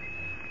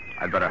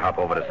 I'd better hop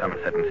over to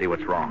Somerset and see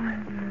what's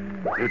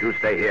wrong. You two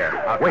stay here.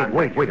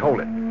 Wait, hold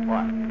it.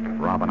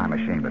 What? Robin, I'm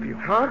ashamed of you.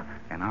 Huh?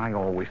 And I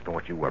always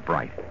thought you were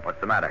bright.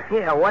 What's the matter?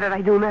 Yeah, what did I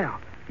do now?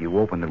 You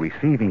opened the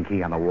receiving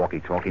key on the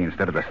walkie-talkie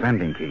instead of the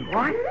sending key.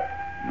 What?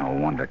 No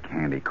wonder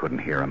Candy couldn't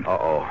hear him.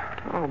 Uh-oh.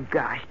 Oh,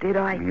 gosh, did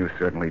I? You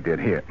certainly did.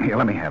 Here,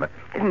 let me have it.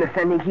 Isn't the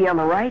sending key on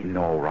the right?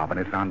 No, Robin,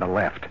 it's on the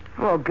left.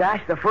 Oh,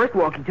 gosh, the first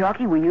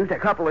walkie-talkie we used a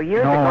couple of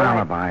years No ago.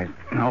 alibis.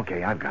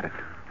 Okay, I've got it.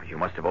 You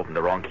must have opened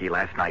the wrong key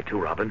last night, too,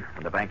 Robin,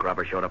 when the bank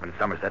robber showed up in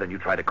Somerset and you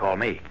tried to call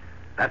me.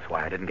 That's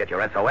why I didn't get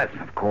your SOS.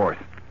 Of course.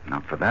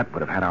 Not for that,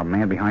 would have had our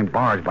man behind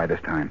bars by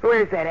this time.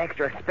 Where's that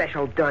extra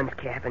special dunce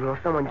cap? And will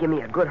someone give me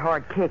a good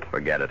hard kick?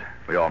 Forget it.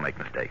 We all make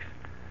mistakes.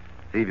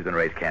 See if you can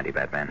raise Candy,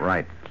 Batman.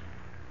 Right.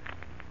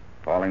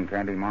 Calling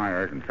Candy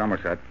Myers in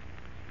Somerset.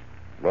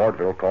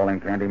 Lordville calling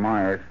Candy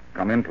Myers.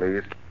 Come in,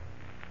 please.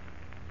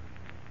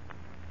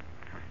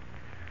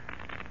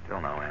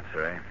 Still no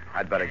answer, eh?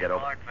 I'd better get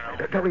over.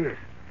 There he is.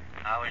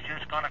 I was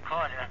just going to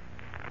call you.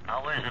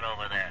 How is it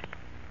over there?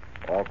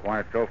 All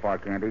quiet so far,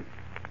 Candy.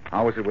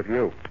 How is it with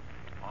you?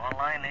 All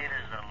I need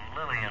is a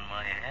lily in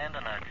my hand,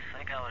 and I'd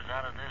think I was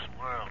out of this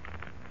world.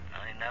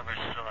 I never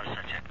saw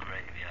such a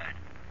graveyard.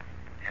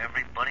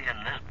 Everybody in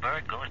this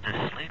burg goes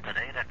to sleep at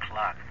 8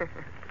 o'clock.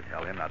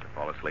 Tell him not to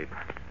fall asleep.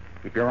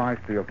 Keep your eyes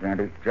peeled,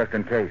 Candy, just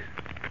in case.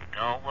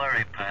 Don't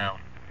worry, pal.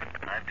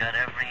 I've got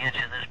every inch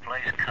of this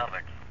place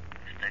covered.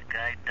 If the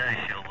guy does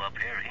show up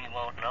here, he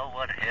won't know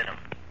what hit him.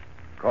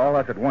 Call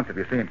us at once if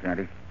you see him,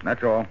 Candy.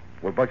 That's all.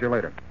 We'll buzz you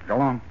later. So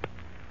long.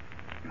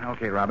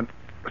 Okay, Robin.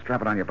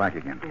 Strap it on your back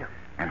again. Yeah.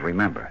 And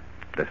remember,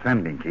 the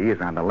sending key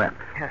is on the left.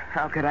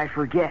 How could I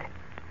forget?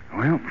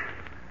 Well,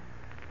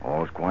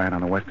 all's quiet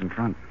on the Western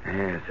Front.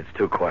 Yes, it's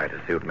too quiet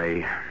to suit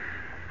me.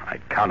 I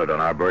counted on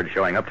our bird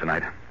showing up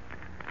tonight.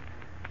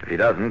 If he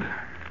doesn't,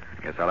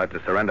 I guess I'll have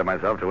to surrender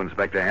myself to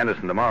Inspector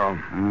Henderson tomorrow.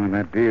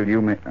 That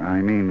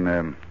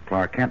deal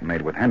Clark Kent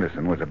made with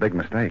Henderson was a big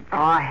mistake.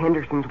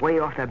 Henderson's way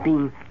off the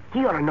beam.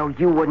 He ought to know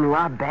you wouldn't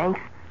rob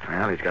banks.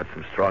 Well, he's got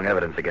some strong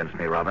evidence against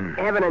me, Robin.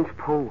 Evidence,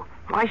 poo.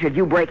 Why should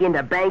you break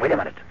into banks? Wait a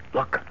minute.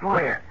 Look. What?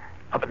 Where?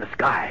 Up in the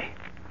sky.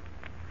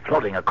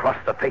 Floating across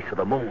the face of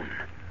the moon.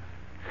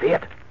 See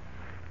it?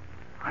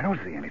 I don't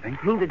see anything.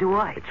 Neither do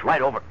I. It's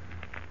right over.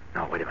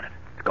 No, wait a minute.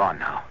 It's gone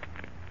now.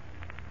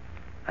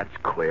 That's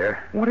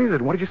queer. What is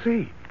it? What did you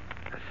see?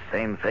 The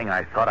same thing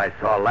I thought I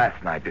saw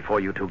last night before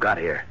you two got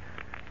here.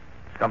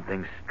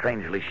 Something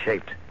strangely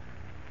shaped.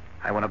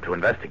 I went up to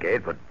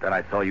investigate, but then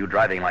I saw you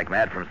driving like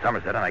mad from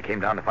Somerset, and I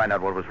came down to find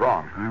out what was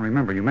wrong. I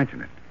remember you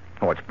mentioned it.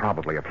 Oh, it's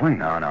probably a plane.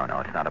 No,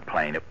 it's not a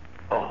plane.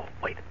 Oh,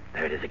 wait.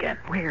 There it is again.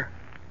 Where?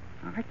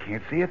 I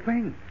can't see a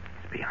thing.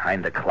 It's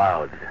behind the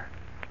clouds.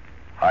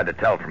 Hard to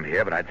tell from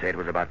here, but I'd say it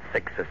was about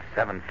 6 or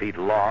 7 feet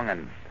long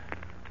and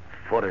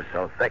a foot or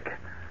so thick.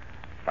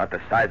 About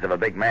the size of a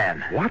big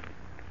man. What?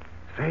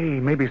 Say,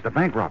 maybe it's the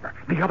bank robber.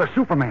 The other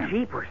Superman.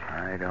 Jeepers.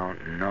 I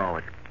don't know.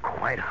 It's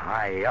quite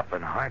high up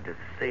and hard to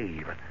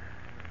see, but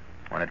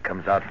when it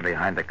comes out from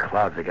behind the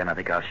clouds again, I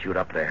think I'll shoot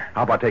up there.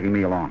 How about taking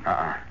me along?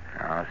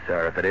 No,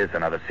 sir, if it is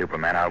another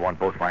Superman, I'll want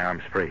both my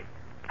arms free.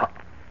 Oh,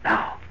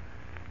 now.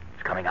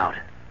 It's coming out.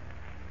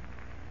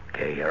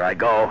 Okay, here I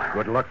go.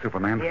 Good luck,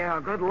 Superman. Yeah,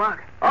 good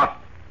luck.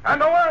 Up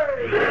and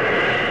away!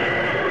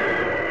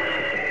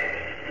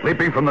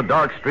 Leaping from the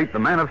dark street, the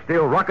Man of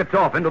Steel rockets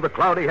off into the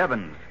cloudy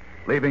heavens,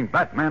 leaving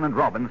Batman and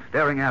Robin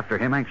staring after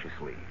him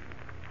anxiously.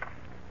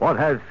 What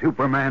has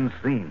Superman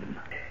seen?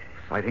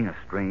 Sighting a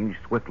strange,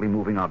 swiftly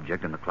moving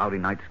object in the cloudy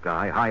night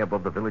sky high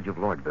above the village of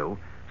Lordville,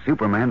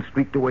 Superman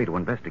streaked away to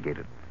investigate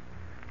it.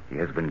 He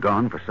has been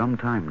gone for some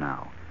time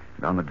now,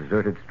 and on the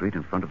deserted street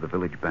in front of the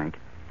village bank,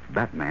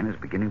 Batman is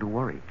beginning to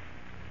worry.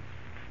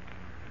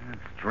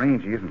 It's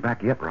strange he isn't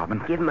back yet,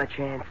 Robin. Give him a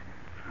chance.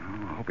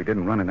 Oh, I hope he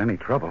didn't run into any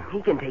trouble.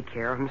 He can take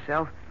care of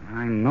himself.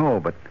 I know,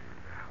 but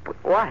But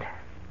what?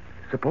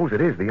 suppose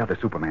it is the other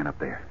Superman up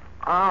there.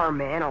 Our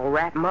man will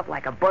wrap him up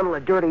like a bundle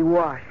of dirty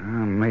wash.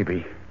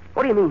 Maybe.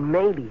 What do you mean,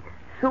 maybe?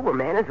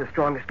 Superman is the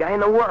strongest guy in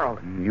the world.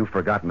 You've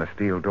forgotten the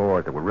steel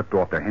doors that were ripped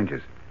off their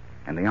hinges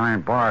and the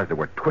iron bars that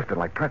were twisted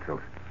like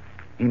pretzels.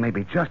 He may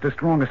be just as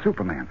strong as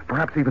Superman,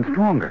 perhaps even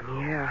stronger.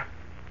 Yeah,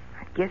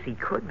 I guess he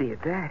could be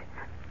at that.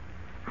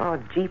 Oh,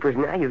 jeepers,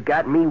 now you've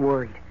got me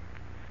worried.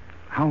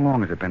 How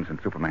long has it been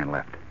since Superman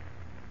left?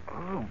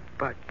 Oh,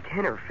 about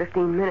 10 or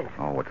 15 minutes.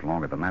 Oh, it's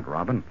longer than that,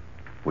 Robin.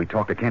 We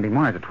talked to Candy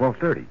Myers at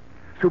 12:30.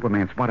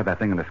 Superman spotted that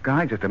thing in the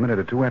sky just a minute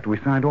or two after we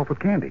signed off with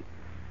Candy.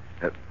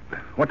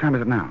 What time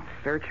is it now?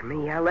 Search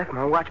me. I left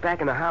my watch back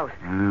in the house.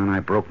 And I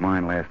broke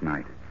mine last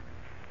night.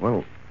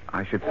 Well,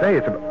 I should say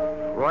it's about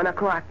 1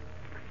 o'clock.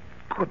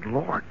 Good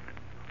Lord.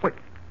 Wait.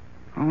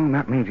 Oh,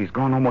 that means he's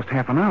gone almost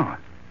half an hour.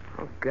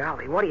 Oh,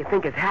 golly, what do you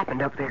think has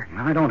happened up there?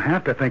 I don't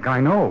have to think. I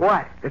know.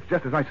 What? It's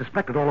just as I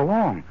suspected all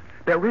along.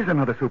 There is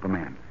another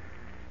Superman.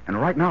 And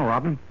right now,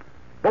 Robin,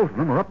 both of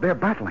them are up there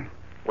battling.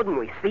 Wouldn't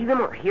we see them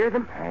or hear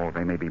them? Oh,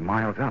 they may be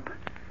miles up.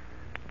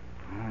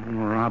 Oh,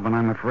 Robin,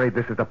 I'm afraid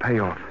this is the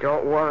payoff.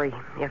 Don't worry.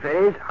 If it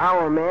is,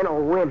 our man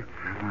will win.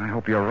 I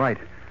hope you're right.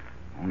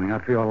 Only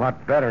I'd feel a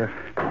lot better.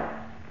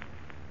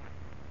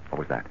 What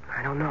was that?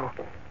 I don't know.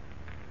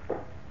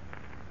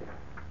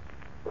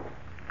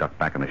 Duck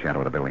back in the shadow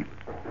of the building.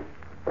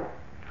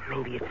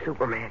 Maybe it's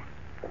Superman.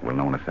 We'll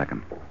know in a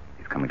second.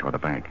 He's coming toward the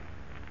bank.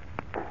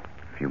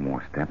 A few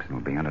more steps and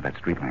we'll be under that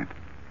street lamp.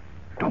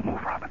 Don't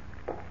move, Robin.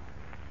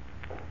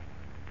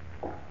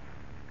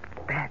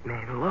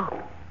 Batman, look.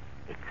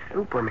 It's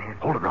Superman.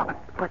 Hold it, Robin.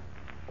 But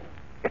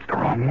It's the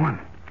wrong one.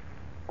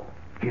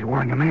 He's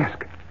wearing a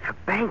mask. a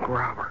bank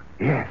robber.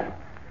 Yes.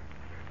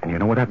 And you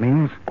know what that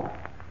means?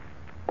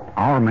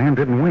 Our man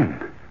didn't win.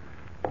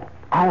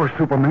 Our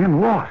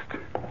Superman lost.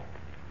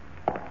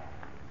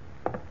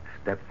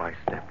 Step by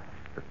step,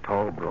 the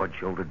tall,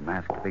 broad-shouldered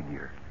masked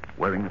figure,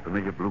 wearing the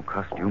familiar blue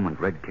costume and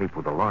red cape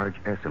with a large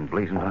S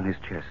emblazoned on his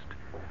chest,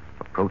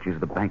 approaches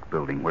the bank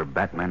building where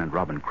Batman and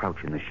Robin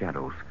crouch in the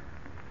shadows,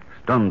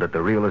 stunned at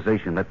the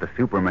realization that the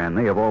Superman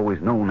they have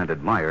always known and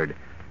admired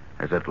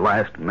has at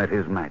last met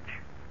his match.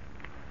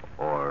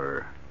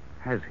 Or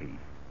has he?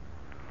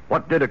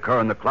 What did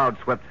occur in the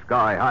cloud-swept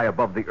sky high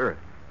above the earth?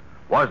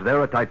 Was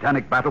there a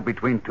titanic battle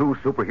between two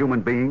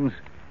superhuman beings?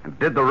 And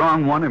did the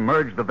wrong one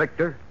emerge the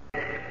victor?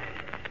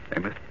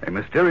 A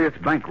mysterious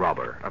bank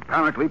robber,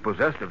 apparently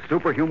possessed of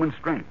superhuman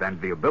strength and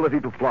the ability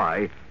to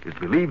fly, is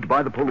believed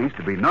by the police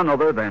to be none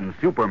other than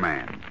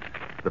Superman.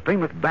 The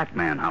famous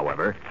Batman,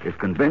 however, is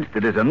convinced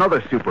it is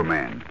another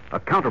Superman, a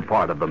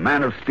counterpart of the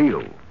Man of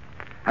Steel.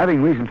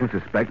 Having reason to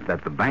suspect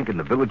that the bank in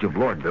the village of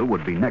Lordville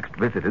would be next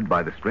visited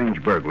by the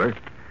strange burglar,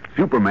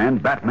 Superman,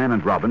 Batman,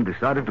 and Robin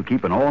decided to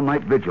keep an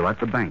all-night vigil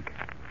at the bank.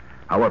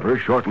 However,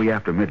 shortly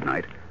after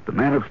midnight, the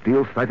Man of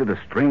Steel sighted a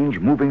strange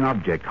moving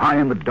object high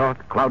in the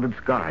dark, clouded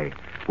sky,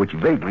 which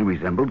vaguely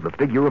resembled the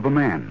figure of a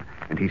man,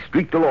 and he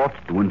streaked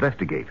aloft to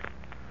investigate.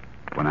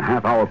 When a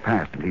half hour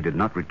passed and he did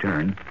not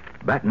return,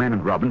 Batman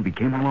and Robin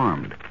became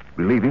alarmed,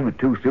 believing the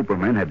two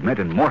Supermen had met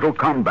in mortal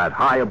combat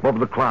high above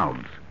the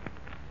clouds.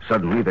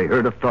 Suddenly, they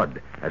heard a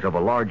thud as of a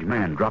large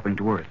man dropping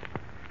to earth,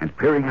 and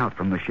peering out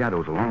from the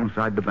shadows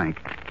alongside the bank,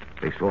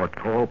 they saw a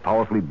tall,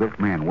 powerfully built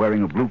man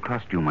wearing a blue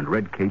costume and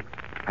red cape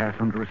pass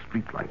under a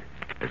streetlight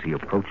as he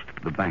approached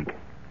the bank.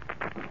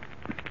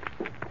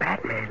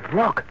 Batman,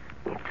 look.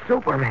 It's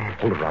Superman.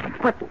 Hold it, Robin.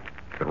 What?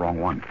 It's the wrong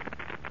one.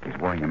 He's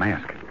wearing a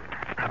mask.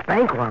 A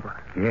bank robber.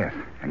 Yes,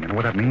 and you know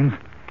what that means?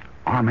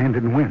 Our man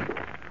didn't win.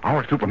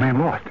 Our Superman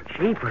lost.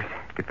 Jeepers.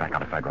 Get back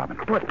out of sight, Robin.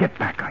 But- Get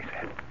back, I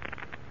said.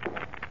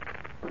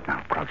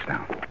 Now, crouch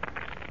down.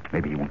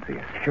 Maybe he won't see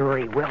us. Sure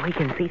he will. He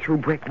can see through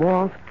brick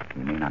walls.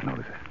 He may not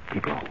notice us.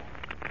 Keep low.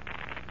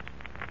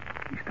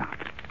 He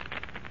stopped.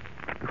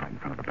 He's right in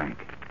front of the bank.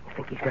 You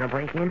think he's going to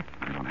break in?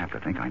 I don't have to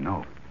think I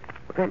know.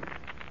 Then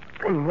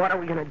what are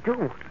we going to do?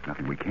 There's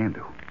nothing we can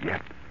do.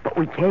 Yet. But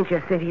we can't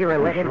just sit here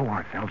and We'll let him... show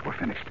ourselves we're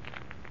finished.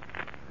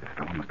 This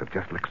fellow must have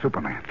just licked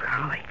Superman.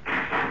 Golly.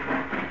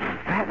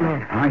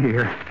 Batman, I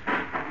hear.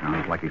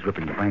 Sounds like he's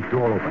ripping the bank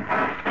door open.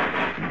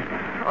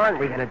 aren't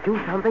we going to do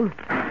something?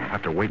 We'll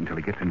have to wait until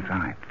he gets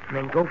inside. And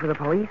then go for the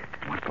police?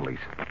 What police?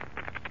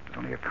 There's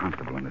only a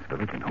constable in this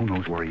village, and who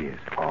knows where he is.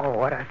 Oh,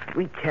 what a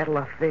sweet kettle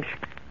of fish.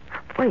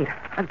 Wait,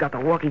 I've got the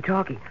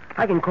walkie-talkie.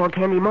 I can call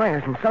Candy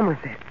Myers in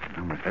Somerset.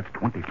 Somerset's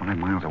 25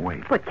 miles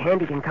away. But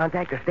Candy can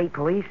contact the state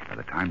police. By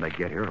the time they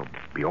get here, it'll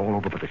be all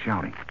over but the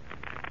shouting.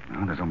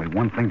 Now, there's only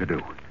one thing to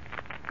do.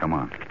 Come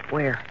on.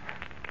 Where?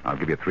 I'll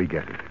give you 3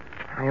 guesses.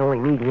 I only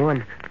need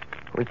one.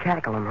 We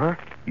tackle him, huh?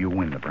 You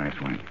win the brass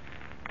ring.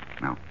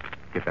 Now,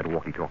 get that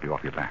walkie-talkie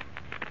off your back.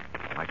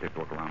 I'll like this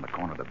look around the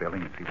corner of the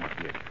building and see what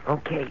he is.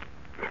 Okay.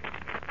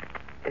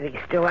 Is he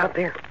still out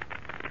there?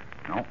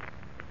 No,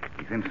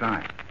 he's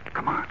inside.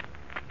 Come on.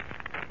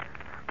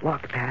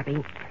 Look, Pappy,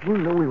 if you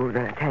knew we were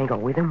going to tangle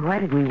with him, why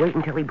did we wait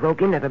until he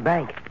broke into the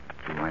bank?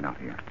 Too light out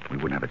here. We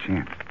wouldn't have a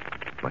chance.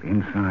 But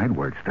inside,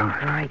 where it's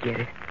dark. I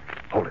get it.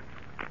 Hold it.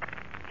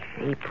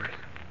 Shapers.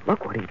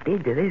 Look what he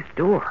did to this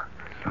door.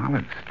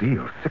 Solid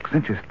steel, 6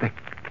 inches thick.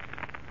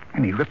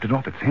 And he lifted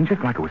off its hinges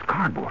like it was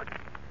cardboard.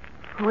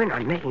 We're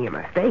not making a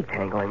mistake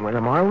tangling with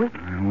him, are we?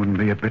 I wouldn't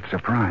be a bit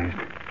surprised.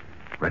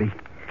 Ready?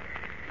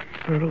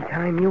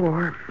 Anytime you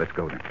are. Let's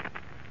go then.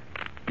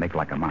 Make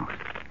like a mouse.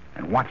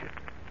 And watch it.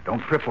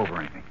 Don't trip over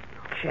anything.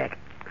 Check.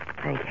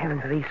 Thank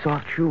heaven for these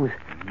soft shoes.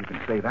 You can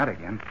say that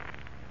again.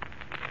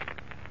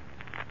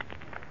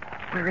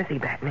 Where is he,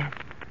 Batman?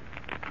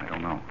 I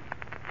don't know.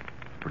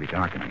 It's pretty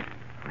dark in here.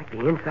 Like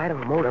the inside of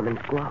a motorman's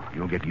glove.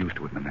 You'll get used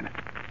to it in a minute.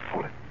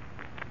 Hold it.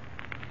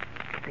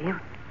 See him?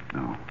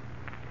 No.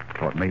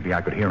 Thought maybe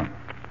I could hear him.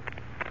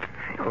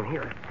 I don't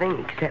hear a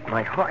thing except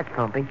my heart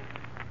thumping.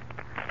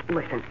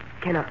 Listen,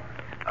 can a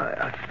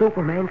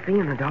Superman see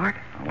in the dark?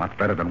 A lot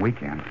better than we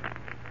can.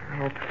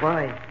 That's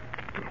fine.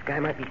 This guy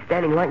might be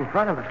standing right in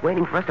front of us,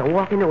 waiting for us to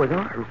walk into his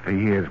arms. If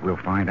he is, we'll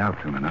find out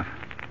soon enough.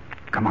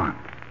 Come on.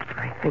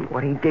 I think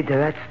what he did to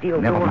that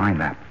steel Never door...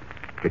 mind that.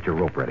 Get your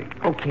rope ready.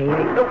 Okay,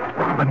 oh,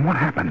 Robin, what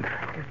happened?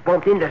 just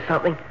bumped into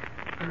something.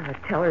 The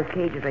teller's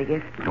cages, I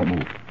guess. Don't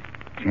move.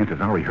 Chances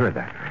are he heard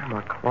that. I'm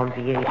a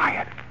clumsy ape.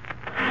 Quiet.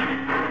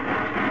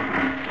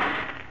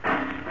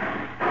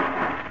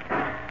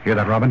 Hear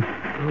that, Robin?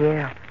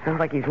 Yeah, sounds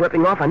like he's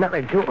ripping off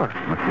another door.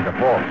 Must be the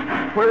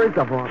vault. Where is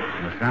the vault?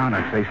 From the sound,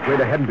 I'd say straight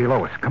ahead and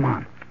below us. Come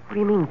on. What do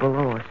you mean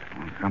below us?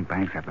 Well, some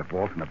banks have the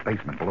vault in the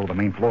basement below the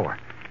main floor.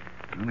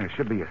 And there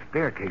should be a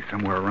staircase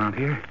somewhere around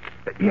here.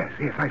 Yes,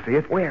 I see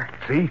it. Where?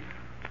 See?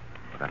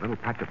 That little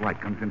patch of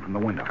light comes in from the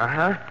window.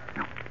 Uh-huh.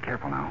 Now,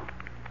 careful now.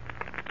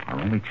 Our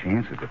only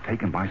chance is to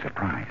take him by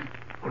surprise.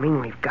 You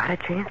mean we've got a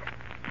chance?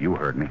 You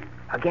heard me.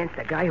 Against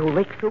the guy who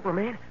licked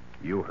Superman?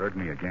 You heard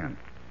me again.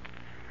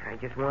 I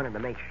just wanted to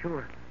make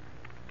sure.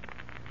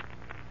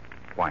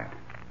 Quiet.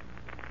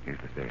 Here's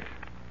the stairs.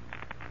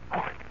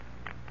 Hold it.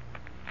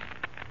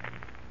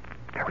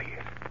 There he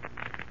is.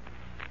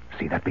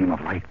 See that beam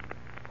of light?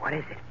 What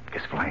is it?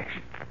 His flash.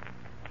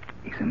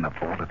 He's in the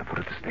vault at the foot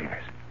of the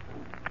stairs.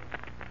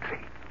 See?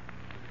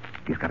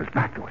 He's got his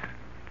back to us.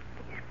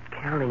 He's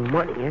counting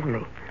money, isn't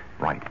he?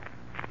 Right.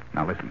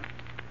 Now listen.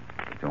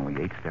 It's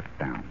only 8 steps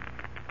down.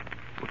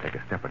 We'll take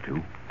a step or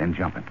two, then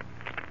jump in.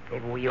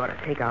 Maybe we ought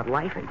to take out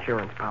life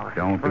insurance policy.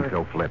 Don't be first.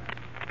 so flip.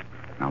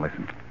 Now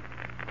listen.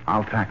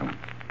 I'll tackle him.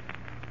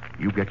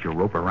 You get your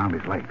rope around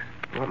his legs.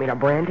 You want me to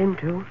brand him,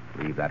 too?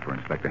 Leave that for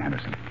Inspector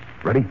Henderson.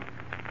 Ready?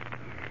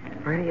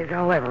 Ready as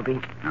I'll ever be.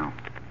 Now,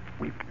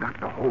 we've got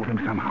to hold him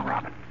somehow,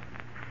 Robin.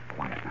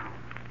 Quiet now.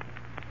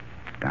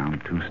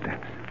 Down 2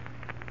 steps.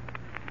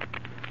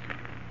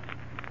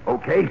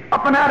 Okay,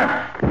 up and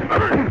at him.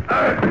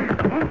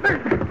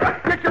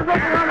 Get your rope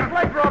around his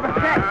legs, Robin.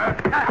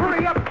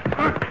 Hurry up.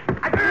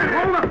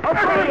 Hold him.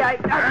 Okay,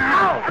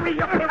 ow! Hurry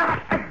up.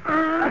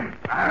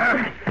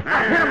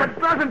 I hit him a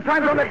dozen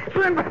times on the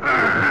chin, but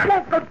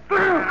won't go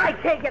through. I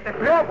can't get the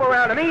rope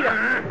around him either.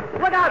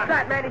 Look out,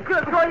 Batman. He's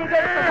going to throw you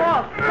against the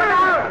wall. Look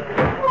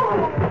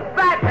out.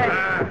 Batman.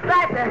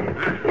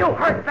 Batman. You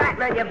hurt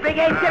Batman, you big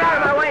ape. Get out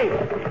of my way.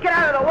 Get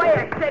out of the way,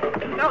 I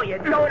said. No, you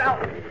don't.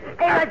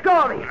 Hey, let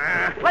go of me.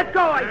 Let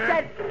go, I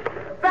said.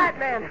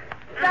 Batman.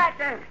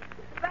 Batman.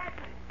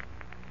 Batman.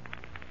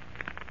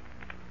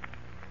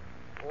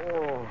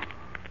 Oh.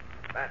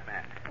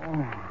 Batman.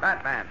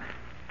 Batman.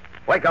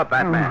 Wake up,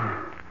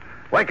 Batman.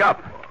 Wake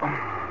up.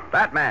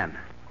 Batman.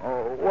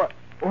 Oh, what?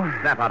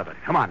 Snap out of it.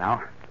 Come on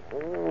now.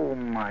 Oh,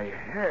 my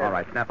head. All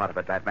right, snap out of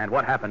it, Batman.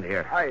 What happened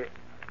here?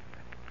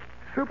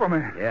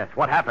 Superman. Yes,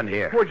 what happened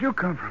here? Where'd you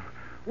come from?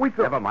 We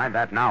thought... Never mind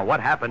that now. What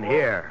happened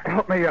here?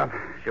 Help me up.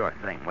 Sure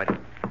thing. Wait.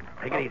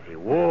 Take it easy.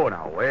 Whoa,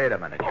 now, wait a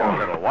minute. You're a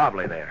little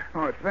wobbly there.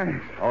 Oh,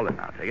 thanks. Hold it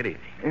now. Take it easy.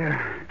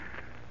 Yeah.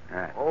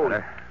 That's Oh,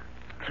 better.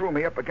 threw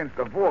me up against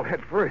the vault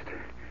head first.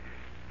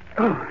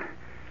 Oh,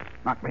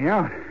 knocked me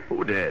out.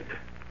 Who did?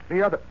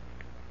 The other...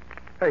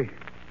 Hey,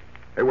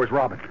 where's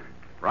Robin?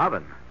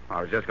 Robin.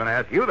 I was just going to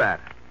ask you that.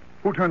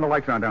 Who turned the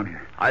lights on down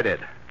here? I did.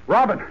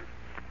 Robin!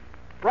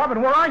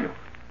 Robin, where are you?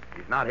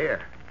 He's not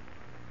here.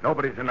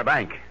 Nobody's in the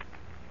bank.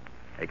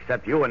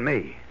 Except you and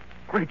me.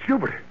 Great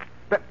Hubert.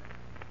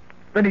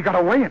 Then he got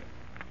away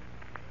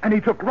and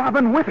he took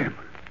Robin with him.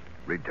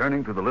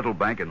 Returning to the little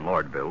bank in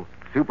Lordville,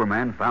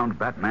 Superman found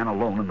Batman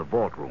alone in the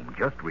vault room,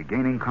 just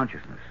regaining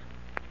consciousness.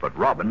 But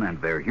Robin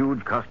and their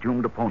huge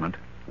costumed opponent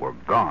were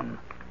gone.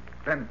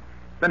 Then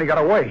he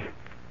got away.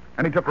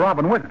 And he took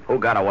Robin with him. Who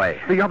got away?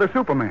 The other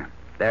Superman.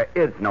 There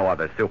is no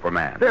other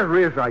Superman. There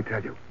is, I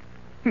tell you.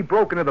 He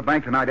broke into the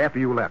bank tonight after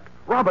you left.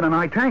 Robin and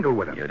I tangled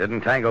with him. You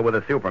didn't tangle with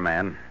a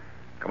Superman.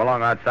 Come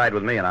along outside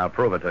with me and I'll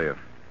prove it to you.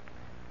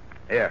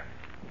 Here.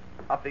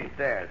 Up these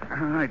stairs.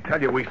 I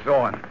tell you, we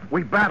saw him.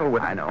 We battled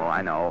with him.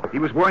 I know. He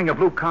was wearing a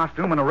blue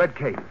costume and a red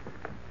cape.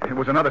 It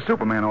was another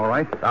Superman, all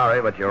right.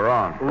 Sorry, but you're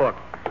wrong. Look,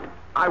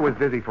 I was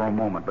dizzy for a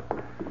moment, but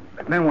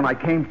then when I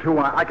came to,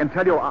 I can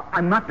tell you,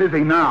 I'm not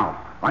dizzy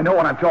now. I know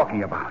what I'm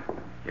talking about.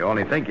 You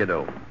only think you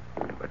do.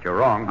 But you're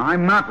wrong.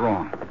 I'm not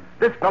wrong.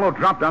 This fellow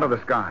dropped out of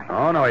the sky.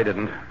 Oh, no, he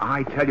didn't.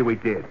 I tell you he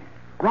did.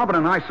 Robin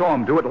and I saw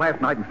him do it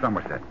last night in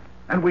Somerset.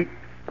 And we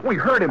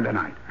heard him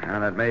tonight. Yeah,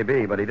 that may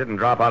be, but he didn't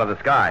drop out of the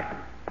sky.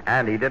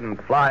 And he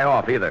didn't fly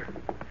off either.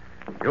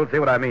 You'll see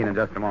what I mean in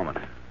just a moment.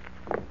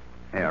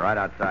 Here, right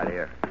outside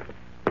here.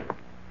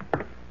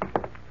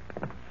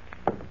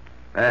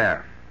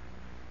 There.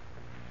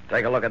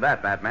 Take a look at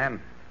that, Batman.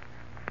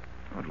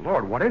 Good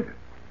Lord, what is it?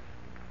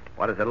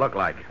 What does it look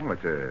like? Well,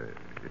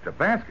 it's a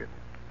basket.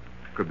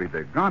 Could be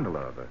the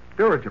gondola, the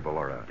dirigible,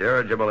 or a...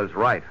 Dirigible is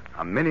right.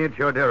 A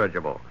miniature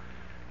dirigible.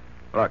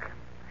 Look,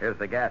 here's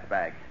the gas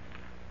bag.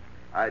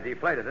 I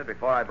deflated it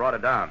before I brought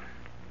it down.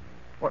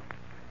 What?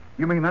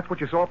 You mean that's what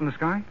you saw up in the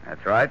sky?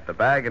 That's right. The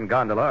bag and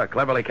gondola are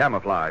cleverly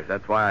camouflaged.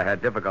 That's why I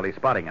had difficulty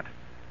spotting it.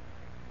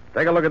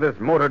 Take a look at this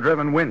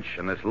motor-driven winch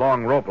and this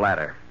long rope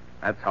ladder.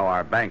 That's how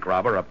our bank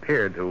robber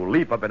appeared to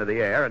leap up into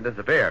the air and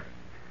disappear.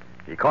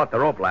 He caught the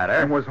rope ladder.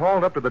 And was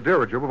hauled up to the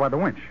dirigible by the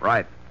winch.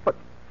 Right. But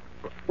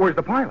where's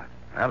the pilot?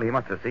 Well, he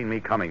must have seen me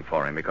coming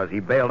for him because he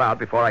bailed out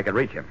before I could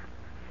reach him.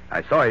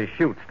 I saw his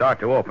chute start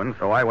to open,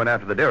 so I went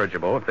after the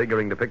dirigible,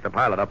 figuring to pick the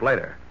pilot up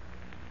later.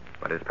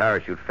 But his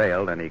parachute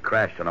failed, and he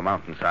crashed on a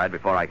mountainside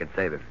before I could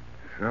save him.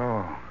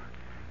 So,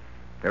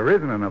 there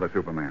isn't another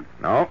Superman.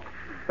 No.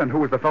 Then who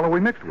was the fellow we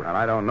mixed with? Well,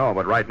 I don't know,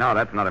 but right now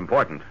that's not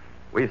important.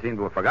 We seem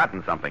to have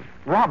forgotten something.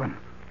 Robin.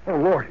 Oh,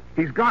 Lord,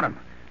 he's got him.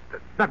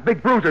 That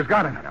big bruiser's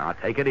got him. Now,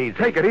 take it easy.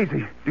 Take it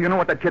easy. Do you know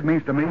what that kid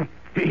means to me?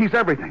 He's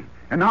everything.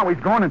 And now he's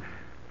gone, and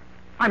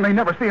I may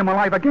never see him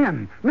alive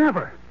again.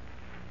 Never.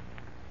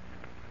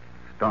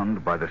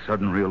 Stunned by the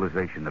sudden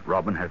realization that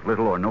Robin has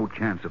little or no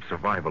chance of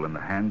survival in the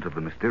hands of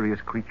the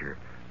mysterious creature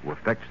who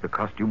affects the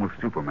costume of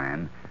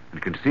Superman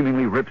and can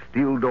seemingly rip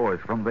steel doors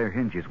from their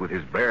hinges with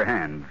his bare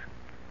hands,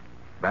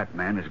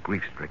 Batman is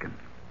grief-stricken.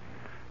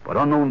 But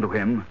unknown to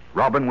him,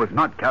 Robin was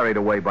not carried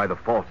away by the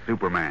false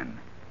Superman.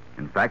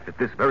 In fact, at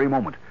this very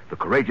moment, the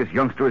courageous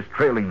youngster is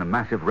trailing the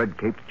massive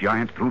red-caped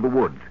giant through the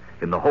woods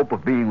in the hope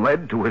of being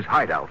led to his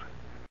hideout.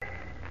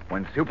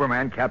 When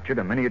Superman captured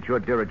a miniature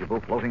dirigible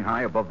floating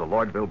high above the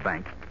Lordville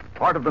Bank,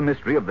 part of the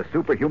mystery of the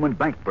superhuman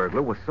bank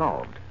burglar was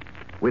solved.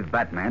 With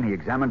Batman, he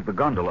examined the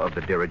gondola of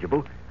the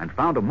dirigible and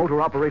found a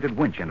motor-operated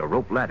winch and a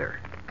rope ladder.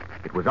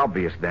 It was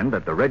obvious then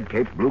that the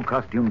red-caped,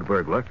 blue-costumed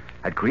burglar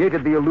had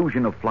created the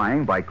illusion of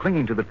flying by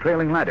clinging to the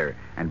trailing ladder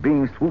and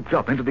being swooped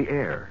up into the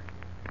air.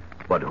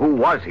 But who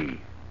was he?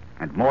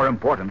 And more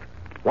important,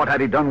 what had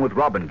he done with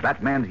Robin,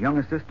 Batman's young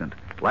assistant,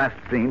 last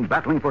seen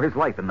battling for his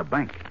life in the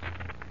bank?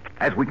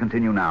 As we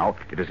continue now,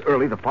 it is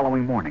early the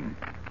following morning.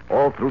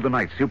 All through the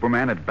night,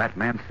 Superman and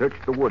Batman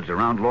searched the woods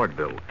around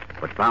Lordville,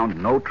 but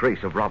found no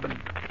trace of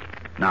Robin.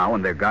 Now,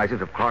 in their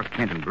guises of Clark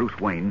Kent and Bruce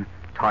Wayne,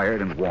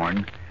 tired and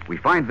worn, we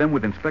find them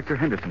with Inspector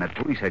Henderson at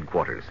police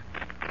headquarters.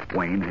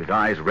 Wayne, his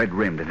eyes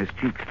red-rimmed and his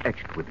cheeks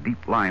etched with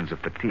deep lines of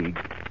fatigue,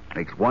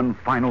 makes one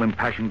final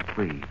impassioned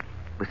plea.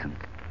 Listen.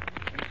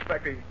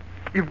 Inspector,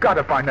 you've got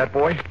to find that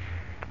boy.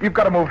 You've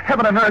got to move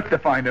heaven and earth to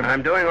find him.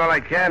 I'm doing all I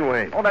can,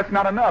 Wayne. Oh, that's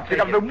not enough. You've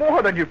got to do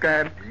more than you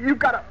can. You've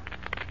got to...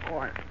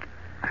 Oh,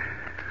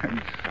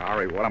 I'm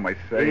sorry. What am I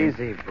saying?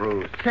 Easy,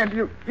 Bruce. Kent,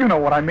 you know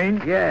what I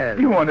mean. Yes.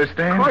 You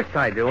understand. Of course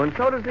I do, and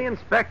so does the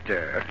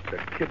inspector.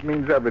 That kid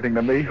means everything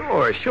to me.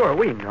 Sure,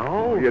 we know.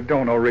 Oh, you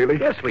don't know, really?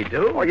 Yes, we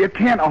do. Oh, you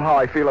can't know how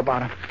I feel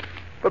about him.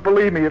 But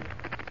believe me,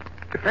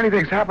 if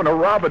anything's happened to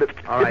Robin...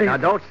 All right, now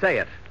don't say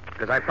it.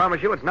 Because I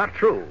promise you it's not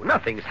true.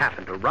 Nothing's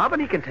happened to Robin.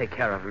 He can take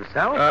care of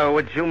himself.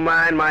 Would you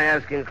mind my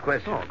asking a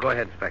question? Oh, go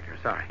ahead, Inspector.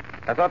 Sorry.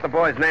 I thought the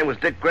boy's name was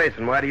Dick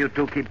Grayson. Why do you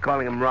two keep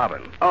calling him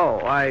Robin?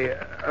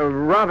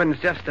 Robin's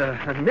just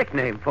a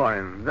nickname for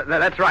him.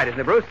 That's right, isn't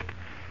it, Bruce?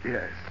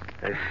 Yes.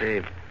 I see.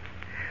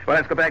 Well,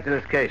 let's go back to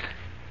this case.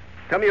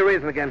 Tell me your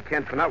reason again,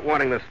 Kent, for not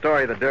wanting the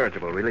story of the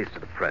dirigible released to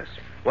the press.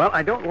 Well,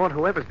 I don't want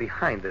whoever's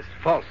behind this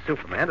false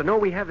Superman to know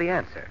we have the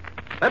answer.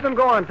 Let them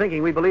go on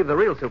thinking we believe the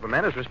real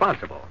Superman is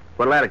responsible.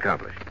 What'll that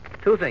accomplish?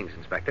 Two things,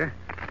 Inspector.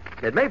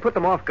 It may put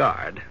them off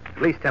guard,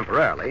 at least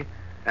temporarily,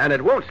 and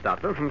it won't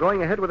stop them from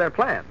going ahead with their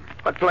plan.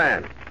 What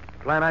plan?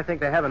 The plan I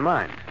think they have in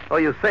mind. Oh,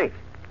 you think?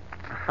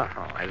 Oh,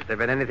 has there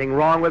been anything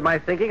wrong with my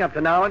thinking up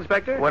to now,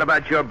 Inspector? What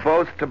about your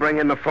boast to bring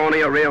in the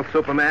phony or real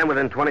Superman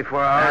within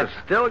 24 hours?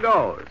 That still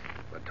goes.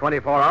 But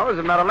 24 hours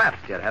have not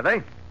elapsed yet, have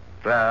they?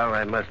 Well,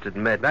 I must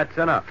admit... That's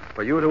enough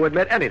for you to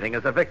admit anything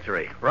is a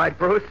victory. Right,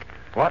 Bruce?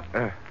 What?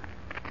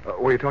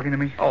 Were you talking to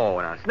me? Oh,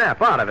 now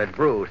snap out of it,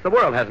 Bruce. The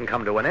world hasn't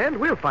come to an end.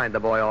 We'll find the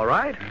boy all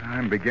right.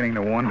 I'm beginning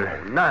to wonder.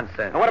 Oh,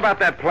 nonsense. Now, what about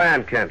that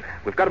plan, Kent?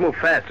 We've got to move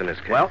fast in this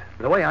case. Well,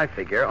 the way I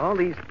figure, all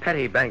these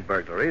petty bank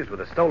burglaries with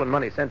the stolen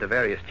money sent to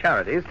various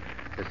charities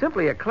is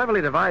simply a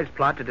cleverly devised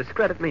plot to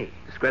discredit me.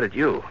 Discredit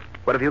you?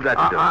 What have you got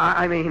to do?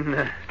 I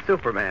mean,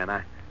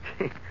 Superman.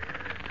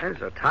 I'm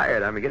so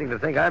tired, I'm beginning to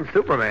think I'm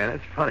Superman.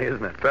 It's funny,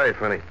 isn't it? Very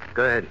funny.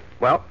 Go ahead.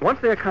 Well,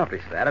 once they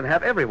accomplish that and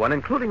have everyone,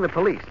 including the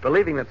police,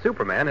 believing that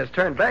Superman has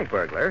turned bank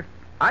burglar,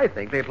 I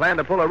think they plan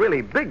to pull a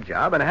really big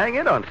job and hang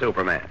in on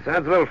Superman.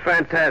 Sounds a little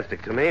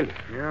fantastic to me.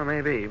 Yeah,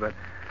 maybe, but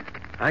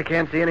I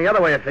can't see any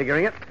other way of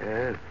figuring it.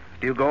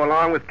 Do you go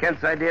along with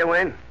Kent's idea,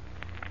 Wayne?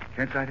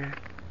 Kent's idea?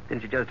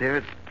 Didn't you just hear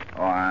it?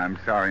 Oh, I'm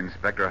sorry,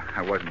 Inspector.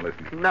 I wasn't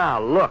listening.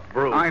 Now, look,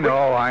 Bruce. I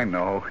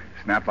know.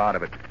 Snap out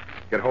of it.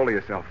 Get hold of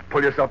yourself.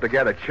 Pull yourself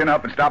together. Chin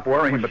up and stop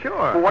worrying. Well,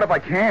 sure. But what if I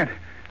can't?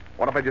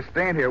 What if I just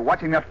stand here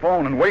watching that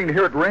phone and waiting to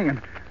hear it ring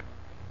and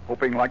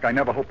hoping like I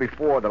never hoped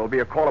before that it'll be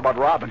a call about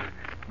Robin,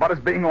 about us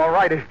being all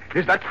right?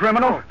 Is that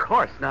criminal? Oh, of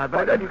course not.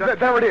 But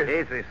there it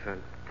is. Easy,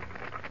 son.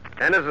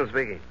 Henderson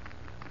speaking.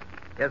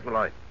 Yes,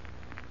 Malloy.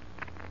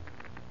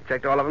 You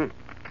checked all of them?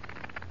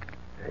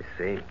 I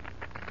see.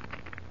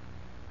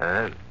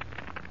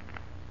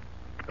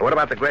 What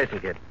about the Grayson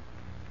kid?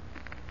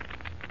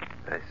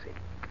 I see.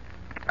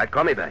 All right,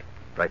 call me back.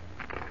 Right.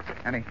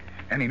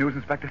 Any news,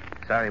 Inspector?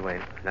 Sorry,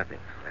 Wayne. Nothing.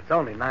 It's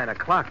only 9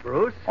 o'clock,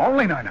 Bruce.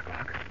 Only 9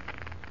 o'clock?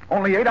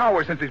 Only 8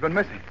 hours since he's been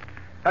missing.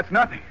 That's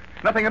nothing.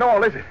 Nothing at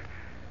all, is it?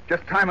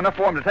 Just time enough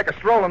for him to take a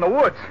stroll in the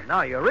woods.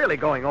 Now you're really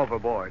going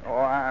overboard. Oh,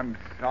 I'm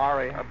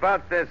sorry.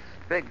 About this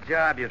big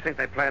job you think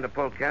they plan to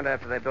pull, Kent,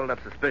 after they build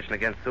up suspicion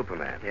against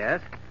Superman.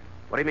 Yes?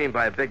 What do you mean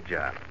by a big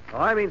job? Oh,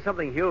 I mean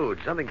something huge,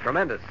 something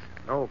tremendous.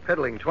 No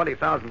piddling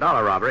 $20,000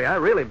 robbery, a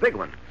really big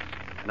one.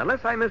 And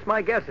unless I miss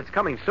my guess, it's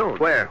coming soon.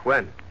 Where?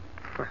 When?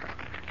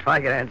 If I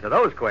could answer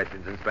those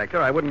questions,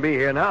 Inspector, I wouldn't be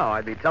here now.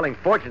 I'd be telling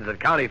fortunes at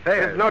county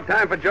fairs. There's no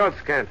time for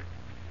jokes, Kent.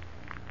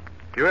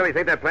 If you really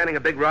think they're planning a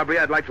big robbery,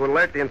 I'd like to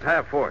alert the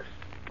entire force.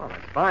 Well,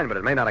 that's fine, but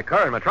it may not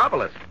occur in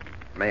Metropolis.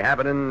 It may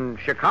happen in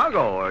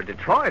Chicago or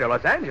Detroit or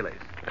Los Angeles.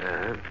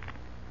 Uh-huh.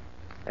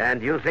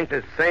 And you think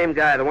this same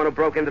guy, the one who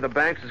broke into the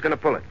banks, is going to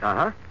pull it?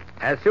 Uh-huh.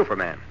 As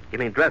Superman. You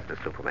mean dressed as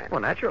Superman?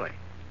 Well, naturally.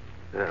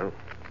 Well,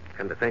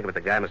 come to think of it,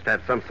 the guy must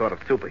have some sort of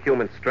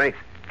superhuman strength.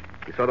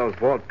 You saw those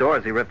vault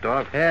doors he ripped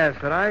off? Yes,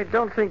 but I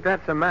don't think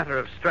that's a matter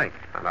of strength.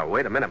 Now,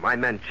 wait a minute. My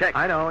men checked.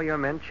 I know. Your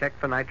men checked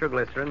for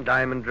nitroglycerin,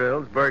 diamond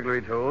drills,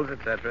 burglary tools,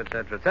 etc.,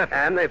 etc., etc.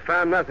 And they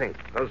found nothing.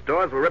 Those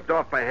doors were ripped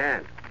off by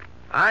hand.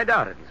 I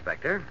doubt it,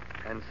 Inspector.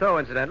 And so,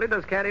 incidentally,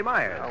 does Candy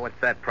Myers. Oh, what's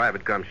that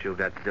private gumshoe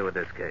got to do with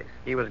this case?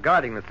 He was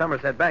guarding the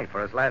Somerset Bank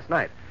for us last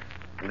night.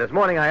 And this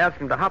morning I asked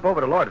him to hop over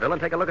to Lordville and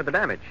take a look at the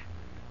damage.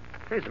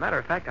 Say, as a matter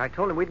of fact, I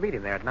told him we'd meet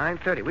him there at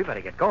 9:30. We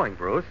better get going,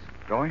 Bruce.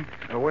 Going?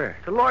 Where?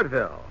 To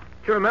Lordville.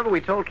 Do you remember we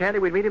told Candy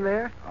we'd meet him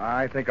there?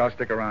 I think I'll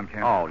stick around,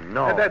 Kent. Oh,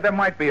 no. There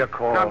might be a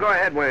call. Now, go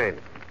ahead, Wayne.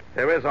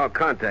 There is, I'll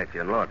contact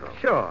you in Lordville.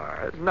 Sure.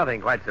 There's nothing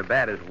quite so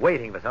bad as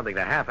waiting for something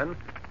to happen.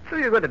 Do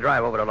you good to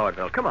drive over to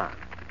Lordville. Come on.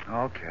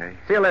 Okay.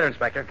 See you later,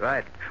 Inspector.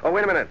 Right. Oh,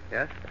 wait a minute.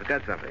 Yes? I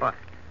forgot something. What?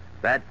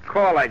 That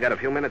call I got a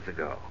few minutes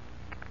ago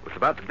was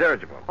about the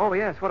dirigible. Oh,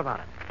 yes. What about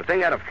it? The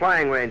thing had a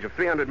flying range of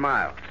 300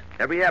 miles.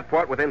 Every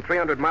airport within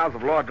 300 miles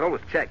of Lordville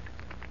was checked.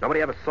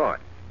 Nobody ever saw it.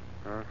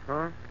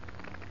 Uh-huh.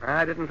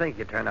 I didn't think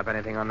you'd turn up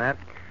anything on that.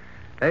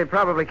 They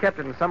probably kept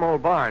it in some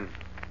old barn.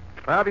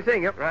 Well, I'll be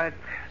seeing you. Right.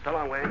 So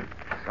long, Wayne.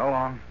 So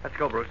long. Let's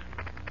go, Bruce.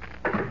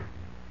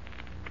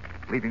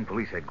 Leaving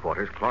police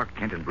headquarters, Clark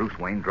Kent and Bruce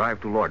Wayne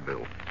drive to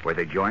Lordville, where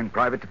they join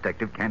Private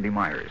Detective Candy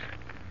Myers.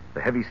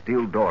 The heavy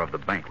steel door of the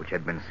bank, which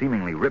had been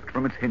seemingly ripped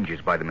from its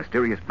hinges by the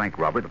mysterious bank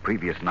robber the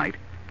previous night,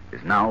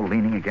 is now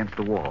leaning against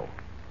the wall.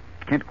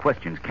 Kent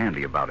questions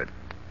Candy about it.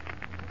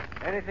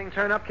 Anything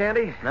turn up,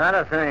 Candy? Not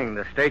a thing.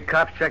 The state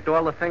cops checked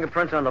all the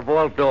fingerprints on the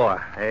vault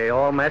door. They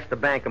all matched the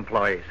bank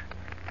employees.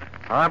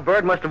 Our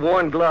bird must have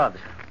worn gloves.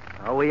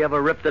 How we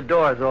ever ripped the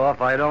doors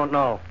off, I don't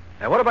know.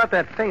 Now, what about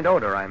that faint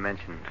odor I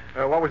mentioned?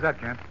 What was that,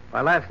 Kent?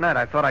 Why, last night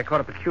I thought I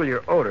caught a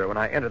peculiar odor when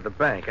I entered the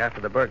bank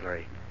after the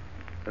burglary.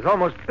 It was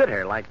almost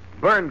bitter, like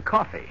burned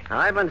coffee.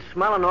 I've been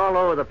smelling all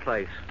over the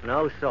place.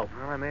 No soap.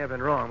 Well, I may have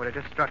been wrong, but it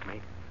just struck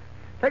me.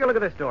 Take a look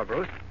at this door,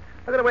 Bruce.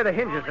 Look at the way the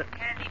hinges...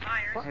 Candy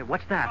Myers. Hey,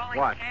 what's that? Calling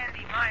What?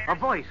 Candy Myers. A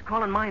voice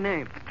calling my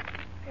name.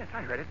 Yes,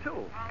 I heard it, too.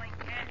 Calling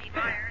Candy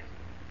Myers.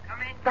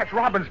 Come in. That's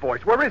Robin's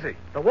voice. Where is he?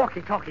 The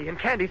walkie-talkie in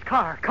Candy's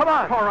car. Come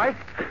on. All right.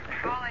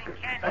 Calling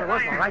Candy It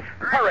was Myers. all right.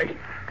 Hurry.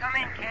 Come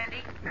in,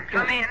 Candy.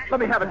 Come in. Let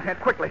me have it, Kent,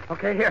 quickly.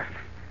 Okay, here.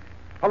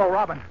 Hello,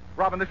 Robin.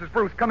 Robin, this is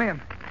Bruce. Come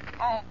in.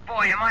 Oh,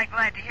 boy, am I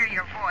glad to hear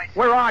your voice.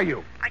 Where are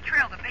you? I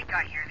trailed the big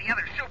guy here, the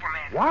other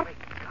Superman. What?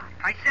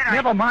 I said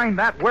Never mind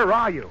that. Where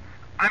are you?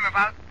 I'm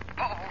about...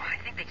 Oh, I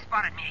think they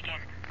spotted me again.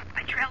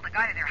 I trailed the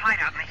guy to their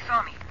hideout, and they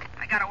saw me.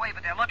 I got away,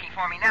 but they're looking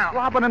for me now.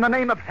 Robin, in the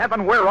name of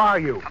heaven, where are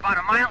you? About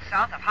a mile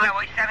south of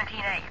Highway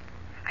 17A.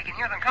 I can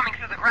hear them coming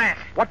through the grass.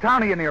 What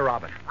town are you near,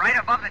 Robin? Right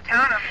above the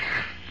town of...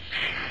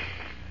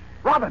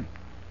 Robin!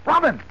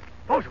 Robin!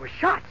 Those were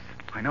shots.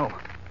 I know.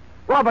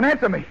 Robin,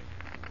 answer me.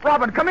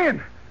 Robin, come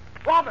in.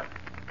 Robin!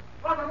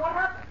 Robin, what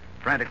happened?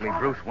 Frantically,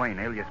 Bruce Wayne,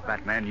 alias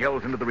Batman,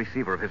 yells into the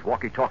receiver of his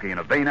walkie-talkie in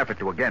a vain effort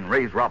to again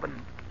raise Robin.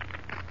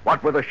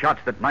 What were the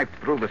shots that knifed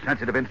through the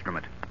sensitive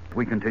instrument?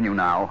 We continue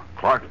now.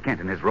 Clark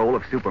Kent, in his role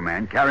of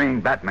Superman,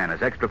 carrying Batman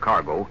as extra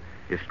cargo,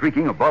 is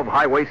streaking above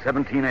Highway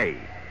 17A.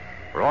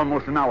 For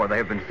almost an hour, they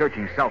have been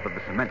searching south of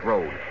the cement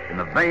road in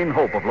the vain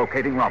hope of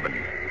locating Robin.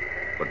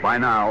 But by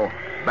now,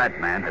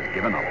 Batman has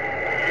given up.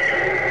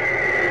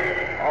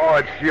 Oh,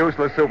 it's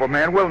useless,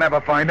 Superman. We'll never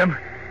find him.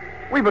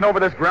 We've been over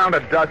this ground a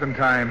dozen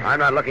times. I'm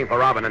not looking for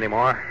Robin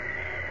anymore.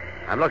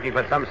 I'm looking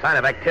for some sign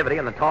of activity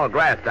in the tall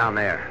grass down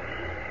there.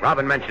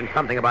 Robin mentioned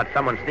something about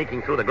someone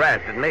sneaking through the grass,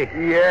 didn't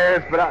he?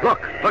 Yes, but I...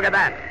 Look at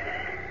that.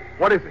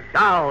 What is it?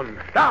 Down.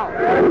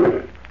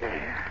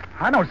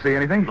 I don't see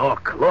anything.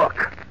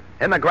 Look.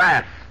 In the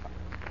grass.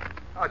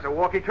 Oh, it's a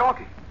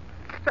walkie-talkie.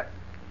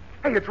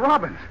 Hey, it's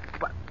Robin's.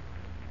 But...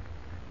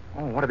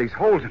 Oh, what are these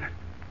holes in it?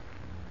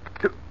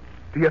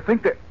 Do you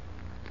think that...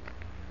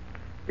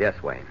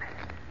 Yes, Wayne.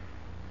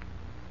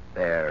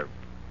 They're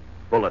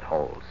bullet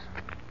holes.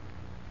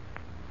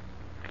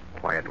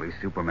 Quietly,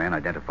 Superman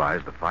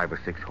identifies the 5 or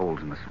 6 holes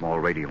in the small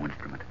radio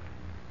instrument.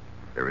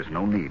 There is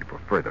no need for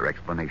further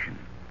explanation.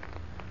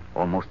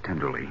 Almost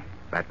tenderly,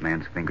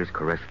 Batman's fingers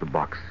caress the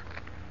box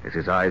as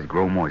his eyes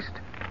grow moist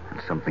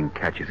and something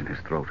catches in his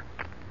throat.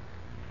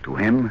 To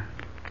him,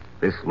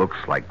 this looks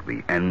like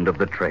the end of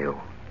the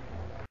trail.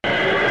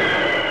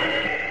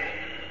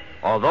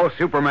 Although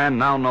Superman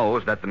now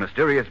knows that the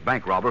mysterious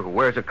bank robber who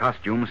wears a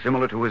costume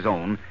similar to his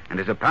own and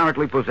is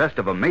apparently possessed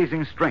of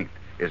amazing strength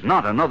is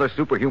not another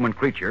superhuman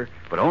creature,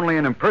 but only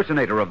an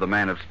impersonator of the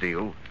Man of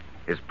Steel,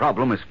 his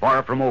problem is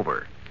far from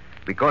over.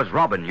 Because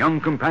Robin, young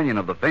companion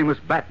of the famous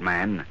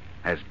Batman,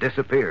 has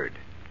disappeared.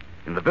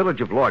 In the village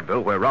of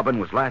Lordville, where Robin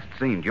was last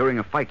seen during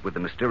a fight with the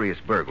mysterious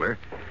burglar,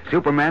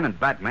 Superman and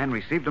Batman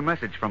received a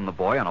message from the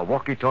boy on a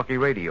walkie-talkie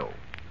radio.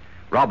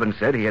 Robin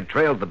said he had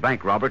trailed the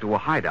bank robber to a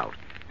hideout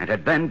and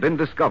had then been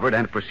discovered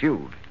and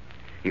pursued.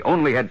 He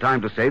only had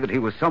time to say that he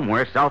was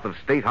somewhere south of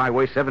State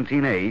Highway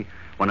 17A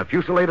when a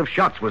fusillade of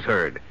shots was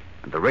heard,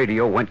 and the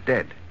radio went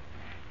dead.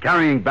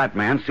 Carrying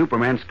Batman,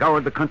 Superman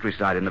scoured the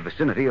countryside in the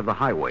vicinity of the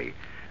highway,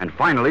 and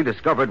finally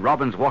discovered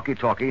Robin's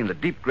walkie-talkie in the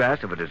deep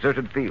grass of a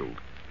deserted field.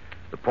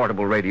 The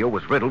portable radio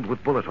was riddled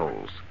with bullet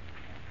holes.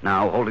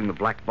 Now, holding the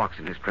black box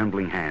in his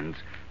trembling hands,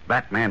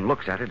 Batman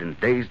looks at it in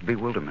dazed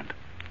bewilderment.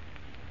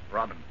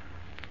 Robin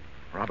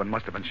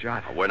must have been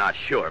shot. We're not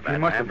sure, Batman. He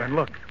must have been.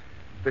 Look,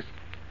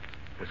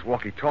 this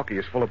walkie-talkie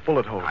is full of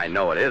bullet holes. I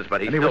know it is,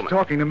 but he was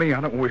talking to me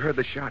on it when we heard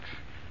the shots.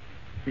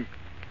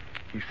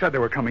 He said they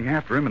were coming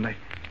after him, and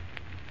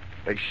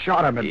they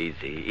shot him. And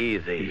Easy.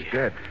 He's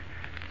dead.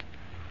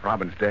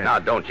 Robin's dead. Now,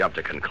 don't jump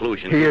to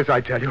conclusions. He is,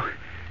 I tell you.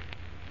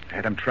 They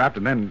had him trapped,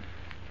 and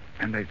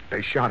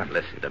they shot him.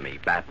 Listen to me,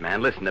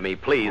 Batman. Listen to me,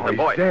 please. The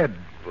boy... He's dead.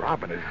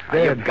 Robin is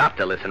dead. You've got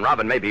to listen.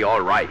 Robin may be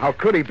all right. How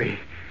could he be?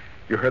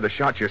 You heard the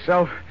shots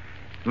yourself.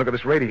 Look at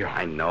this radio.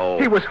 I know.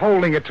 He was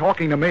holding it,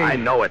 talking to me. I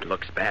know it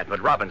looks bad, but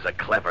Robin's a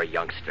clever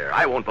youngster.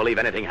 I won't believe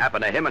anything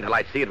happened to him until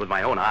I see it with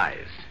my own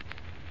eyes.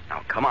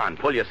 Now, come on,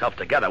 pull yourself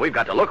together. We've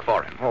got to look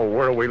for him. Oh,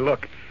 where'll we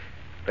look?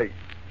 They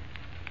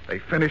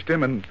finished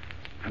him, and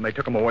they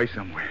took him away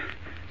somewhere.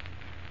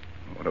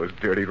 Oh, those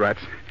dirty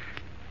rats.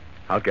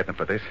 I'll get them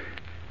for this.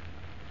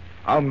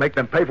 I'll make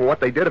them pay for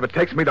what they did if it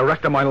takes me the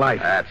rest of my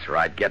life. That's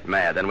right. Get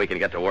mad, then we can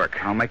get to work.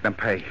 I'll make them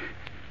pay.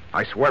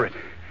 I swear it.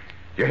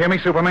 You hear me,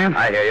 Superman?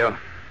 I hear you.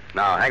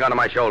 Now, hang on to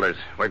my shoulders.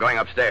 We're going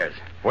upstairs.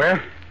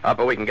 Where? Up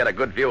where we can get a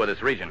good view of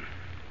this region.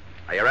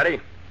 Are you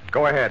ready?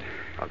 Go ahead.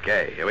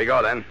 Okay, here we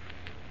go then.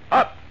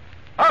 Up!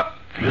 Up!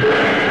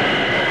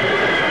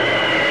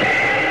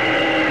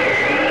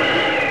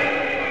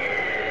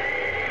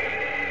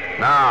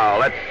 Now,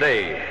 let's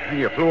see.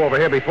 You flew over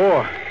here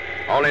before.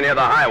 Only near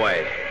the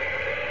highway.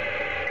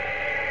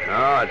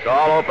 No, it's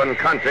all open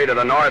country to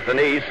the north and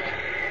east.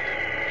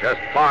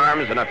 Just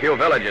farms and a few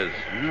villages.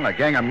 Well, a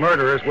gang of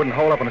murderers wouldn't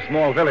hold up in a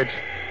small village.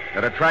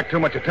 That'd attract too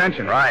much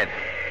attention. Right.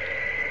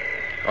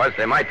 Of course,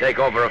 they might take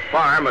over a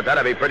farm, but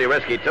that'd be pretty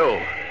risky,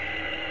 too.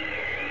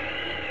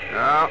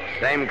 No,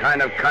 same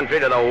kind of country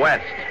to the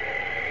west.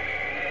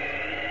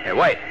 Hey,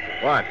 wait.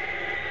 What?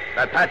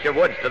 That patch of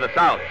woods to the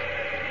south.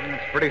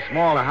 It's pretty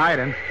small to hide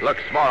in.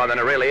 Looks smaller than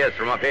it really is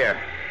from up here.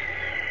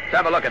 Let's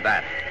have a look at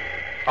that.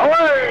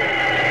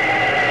 Away!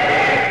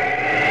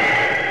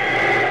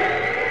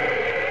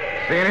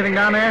 See anything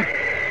down there?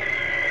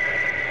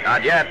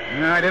 Not yet.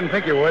 No, I didn't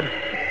think you would.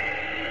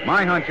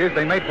 My hunch is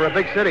they made for a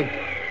big city.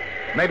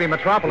 Maybe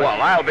Metropolis.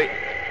 Well, I'll be...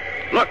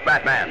 Look,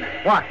 Batman.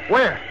 What?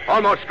 Where?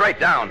 Almost straight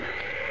down.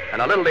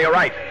 And a little to your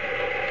right.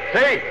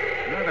 See?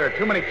 No, there are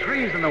too many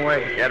trees in the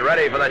way. Get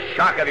ready for the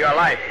shock of your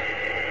life.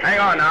 Hang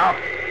on now.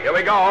 Here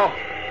we go.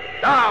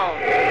 Down!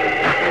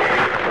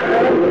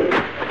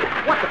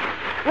 What the...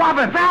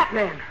 Robin!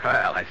 Batman!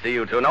 Well, I see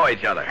you two know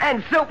each other.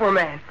 And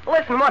Superman.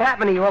 Listen, what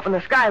happened to you up in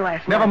the sky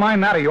last night? Never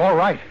mind that. Are you all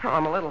right? Oh,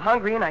 I'm a little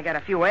hungry, and I got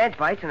a few ant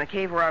bites in the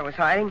cave where I was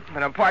hiding.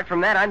 But apart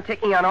from that, I'm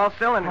ticking on all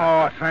cylinders.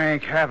 Oh,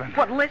 thank heaven.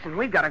 But listen,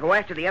 we've got to go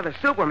after the other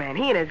Superman.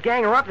 He and his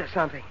gang are up to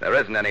something. There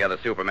isn't any other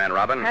Superman,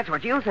 Robin. That's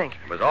what you think.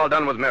 It was all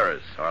done with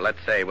mirrors, or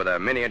let's say with a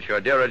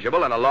miniature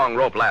dirigible and a long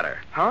rope ladder.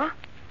 Huh?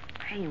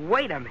 Hey,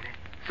 wait a minute.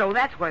 So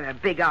that's why the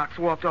big ox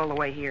walked all the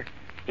way here.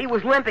 He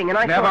was limping, and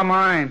I Never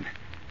mind.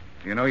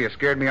 You know, you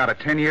scared me out of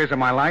 10 years of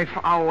my life.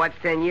 Oh,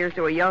 what's 10 years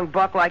to a young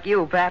buck like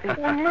you, Pappy?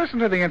 Well, listen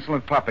to the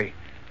insolent puppy.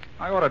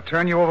 I ought to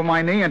turn you over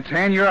my knee and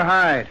tan your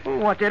hide.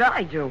 What did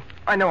I do?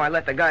 I know I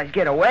let the guys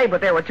get away,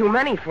 but there were too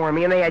many for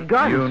me, and they had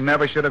guns. You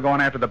never should have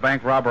gone after the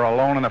bank robber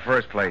alone in the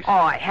first place. Oh,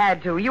 I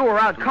had to. You were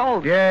out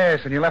cold.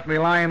 Yes, and you left me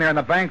lying there in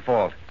the bank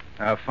vault.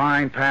 A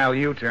fine pal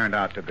you turned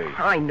out to be.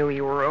 I knew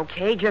you were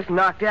okay, just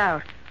knocked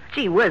out.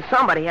 Gee whiz,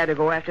 somebody had to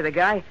go after the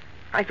guy.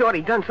 I thought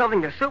he'd done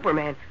something to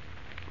Superman.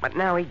 But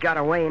now he got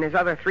away, and his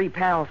other 3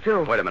 pals,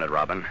 too. Wait a minute,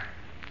 Robin.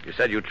 You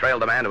said you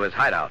trailed the man to his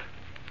hideout.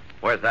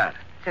 Where's that?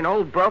 It's an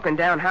old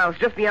broken-down house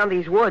just beyond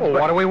these woods. Well,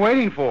 but... what are we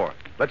waiting for?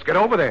 Let's get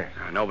over there.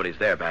 Nobody's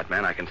there,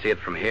 Batman. I can see it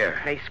from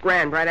here. They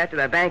scrammed right after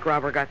the bank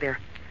robber got there.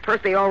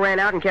 First, they all ran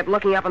out and kept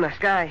looking up in the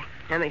sky.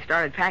 Then they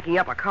started packing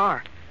up a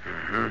car.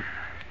 Mm-hmm.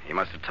 He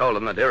must have told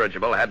them the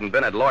dirigible hadn't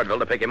been at Lordville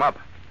to pick him up.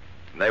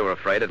 They were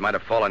afraid it might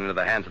have fallen into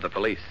the hands of the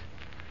police.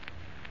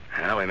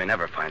 Well, we may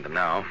never find them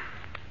now.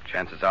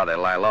 Chances are they'll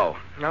lie low.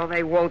 No,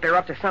 they won't. They're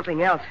up to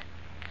something else.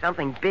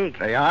 Something big.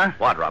 They are?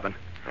 What, Robin?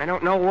 I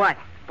don't know what,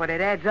 but it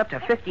adds up to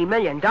 $50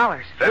 million.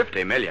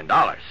 $50 million?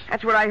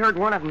 That's what I heard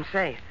one of them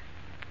say.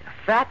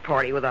 A fat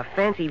party with a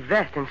fancy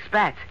vest and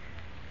spats.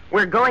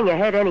 We're going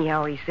ahead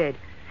anyhow, he said.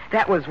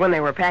 That was when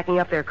they were packing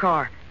up their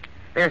car.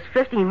 There's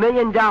 $50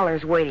 million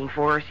waiting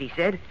for us, he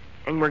said,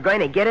 and we're going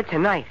to get it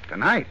tonight.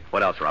 Tonight?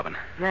 What else, Robin?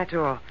 That's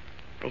all.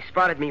 They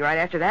spotted me right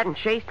after that and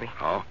chased me.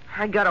 Oh?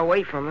 I got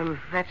away from them.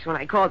 That's when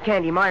I called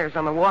Candy Myers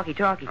on the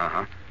walkie-talkie.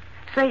 Uh-huh.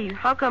 Say,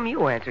 how come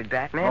you answered,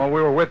 Batman? Oh,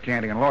 we were with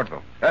Candy in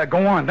Lordville.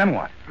 Go on, then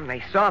what?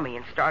 They saw me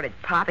and started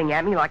popping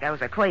at me like I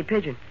was a clay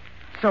pigeon.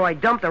 So I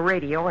dumped the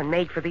radio and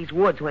made for these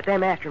woods with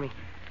them after me.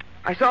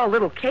 I saw a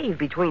little cave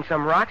between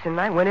some rocks, and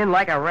I went in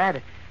like a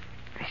rabbit.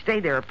 I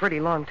stayed there a pretty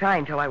long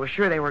time till I was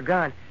sure they were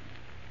gone.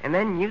 And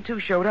then you two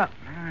showed up.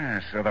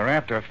 So they're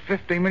after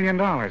 $50 million,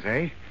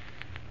 eh?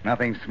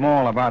 Nothing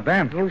small about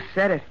them. You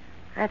said it.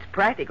 That's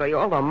practically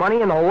all the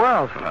money in the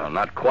world. Well,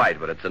 not quite,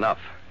 but it's enough.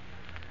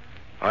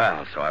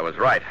 Well, so I was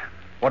right.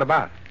 What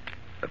about?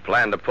 They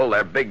plan to pull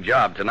their big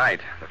job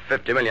tonight, the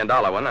 $50 million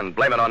one, and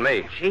blame it on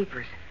me.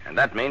 Jeepers. And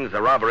that means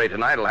the robbery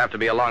tonight will have to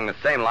be along the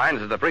same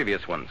lines as the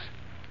previous ones.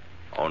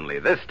 Only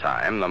this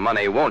time, the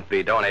money won't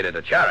be donated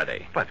to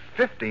charity. But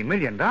 $50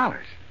 million?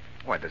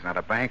 Why, there's not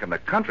a bank in the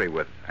country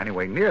with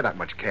anywhere near that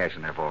much cash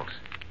in their vaults.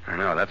 I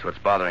know, that's what's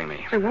bothering me.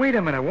 Hey, wait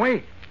a minute,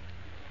 wait.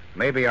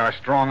 Maybe our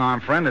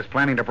strong-arm friend is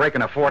planning to break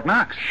into Fort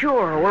Knox.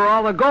 Sure, where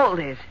all the gold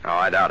is. Oh,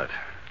 I doubt it.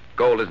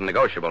 Gold isn't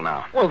negotiable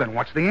now. Well, then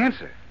what's the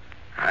answer?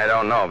 I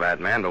don't know,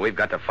 Batman, but we've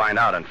got to find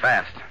out, and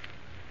fast.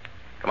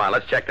 Come on,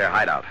 let's check their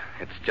hideout.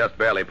 It's just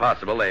barely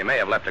possible they may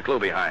have left a clue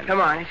behind. Come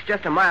on, it's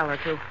just a mile or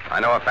two. I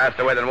know a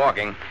faster way than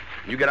walking.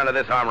 You get under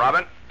this arm,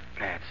 Robin.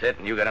 That's it,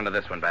 and you get under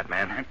this one,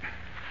 Batman.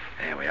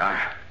 There we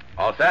are.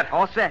 All set?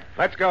 All set.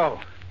 Let's go.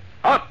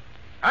 Up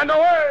and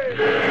away!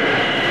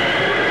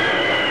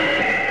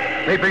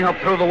 Leaping up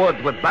through the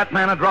woods with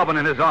Batman and Robin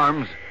in his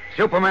arms,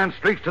 Superman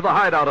streaks to the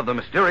hideout of the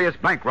mysterious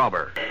bank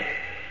robber.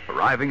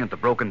 Arriving at the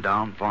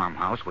broken-down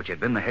farmhouse, which had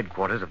been the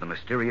headquarters of the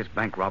mysterious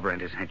bank robber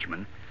and his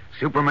henchmen,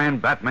 Superman,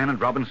 Batman, and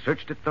Robin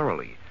searched it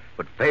thoroughly,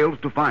 but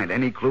failed to find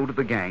any clue to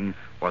the gang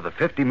or the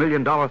 $50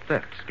 million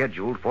theft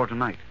scheduled for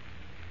tonight.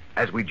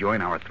 As we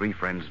join our three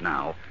friends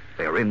now,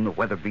 they are in the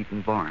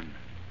weather-beaten barn.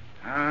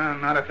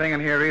 Not a thing in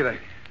here either.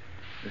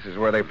 This is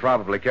where they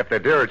probably kept their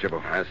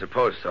dirigible. I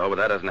suppose so, but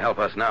that doesn't help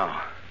us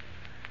now.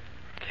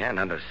 Can't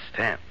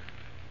understand.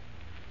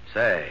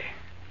 Say,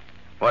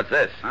 what's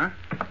this? Huh?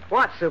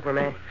 What,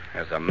 Superman?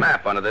 There's a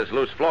map under this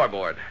loose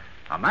floorboard.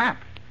 A map?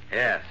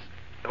 Yes.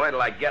 Wait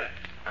till I get it.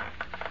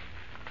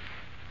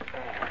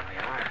 There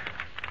we are.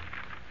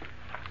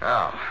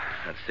 Oh,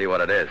 let's see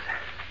what it is.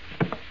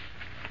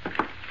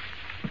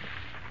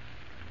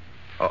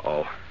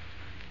 Uh-oh.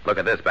 Look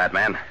at this,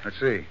 Batman. Let's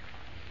see.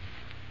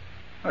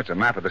 Oh, it's a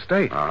map of the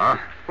state. Uh-huh.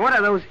 What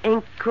are those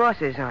ink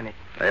crosses on it?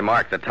 They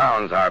mark the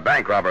towns our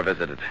bank robber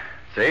visited.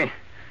 See?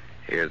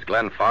 Here's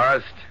Glen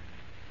Forest.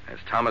 There's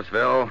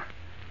Thomasville.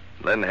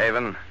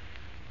 Lyndhaven.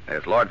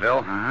 There's Lordville.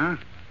 Uh-huh.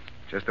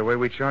 Just the way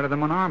we charted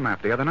them on our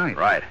map the other night.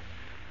 Right.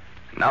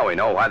 Now we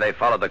know why they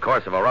followed the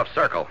course of a rough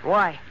circle.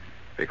 Why?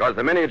 Because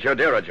the miniature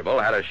dirigible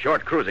had a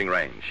short cruising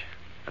range.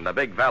 And the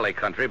big valley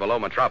country below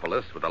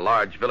Metropolis, with the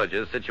large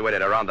villages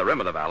situated around the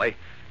rim of the valley,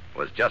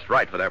 was just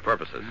right for their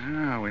purposes.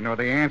 We know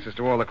the answers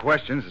to all the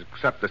questions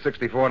except the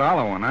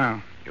 $64 one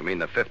now. You mean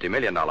the $50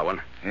 million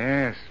one?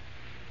 Yes.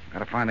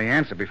 Gotta find the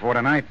answer before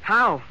tonight.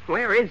 How?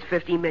 Where is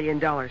 $50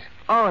 million?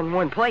 All in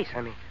one place,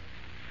 I mean.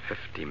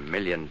 $50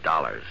 million.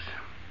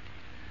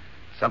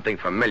 Something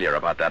familiar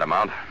about that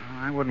amount.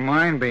 I wouldn't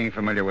mind being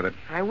familiar with it.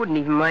 I wouldn't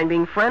even mind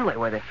being friendly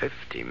with it.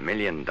 $50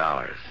 million.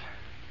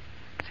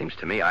 Seems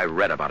to me I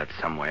read about it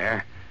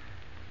somewhere.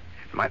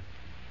 It might...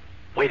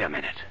 Wait a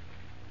minute.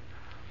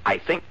 I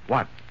think...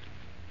 What?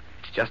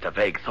 It's just a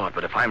vague thought,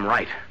 but if I'm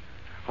right...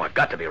 Oh, I've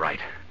got to be right.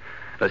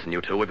 Listen,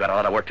 you two, we've got a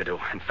lot of work to do,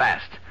 and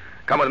fast.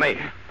 Come with me.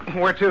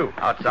 Where to?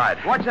 Outside.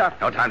 What's up?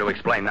 No time to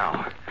explain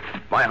now.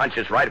 My hunch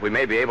is right. We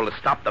may be able to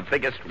stop the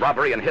biggest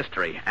robbery in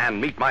history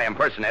and meet my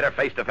impersonator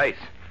face to face.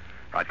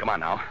 Right, come on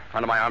now.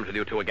 Under my arms with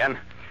you two again.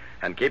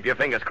 And keep your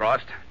fingers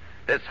crossed.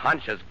 This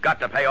hunch has got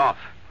to pay off.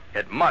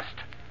 It must.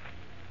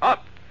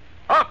 Up,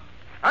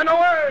 and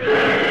away!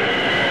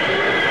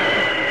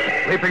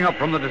 Leaping up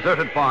from the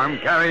deserted farm,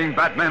 carrying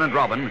Batman and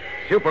Robin,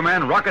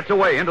 Superman rockets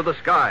away into the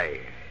sky.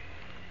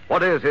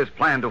 What is his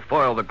plan to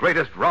foil the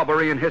greatest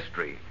robbery in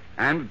history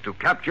and to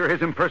capture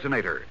his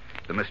impersonator,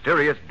 the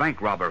mysterious bank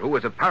robber who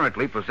is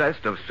apparently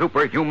possessed of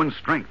superhuman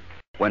strength?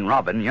 When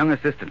Robin, young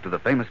assistant to the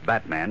famous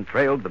Batman,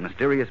 trailed the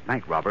mysterious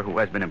bank robber who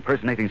has been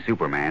impersonating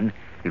Superman,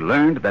 he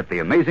learned that the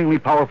amazingly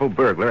powerful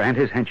burglar and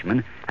his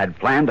henchmen had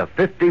planned a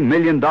 $50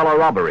 million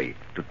robbery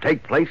to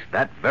take place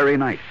that very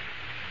night.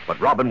 But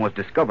Robin was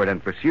discovered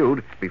and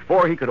pursued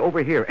before he could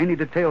overhear any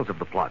details of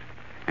the plot.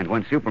 And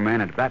when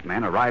Superman and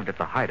Batman arrived at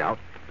the hideout,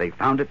 they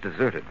found it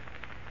deserted.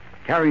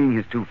 Carrying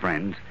his two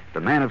friends, the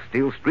Man of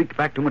Steel streaked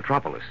back to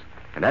Metropolis.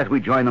 And as we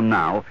join them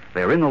now,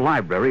 they are in the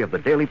library of the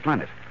Daily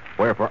Planet,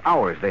 where for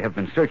hours they have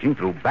been searching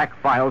through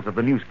back files of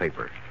the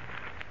newspaper.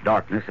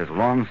 Darkness has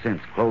long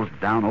since closed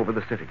down over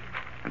the city,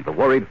 and the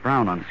worried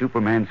frown on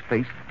Superman's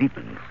face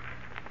deepens.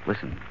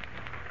 Listen.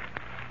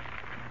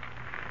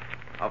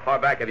 How far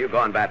back have you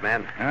gone,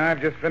 Batman? I've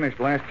just finished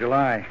last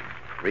July.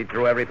 Read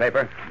through every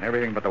paper?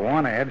 Everything but the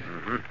want ads.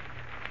 Mm-hmm.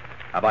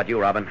 How about you,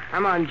 Robin?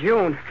 I'm on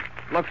June.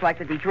 Looks like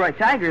the Detroit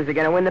Tigers are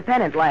going to win the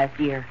pennant last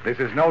year. This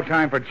is no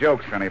time for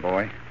jokes, sonny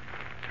boy.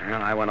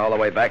 Well, I went all the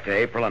way back to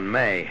April and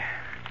May.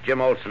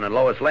 Jim Olsen and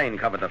Lois Lane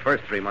covered the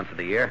first 3 months of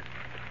the year.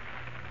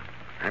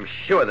 I'm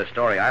sure the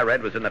story I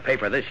read was in the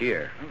paper this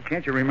year. Well,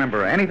 can't you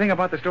remember anything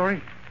about the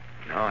story?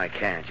 No, I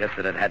can't. Just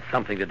that it had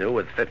something to do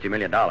with $50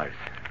 million.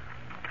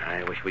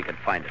 I wish we could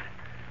find it.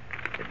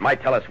 It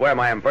might tell us where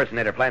my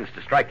impersonator plans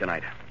to strike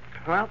tonight.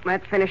 Well,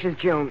 that finishes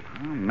June.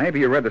 Well, maybe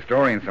you read the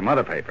story in some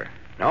other paper.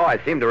 No, I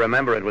seem to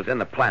remember it was in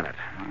the Planet.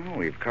 Well,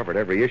 we've covered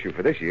every issue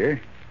for this year.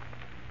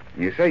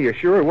 And you say you're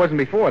sure it wasn't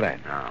before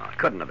that? No, it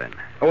couldn't have been.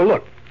 Oh,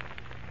 look.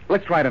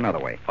 Let's try it another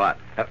way. What?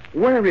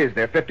 Where is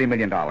there $50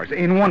 million?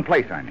 In one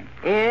place, I mean.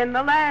 In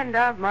the land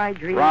of my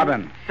dreams.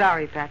 Robin.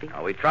 Sorry, Pappy.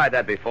 Oh, we tried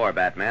that before,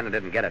 Batman, and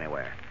didn't get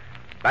anywhere.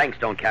 Banks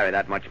don't carry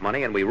that much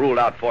money, and we ruled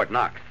out Fort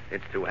Knox.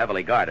 It's too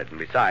heavily guarded, and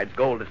besides,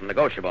 gold isn't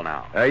negotiable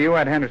now. You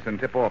had Henderson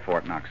tip off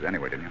Fort Knox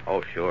anyway, didn't you?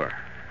 Oh, sure.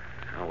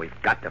 Oh, we've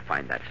got to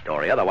find that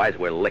story, otherwise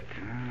we're licked.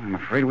 I'm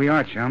afraid we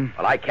are, chum.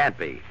 Well, I can't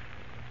be.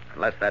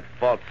 Unless that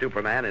false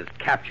Superman is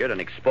captured and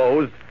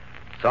exposed,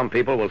 some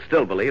people will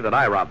still believe that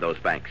I robbed those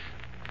banks.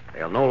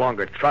 They'll no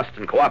longer trust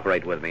and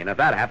cooperate with me, and if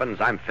that happens,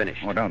 I'm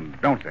finished. Oh,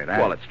 don't say that.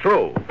 Well, it's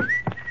true.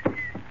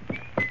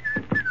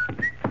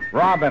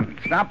 Robin,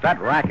 stop that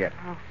racket.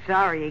 Oh,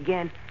 sorry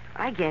again.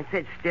 I can't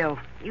sit still.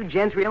 You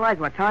gents realize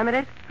what time it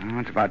is? Oh,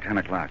 it's about 10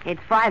 o'clock.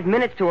 It's 5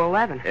 minutes to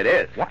 11. It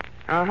is? What?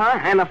 Uh-huh,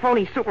 and the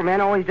phony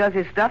Superman always does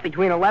his stuff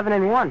between 11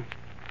 and 1.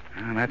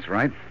 Oh, that's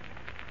right.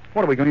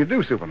 What are we going to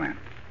do, Superman?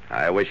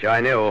 I wish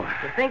I knew.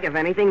 If you think of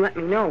anything, let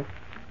me know.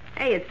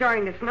 Hey, it's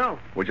starting to snow.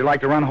 Would you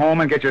like to run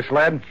home and get your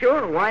sled?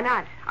 Sure, why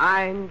not?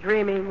 I'm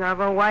dreaming of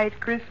a white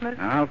Christmas.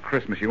 I'll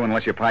Christmas you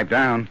unless you pipe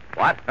down.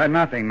 What?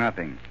 Nothing.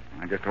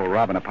 I just told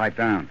Robin to pipe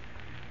down.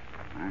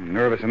 I'm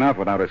nervous enough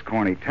without his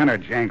corny tenor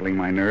jangling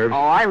my nerves. Oh,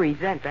 I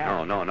resent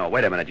that. No.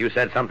 Wait a minute. You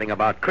said something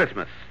about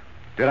Christmas.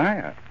 Did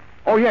I?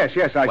 Oh, yes,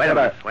 I said... Wait a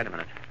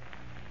minute.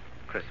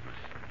 Christmas.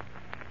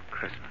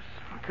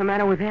 What's the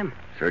matter with him?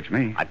 Search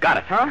me. I've got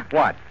it. Huh?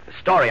 What? The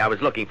story I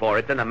was looking for.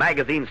 It's in the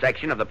magazine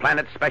section of the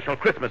Planet's special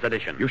Christmas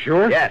edition. You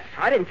sure? Yes.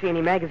 I didn't see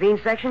any magazine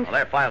sections. Well,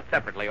 they're filed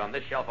separately on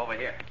this shelf over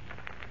here.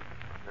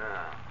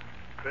 Now,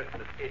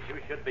 Christmas issue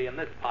should be in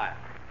this pile.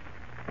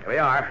 Here we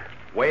are.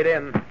 Wade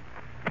in.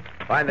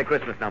 Find the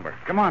Christmas number.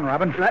 Come on,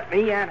 Robin. Let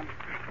me at him.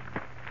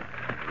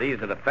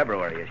 These are the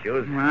February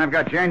issues. I've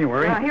got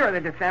January. Here are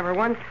the December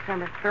ones.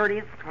 December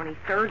 30th,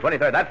 23rd.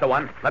 23rd, that's the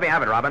one. Let me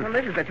have it, Robin. Well,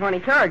 this is the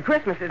 23rd.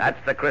 Christmas is...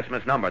 That's the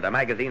Christmas number. The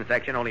magazine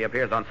section only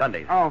appears on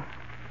Sundays. Oh.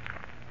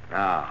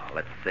 Now,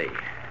 let's see.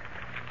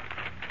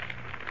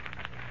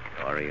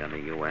 Story on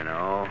the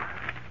UNO.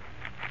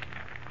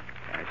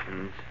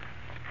 Fashions.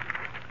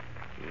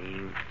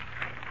 Schemes.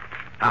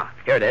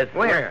 Here it is.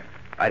 Where?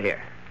 Right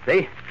here.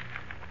 See?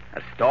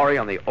 A story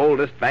on the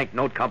oldest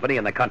banknote company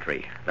in the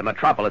country, the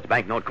Metropolis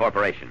Banknote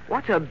Corporation.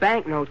 What's a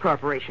banknote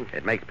corporation?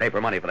 It makes paper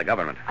money for the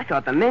government. I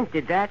thought the mint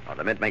did that. Well,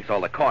 the mint makes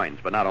all the coins,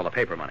 but not all the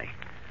paper money.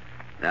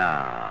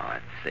 Now,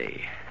 let's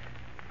see.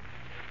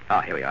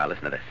 Here we are.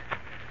 Listen to this.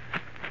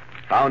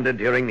 Founded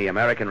during the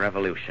American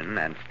Revolution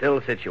and still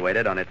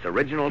situated on its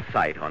original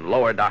site on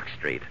Lower Dock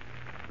Street,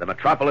 the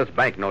Metropolis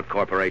Banknote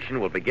Corporation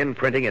will begin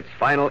printing its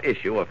final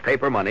issue of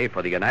paper money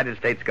for the United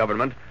States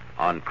government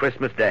on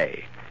Christmas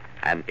Day.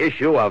 An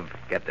issue of,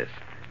 get this,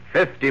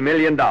 $50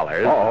 million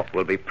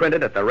will be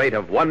printed at the rate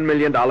of $1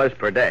 million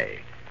per day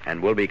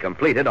and will be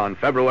completed on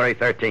February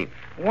 13th.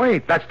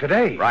 Wait, that's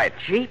today. Right.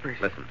 Jeepers.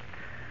 Listen.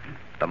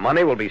 The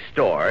money will be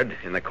stored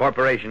in the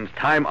corporation's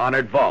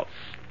time-honored vaults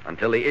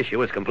until the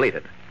issue is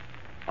completed.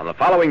 On the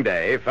following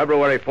day,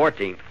 February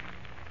 14th,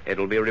 it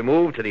will be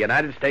removed to the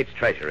United States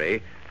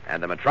Treasury,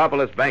 and the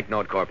Metropolis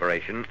Banknote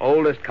Corporation,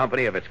 oldest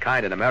company of its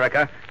kind in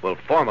America, will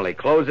formally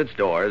close its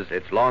doors,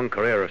 its long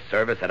career of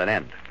service at an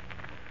end.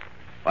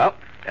 Well,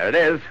 there it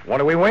is. What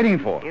are we waiting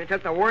for? You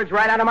took the words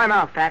right out of my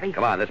mouth, Pappy.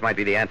 Come on, this might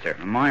be the answer.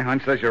 My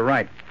hunch says you're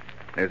right.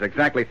 There's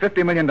exactly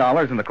 $50 million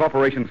in the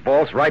corporation's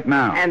vaults right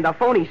now. And the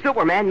phony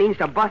Superman means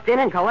to bust in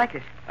and collect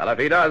it. Well, if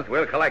he does,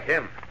 we'll collect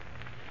him.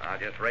 I'll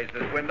just raise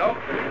this window.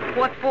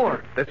 What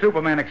for? The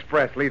Superman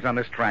Express leaves on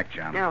this track,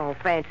 John. No,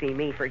 fancy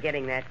me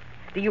forgetting that.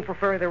 Do you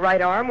prefer the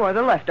right arm or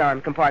the left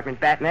arm compartment,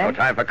 Batman? No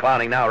time for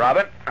clowning now,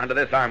 Robin. Under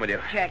this arm with you.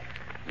 Check.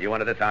 You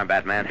under this arm,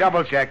 Batman.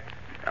 Double check.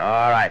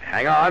 All right,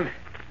 hang on.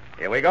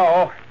 Here we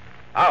go.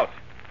 Out.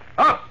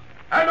 Up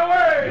and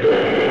away!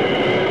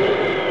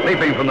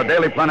 Leaping from the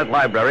Daily Planet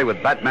library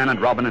with Batman and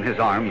Robin in his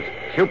arms,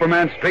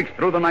 Superman streaks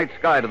through the night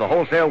sky to the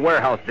wholesale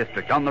warehouse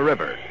district on the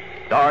river,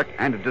 dark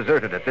and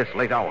deserted at this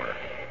late hour.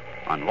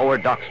 On Lower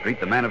Dock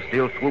Street, the Man of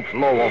Steel swoops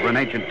low over an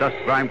ancient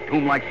dust-grimed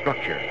tomb-like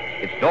structure,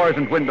 its doors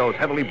and windows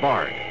heavily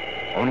barred,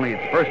 only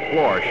its first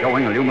floor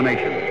showing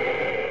illumination.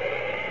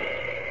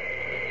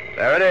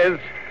 There it is,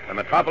 the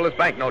Metropolis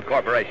Banknote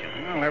Corporation.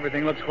 Well,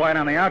 everything looks quiet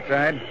on the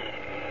outside.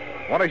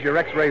 What does your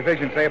X-ray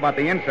vision say about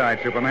the inside,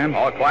 Superman?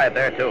 All quiet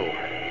there, too.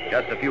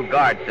 Just a few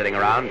guards sitting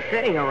around.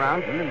 Sitting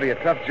around? It'd be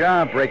a tough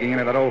job breaking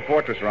into that old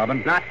fortress,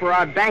 Robin. Not for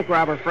our bank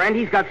robber friend.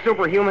 He's got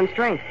superhuman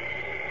strength.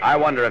 I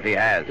wonder if he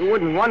has. You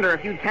wouldn't wonder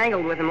if you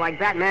tangled with him like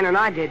Batman and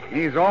I did.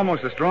 He's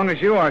almost as strong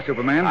as you are,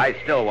 Superman. I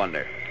still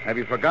wonder. Have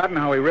you forgotten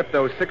how he ripped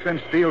those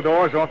 6-inch steel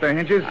doors off their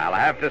hinges? I'll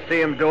have to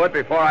see him do it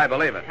before I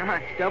believe it.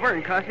 Stubborn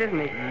and cuss, isn't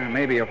he?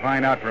 Maybe he'll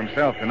find out for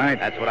himself tonight.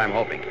 That's what I'm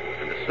hoping.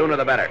 And the sooner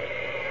the better.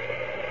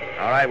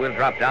 All right, we'll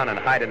drop down and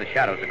hide in the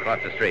shadows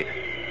across the street.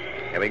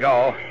 Here we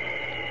go.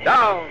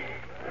 Down!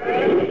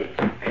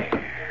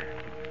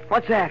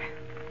 What's that?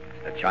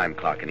 The chime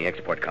clock in the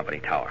export company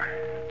tower.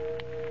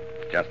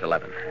 It's just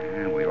 11.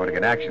 Yeah, we ought to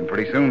get action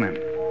pretty soon, then.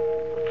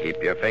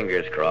 Keep your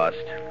fingers crossed.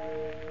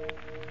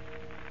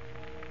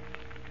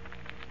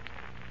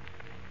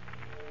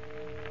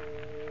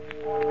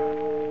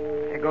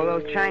 There go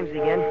those chimes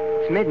again.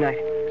 It's midnight.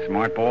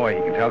 Smart boy.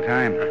 He can tell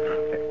time.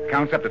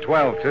 Counts up to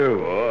 12, too.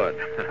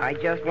 Good. I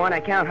just want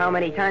to count how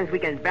many times we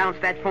can bounce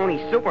that phony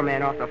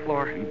Superman off the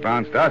floor. He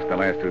bounced us the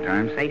last 2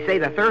 times. They say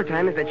the third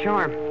time is the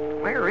charm.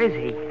 Where is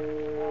he?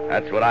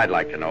 That's what I'd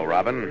like to know,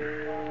 Robin.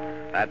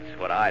 That's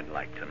what I'd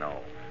like to know.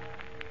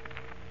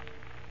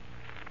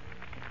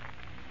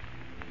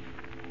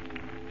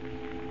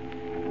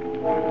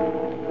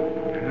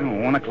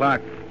 Oh, 1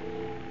 o'clock.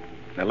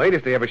 The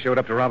latest he ever showed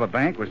up to rob a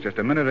bank was just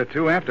a minute or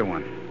 2 after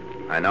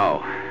 1. I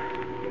know.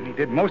 He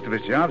did most of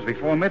his jobs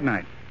before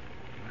midnight.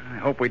 I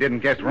hope we didn't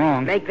guess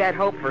wrong. Make that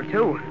hope for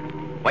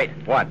 2. Wait.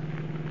 What?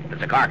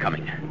 There's a car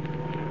coming.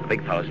 The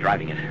big fellow's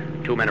driving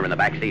it. 2 men are in the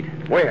back seat.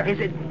 Where? Is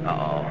it?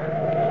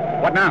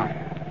 Uh-oh. What now?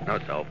 No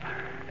soap.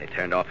 They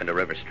turned off into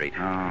River Street.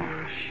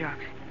 Oh.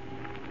 Shucks.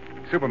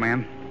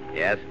 Superman,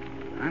 Yes?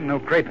 I'm no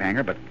crepe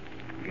hanger, but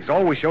he's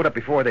always showed up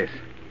before this.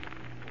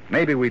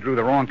 Maybe we drew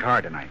the wrong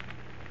card tonight.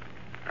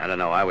 I don't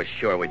know. I was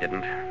sure we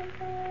didn't.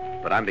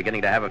 But I'm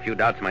beginning to have a few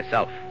doubts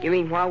myself. You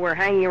mean while we're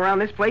hanging around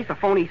this place, the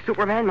phony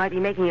Superman might be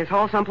making his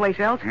haul someplace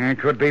else? It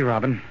could be,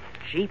 Robin.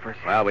 Jeepers.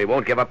 Well, we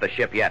won't give up the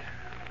ship yet.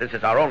 This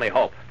is our only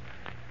hope.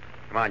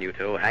 Come on, you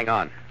two. Hang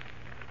on.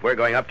 We're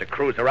going up to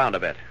cruise around a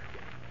bit.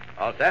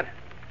 All set?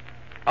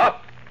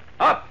 Up!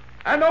 Up!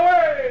 And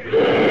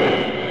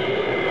away!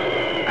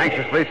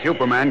 Anxiously,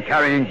 Superman,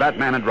 carrying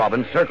Batman and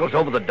Robin, circles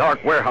over the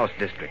dark warehouse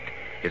district,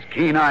 his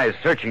keen eyes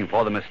searching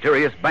for the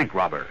mysterious bank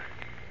robber.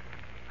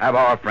 Have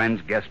our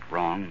friends guessed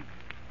wrong?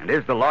 And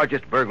is the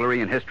largest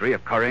burglary in history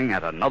occurring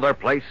at another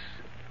place?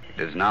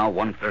 It is now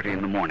 1:30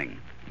 in the morning.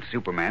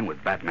 Superman,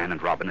 with Batman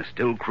and Robin, is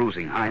still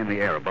cruising high in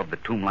the air above the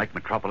tomb-like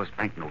Metropolis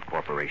Banknote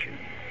Corporation,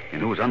 in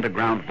whose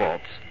underground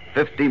vaults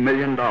 $50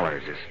 million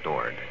is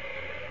stored.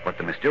 But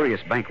the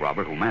mysterious bank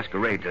robber who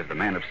masquerades as the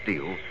Man of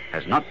Steel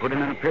has not put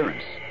in an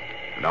appearance,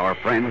 and our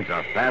friends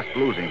are fast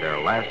losing their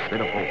last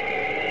bit of hope.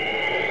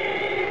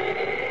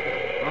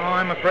 Oh,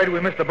 I'm afraid we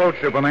missed the boat,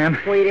 Superman.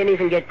 We didn't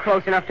even get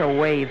close enough to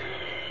wave.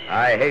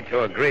 I hate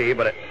to agree,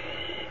 but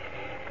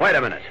Wait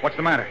a minute. What's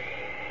the matter?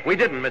 We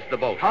didn't miss the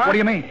boat. Huh? What do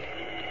you mean?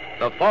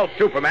 The false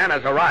Superman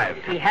has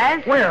arrived. He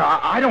has? Where?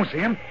 I don't see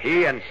him.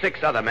 He and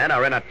 6 other men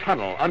are in a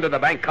tunnel under the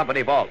bank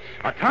company vaults.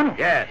 A tunnel?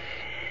 Yes.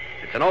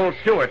 It's an old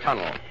sewer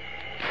tunnel.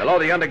 Below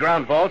the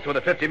underground vaults where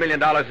the $50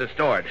 million is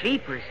stored.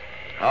 Jeepers.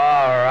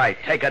 All right,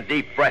 take a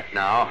deep breath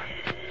now.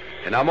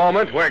 In a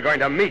moment, we're going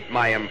to meet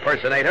my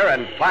impersonator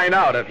and find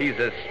out if he's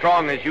as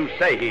strong as you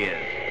say he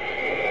is.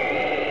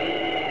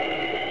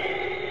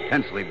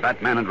 Tensely,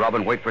 Batman and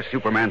Robin wait for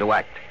Superman to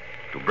act,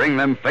 to bring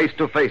them face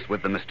to face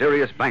with the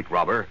mysterious bank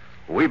robber,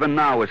 who even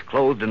now is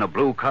clothed in a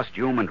blue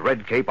costume and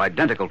red cape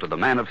identical to the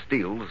Man of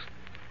Steel's,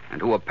 and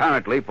who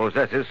apparently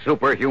possesses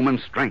superhuman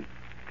strength.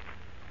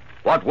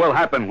 What will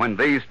happen when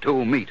these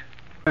two meet?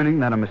 Learning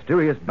that a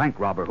mysterious bank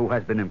robber who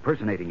has been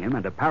impersonating him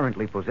and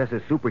apparently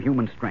possesses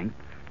superhuman strength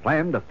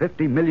planned a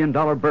 $50 million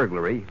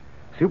burglary,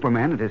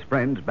 Superman and his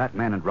friends,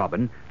 Batman and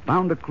Robin,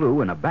 found a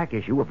clue in a back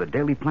issue of the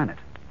Daily Planet.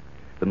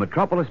 The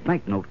Metropolis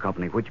Banknote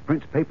Company, which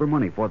prints paper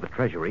money for the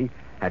Treasury,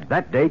 had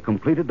that day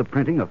completed the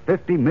printing of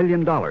 $50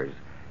 million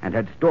and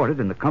had stored it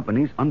in the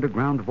company's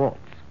underground vaults.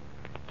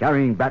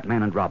 Carrying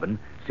Batman and Robin,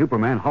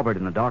 Superman hovered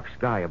in the dark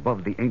sky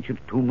above the ancient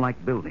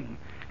tomb-like building,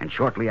 and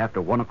shortly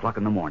after 1 o'clock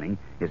in the morning,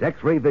 his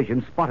X-ray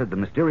vision spotted the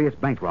mysterious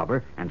bank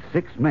robber and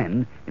 6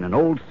 men in an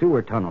old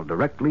sewer tunnel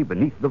directly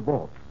beneath the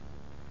vaults.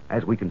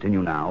 As we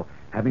continue now,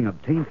 having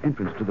obtained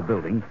entrance to the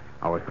building,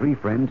 our 3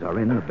 friends are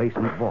in the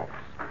basement vaults.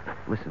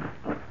 Listen.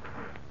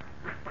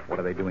 What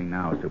are they doing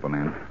now,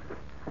 Superman?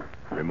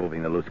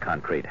 Removing the loose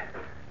concrete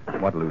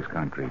What loose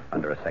concrete?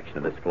 under a section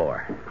of this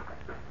floor.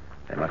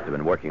 They must have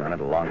been working on it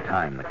a long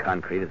time. The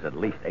concrete is at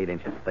least 8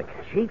 inches thick.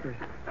 Jeepers.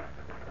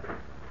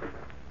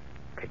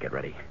 Okay, get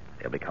ready.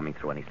 They'll be coming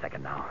through any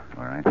second now.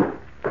 All right.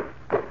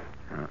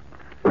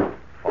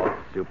 False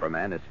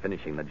Superman is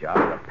finishing the job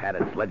with a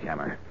padded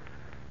sledgehammer.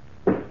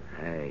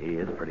 Hey, he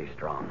is pretty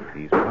strong.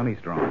 He's plenty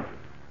strong.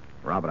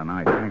 Robin and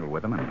I tangled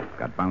with him and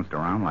got bounced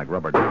around like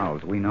rubber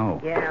dolls. We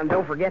know. Yeah, and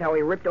don't forget how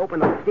he ripped open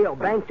those steel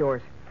bank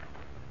doors.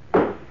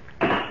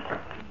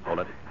 Hold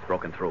it. It's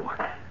broken through.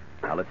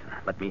 Now, listen.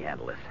 Let me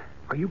handle this.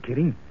 Are you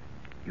kidding?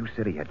 You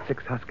said he had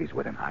 6 huskies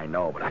with him. I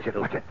know, but Watch it,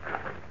 watch it.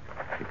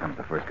 Here comes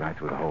the first guy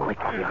through the hole. Wait,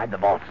 behind the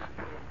vaults.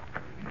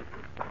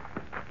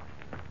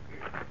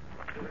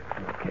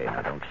 Okay,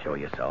 now don't show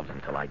yourselves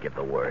until I give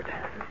the word.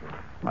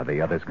 Are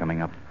the others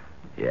coming up?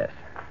 Yes.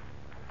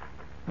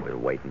 We'll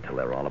wait until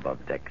they're all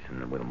above decks, and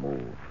then we'll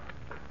move.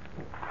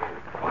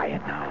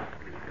 Quiet now.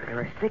 There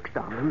are 6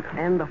 of them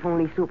and the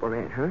phony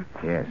Superman, huh?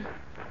 Yes.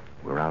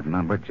 We're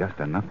outnumbered just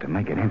enough to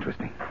make it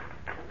interesting.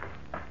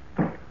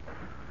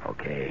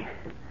 Okay.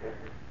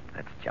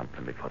 Let's jump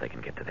them before they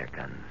can get to their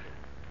guns.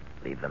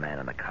 Leave the man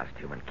in the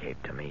costume and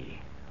cape to me.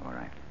 All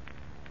right.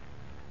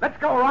 Let's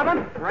go,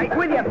 Robin. Right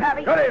with you,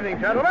 Pappy. Good evening,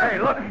 gentlemen. Hey,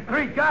 look,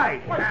 3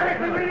 guys. What's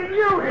leading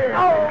you here?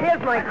 Oh, here's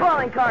my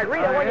calling card.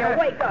 Read it when you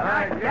wake up.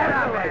 Get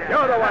out there.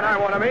 You're the one I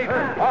want to meet.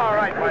 All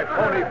right, my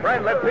phony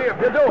friend. Let's see if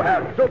you do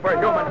have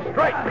superhuman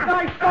strength.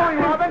 Nice going,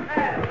 Robin.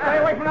 Stay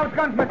away from those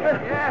guns, mister.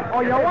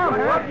 Oh, you want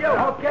me?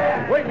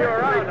 Okay. Swing you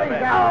around a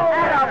bit. Oh,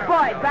 atta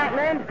boy,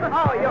 Batman.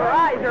 Oh, your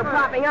eyes are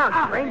popping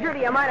out, stranger. Do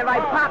you mind if I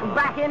pop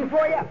back in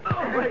for you?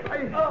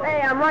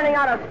 Hey, I'm running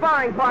out of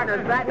sparring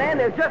partners, Batman.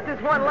 There's just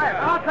this one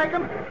left. I'll take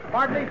him.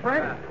 Pardon me,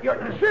 friend. Your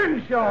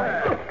chin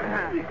showing.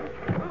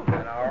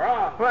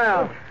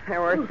 Well, there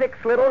were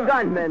 6 little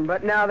gunmen,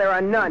 but now there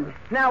are none.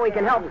 Now we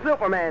can help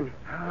Superman.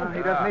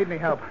 He doesn't need any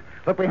help.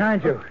 Look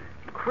behind you.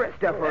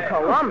 Christopher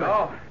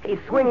Columbus. He's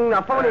swinging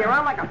the phony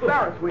around like a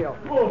Ferris wheel.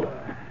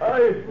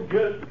 I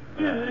get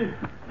dizzy.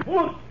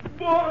 What,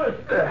 Boris?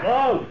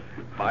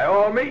 By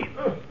all means,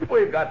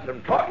 we've got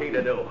some talking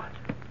to do.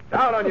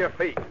 Down on your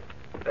feet.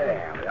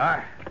 There we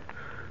are.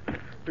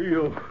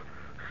 You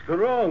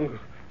strong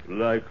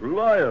like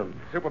lion.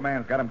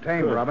 Superman's got him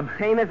tamed, Robin.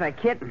 Tame as a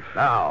kitten.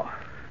 Now,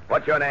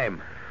 what's your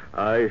name?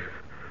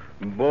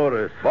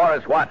 Boris.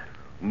 Boris what?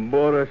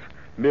 Boris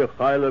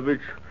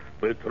Mikhailovich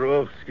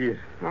Petrovsky.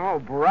 Oh,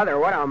 brother,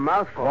 what a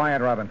mouthful.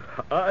 Quiet, Robin.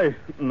 I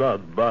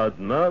not bad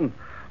man.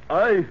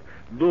 I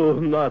do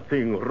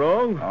nothing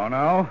wrong. Oh,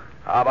 no?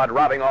 How about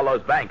robbing all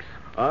those banks?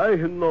 I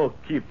no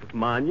keep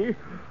money.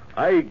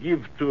 I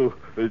give to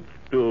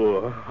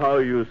how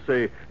you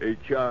say,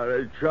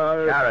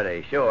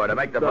 charity, sure, to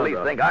make the police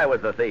think I was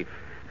the thief.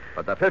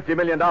 But the $50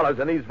 million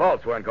in these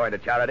vaults weren't going to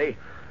charity.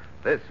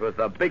 This was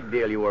the big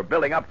deal you were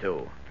building up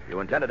to. You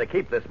intended to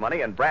keep this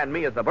money and brand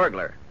me as the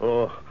burglar.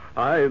 Oh,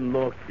 I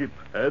no keep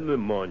any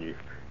money.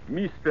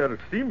 Mr.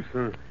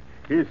 Simpson,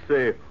 he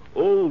say,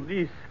 all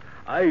this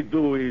I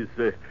do is,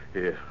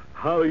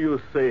 how you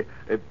say,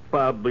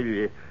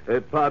 publicity.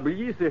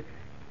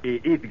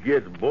 It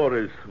gets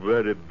Boris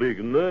very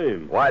big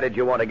name. Why did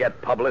you want to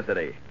get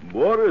publicity?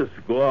 Boris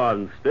go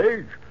on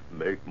stage,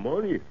 make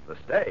money. The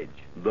stage?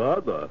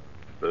 Da.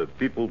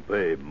 People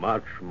pay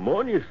much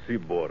money see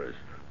Boris.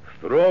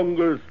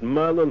 Strongest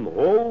man in the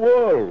whole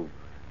world.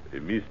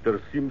 Mr.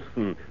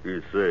 Simpson,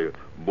 he say,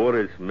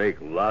 Boris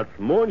make lots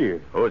money.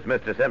 Who's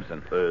Mr.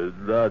 Simpson?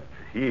 That's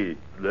he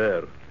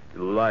there,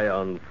 lie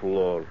on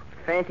floor.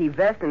 Fancy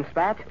vest and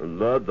spats?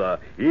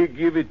 Nada. He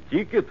give a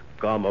ticket,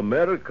 come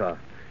America.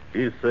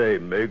 He say,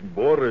 make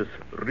Boris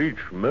rich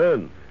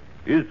man.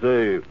 He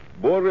say,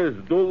 Boris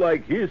do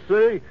like he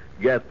say,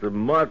 get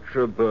much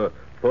of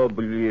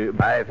public...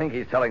 I think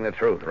he's telling the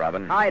truth,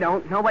 Robin. I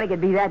don't. Nobody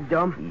could be that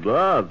dumb.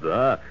 Da.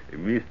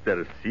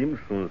 Mr.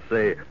 Simpson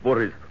say,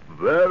 Boris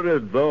very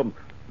dumb.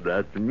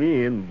 That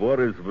mean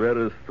Boris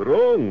very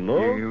strong,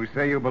 no? You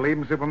say you believe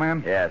him,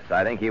 Superman? Yes,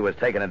 I think he was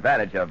taken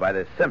advantage of by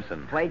this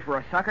Simpson. Played for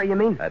a sucker, you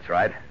mean? That's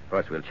right. Of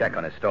course, we'll check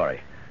on his story.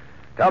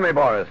 Tell me,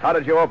 Boris, how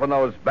did you open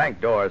those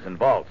bank doors and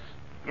vaults?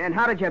 And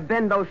how did you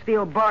bend those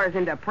steel bars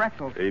into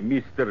pretzels?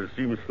 Mr.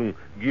 Simpson,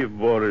 give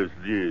Boris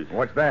this.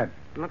 What's that?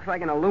 Looks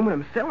like an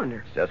aluminum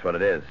cylinder. It's just what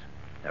it is.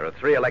 There are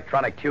 3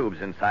 electronic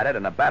tubes inside it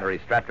and a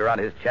battery strapped around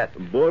his chest.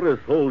 Boris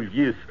hold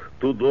this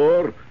to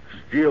door,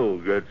 still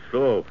get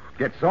soft.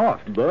 Get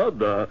soft?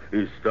 Da.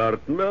 He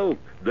start melt.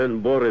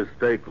 Then Boris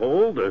take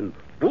hold and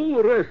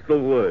pull rest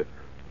away.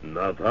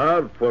 Not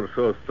hard for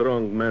so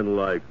strong men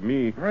like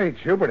me. Great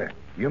Jupiter.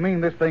 You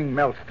mean this thing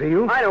melts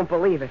steel? I don't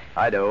believe it.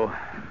 I do.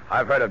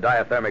 I've heard of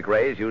diathermic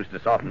rays used to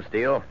soften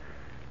steel.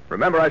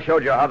 Remember I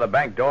showed you how the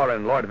bank door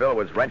in Lordville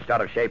was wrenched out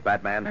of shape,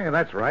 Batman? Hey,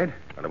 that's right.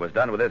 And it was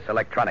done with this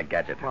electronic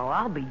gadget. Well,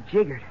 I'll be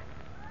jiggered.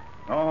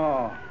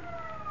 Oh.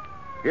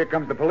 Here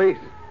comes the police.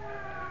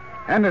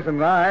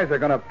 Henderson's eyes are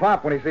going to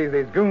pop when he sees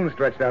these goons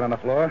stretched out on the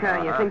floor.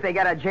 You think they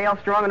got a jail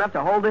strong enough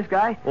to hold this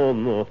guy? Oh,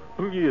 no.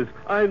 Please,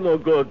 I no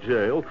go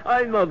jail.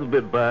 I not be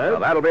bad. Well,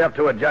 that'll be up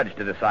to a judge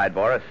to decide,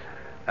 Boris.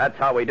 That's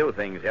how we do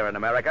things here in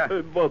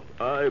America. But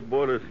I,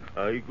 Boris,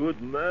 I good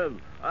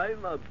man. I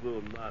not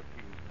do nothing.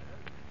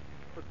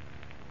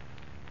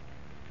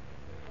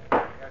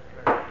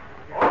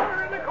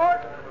 Order in the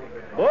court.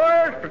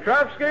 Boris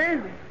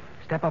Petrovsky.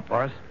 Step up,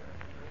 Boris.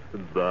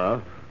 Da.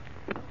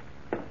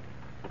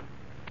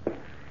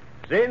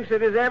 Since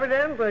it is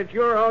evident that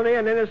you're only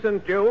an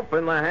innocent dupe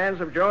in the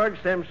hands of George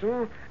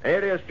Simpson,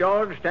 alias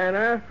George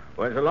Tanner,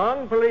 with a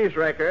long police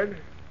record,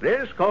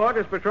 this court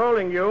is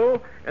patrolling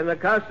you in the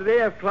custody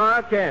of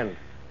Clark Kent.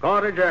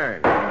 Court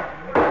adjourned.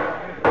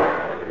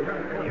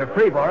 You're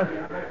free, Boris.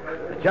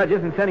 The judge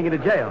isn't sending you to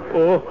jail.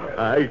 Oh,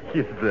 I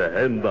kiss the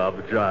hand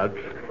of Judge.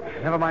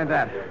 Never mind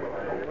that.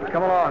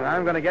 Come along.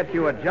 I'm going to get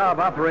you a job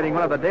operating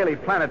one of the Daily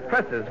Planet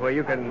presses where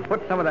you can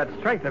put some of that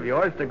strength of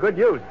yours to good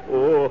use.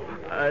 Oh,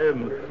 I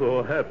am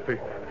so happy.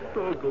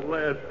 So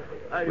glad.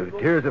 With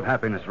tears of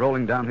happiness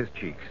rolling down his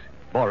cheeks,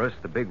 Boris,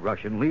 the big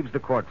Russian, leaves the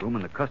courtroom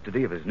in the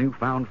custody of his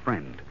newfound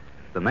friend,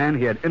 the man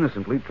he had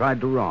innocently tried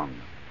to wrong.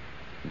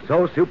 And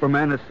so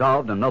Superman has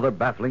solved another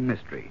baffling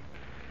mystery.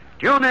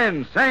 Tune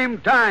in, same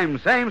time,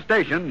 same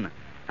station,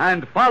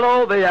 and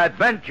follow the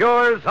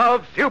adventures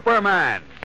of Superman.